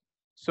versa.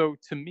 So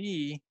to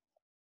me,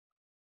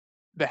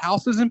 the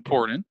house is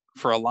important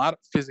for a lot of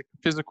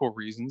physical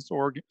reasons.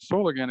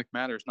 Soil organic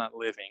matter is not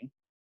living,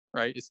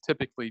 right? It's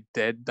typically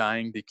dead,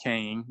 dying,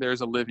 decaying.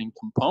 There's a living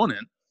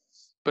component,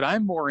 but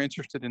I'm more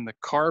interested in the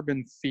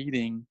carbon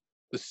feeding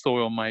the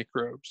soil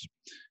microbes.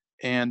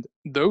 And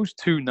those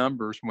two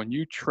numbers, when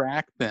you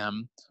track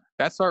them,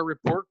 that's our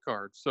report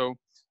card. So,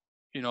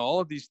 all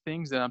of these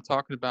things that I'm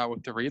talking about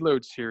with the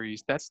Reload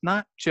series, that's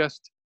not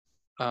just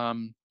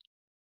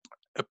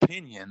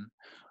opinion.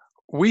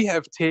 We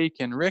have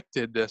taken, Rick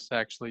did this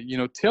actually,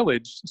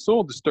 tillage,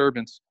 soil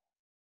disturbance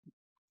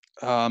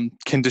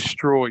can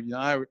destroy.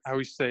 I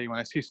always say when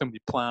I see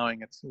somebody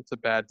plowing, it's a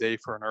bad day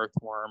for an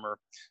earthworm, or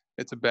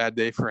it's a bad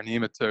day for a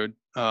nematode.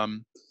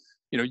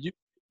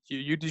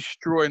 You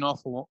destroy an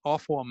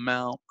awful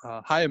amount,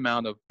 high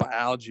amount of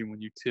biology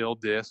when you till,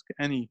 disc,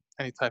 any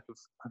type of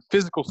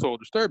physical soil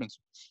disturbance.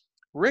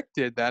 Rick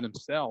did that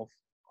himself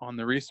on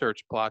the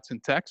research plots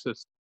in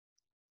Texas,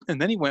 and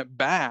then he went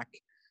back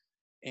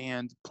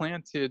and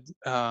planted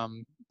a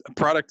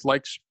product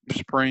like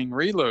Spring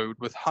Reload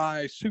with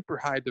super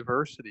high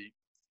diversity.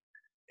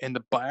 And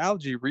the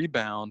biology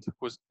rebound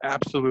was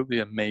absolutely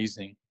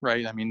amazing,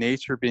 right? I mean,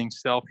 nature being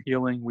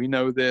self-healing, we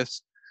know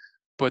this,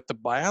 but the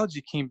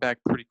biology came back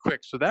pretty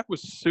quick. So that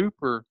was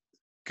super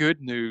good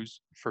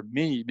news for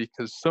me,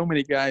 because so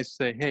many guys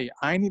say, "Hey,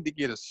 I need to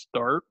get a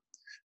start.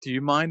 Do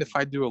you mind if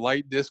I do a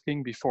light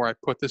disking before I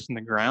put this in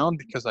the ground?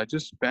 Because I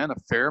just spent a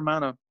fair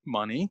amount of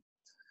money,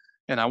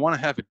 and I want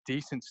to have a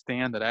decent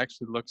stand that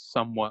actually looks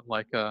somewhat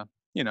like a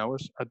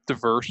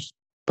diverse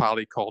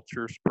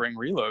polyculture Spring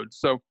Reload."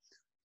 So,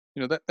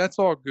 that's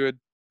all good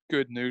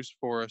news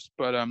for us.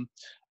 But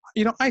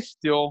I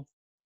still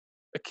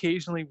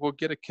occasionally will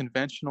get a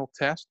conventional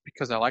test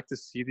because I like to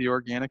see the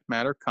organic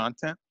matter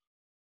content.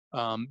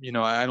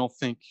 I don't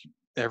think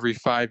every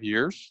 5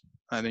 years.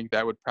 I think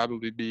that would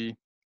probably be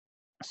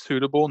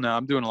suitable. Now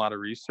I'm doing a lot of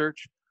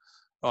research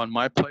on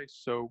my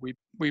place, so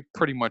we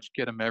pretty much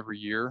get them every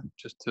year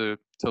just to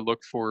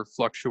look for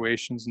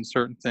fluctuations in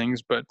certain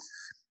things. But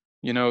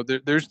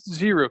there's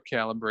zero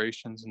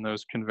calibrations in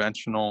those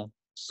conventional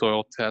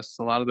soil tests.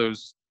 A lot of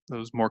those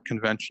more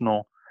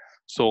conventional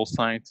soil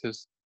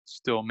scientists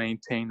still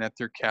maintain that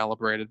they're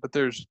calibrated, but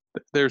there's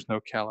no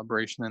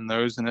calibration in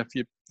those. And if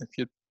you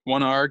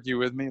want to argue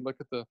with me, look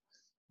at the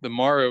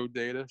Morrow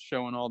data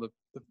showing all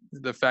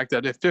the fact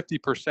that if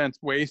 50%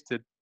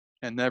 wasted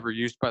and never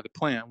used by the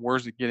plant,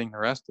 where's it getting the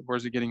rest?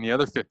 Where's it getting the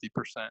other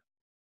 50%?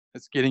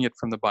 It's getting it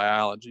from the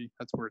biology.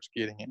 That's where it's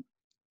getting it.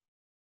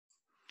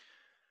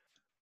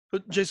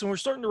 But Jason, we're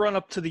starting to run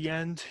up to the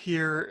end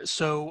here,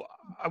 so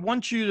I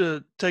want you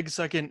to take a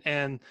second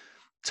and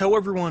tell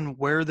everyone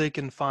where they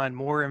can find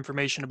more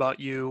information about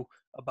you,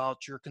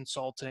 about your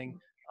consulting,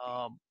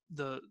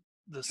 the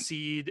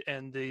seed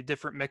and the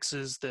different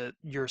mixes that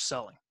you're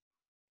selling.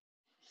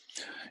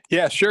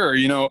 Yeah, sure.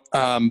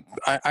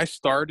 I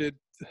started,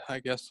 I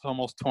guess,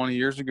 almost 20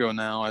 years ago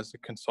now as a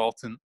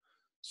consultant.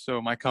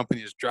 So my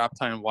company is Drop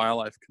Time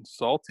Wildlife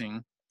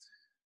Consulting.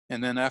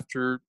 And then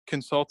after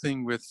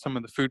consulting with some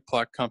of the food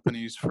plot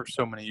companies for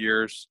so many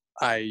years,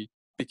 I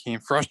became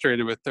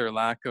frustrated with their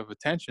lack of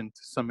attention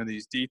to some of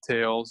these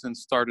details and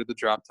started the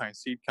Drop Time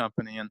Seed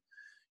Company. And,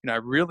 I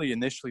really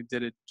initially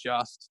did it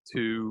just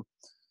to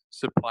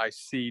supply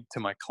seed to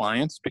my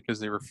clients because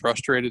they were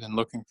frustrated and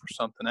looking for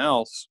something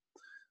else.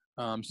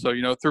 So,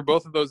 through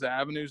both of those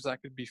avenues, I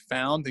could be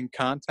found and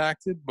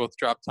contacted, both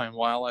Drop Tine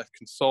Wildlife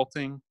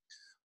Consulting,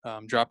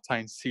 Drop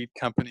Tine Seed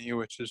Company,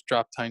 which is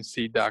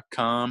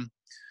droptineseed.com.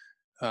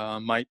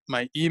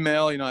 My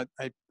email,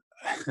 I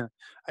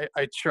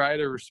I try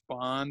to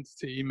respond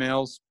to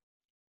emails,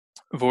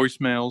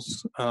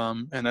 voicemails,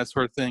 and that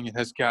sort of thing. It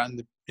has gotten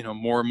to,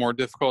 more and more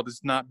difficult.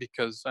 It's not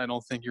because I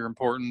don't think you're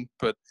important,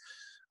 but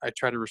I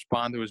try to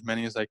respond to as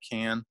many as I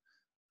can.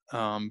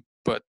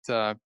 But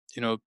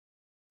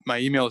my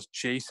email is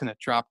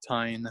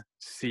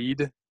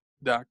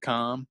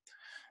jason@droptineseed.com.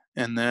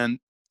 And then,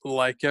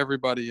 like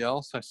everybody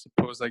else, I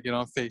suppose I get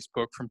on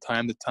Facebook from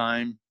time to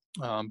time.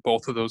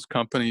 Both of those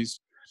companies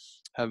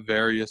have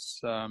various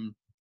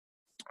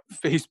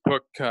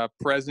Facebook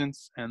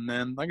presence. And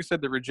then, like I said,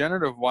 the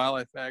Regenerative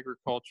Wildlife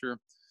Agriculture,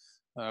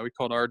 we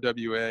call it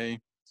RWA,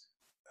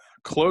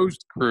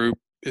 closed group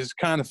is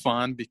kind of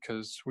fun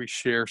because we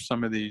share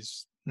some of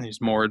these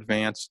more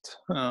advanced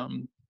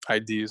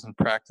ideas and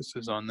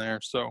practices on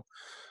there. So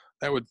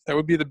that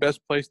would be the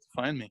best place to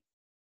find me.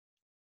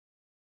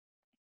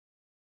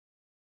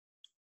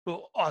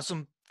 Well,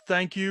 awesome.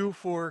 Thank you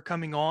for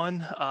coming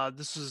on.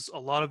 This is a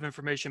lot of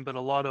information, but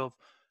a lot of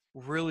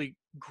really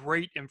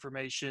great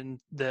information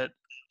that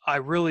I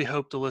really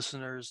hope the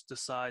listeners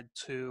decide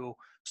to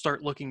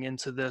start looking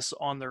into this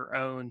on their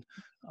own,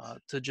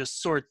 to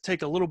just sort of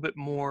take a little bit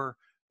more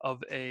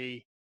of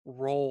a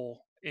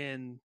role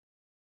in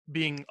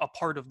being a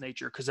part of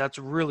nature, because that's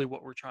really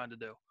what we're trying to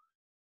do.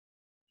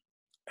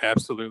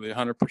 Absolutely,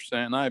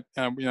 100%.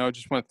 And I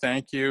just want to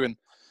thank you and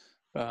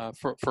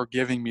for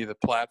giving me the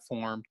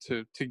platform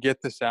to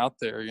get this out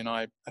there.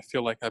 I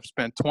feel like I've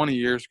spent 20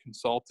 years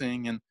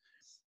consulting, and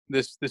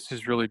this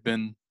has really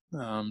been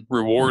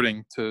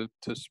rewarding to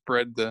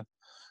spread the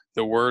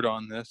word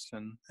on this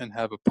and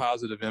have a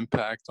positive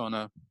impact on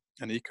an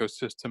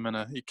ecosystem and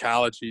an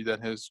ecology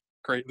that has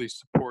greatly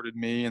supported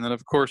me. And then,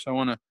 of course, I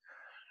want to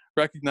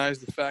recognize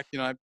the fact,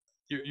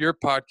 your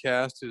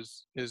podcast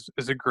is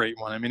a great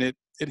one. I mean, it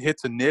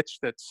hits a niche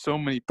that so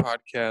many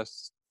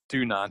podcasts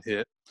do not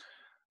hit.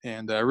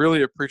 And I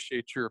really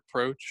appreciate your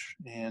approach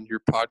and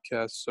your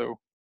podcast. So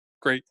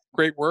great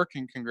work,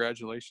 and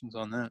congratulations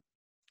on that.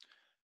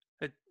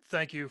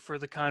 Thank you for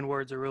the kind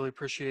words. I really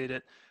appreciate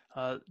it.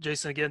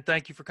 Jason, again,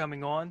 thank you for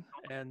coming on,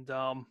 and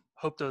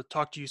hope to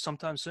talk to you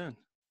sometime soon.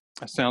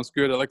 That sounds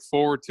good. I look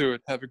forward to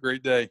it. Have a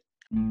great day.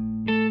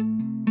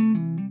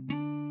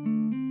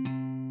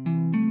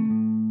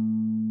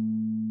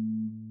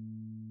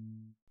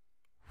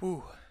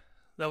 Whew,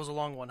 that was a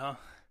long one, huh?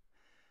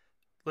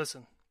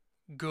 Listen,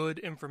 good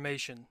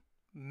information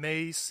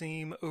may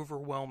seem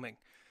overwhelming.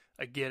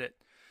 I get it.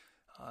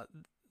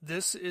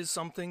 This is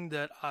something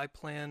that I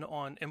plan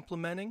on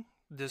implementing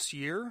this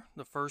year,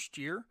 the first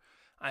year.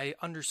 I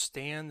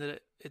understand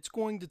that it's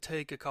going to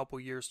take a couple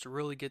years to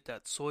really get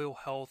that soil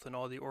health and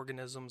all the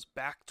organisms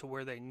back to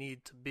where they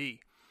need to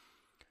be.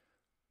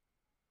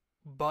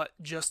 But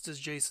just as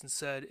Jason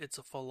said, it's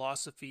a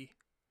philosophy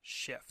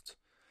shift.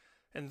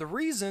 And the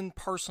reason,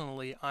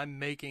 personally, I'm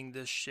making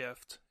this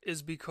shift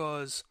is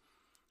because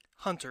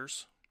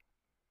hunters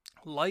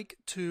like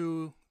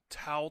to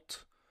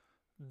tout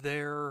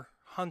their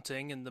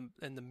hunting and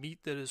the meat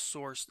that is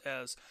sourced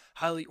as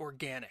highly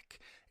organic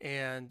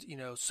and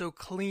so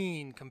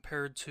clean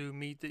compared to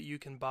meat that you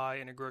can buy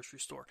in a grocery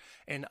store.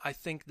 And I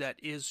think that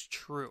is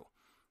true.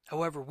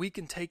 However, we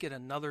can take it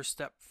another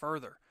step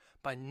further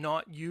by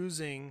not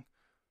using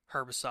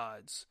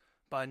herbicides,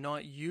 by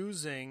not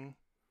using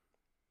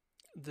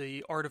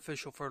the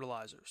artificial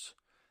fertilizers.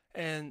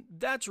 And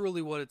that's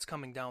really what it's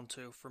coming down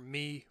to for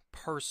me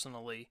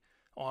personally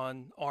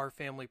on our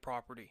family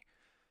property.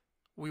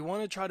 We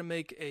want to try to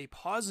make a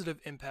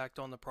positive impact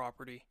on the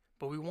property,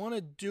 but we want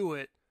to do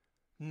it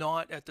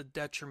not at the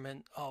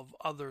detriment of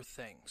other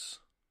things,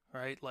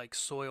 right? Like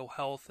soil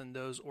health and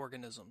those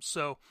organisms.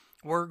 So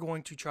we're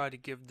going to try to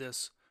give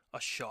this a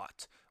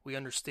shot. We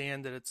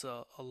understand that it's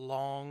a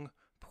long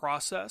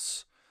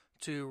process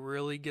to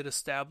really get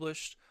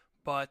established,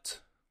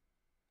 but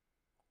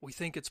we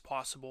think it's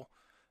possible.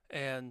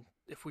 And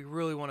if we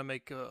really want to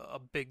make a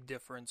big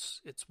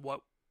difference, it's what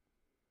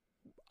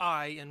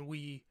I and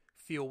we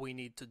feel we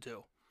need to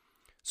do.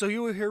 So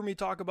you will hear me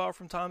talk about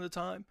from time to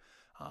time.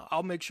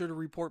 I'll make sure to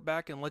report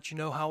back and let you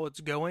know how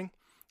it's going.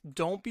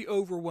 Don't be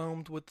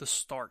overwhelmed with the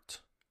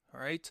start.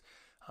 All right.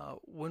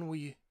 When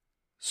we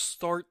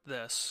start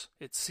this,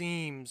 it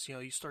seems,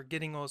 you start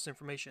getting all this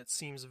information. It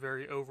seems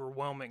very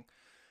overwhelming.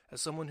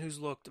 As someone who's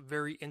looked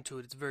very into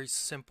it, it's very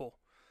simple.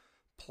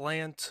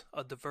 Plant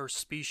a diverse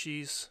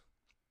species.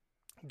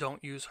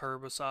 Don't use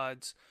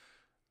herbicides.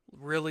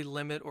 Really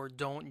limit or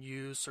don't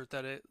use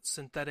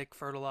synthetic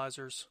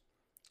fertilizers.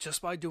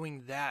 Just by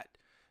doing that,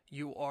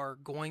 you are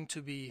going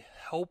to be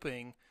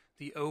helping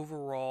the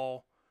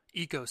overall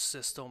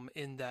ecosystem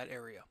in that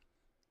area.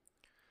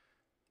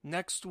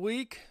 Next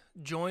week,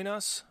 join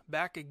us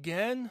back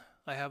again.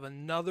 I have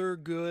another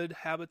good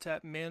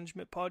habitat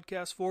management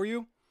podcast for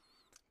you.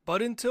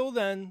 But until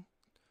then,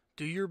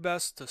 do your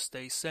best to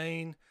stay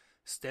sane,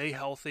 stay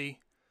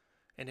healthy,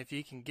 and if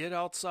you can get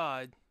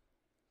outside,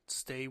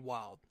 stay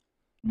wild.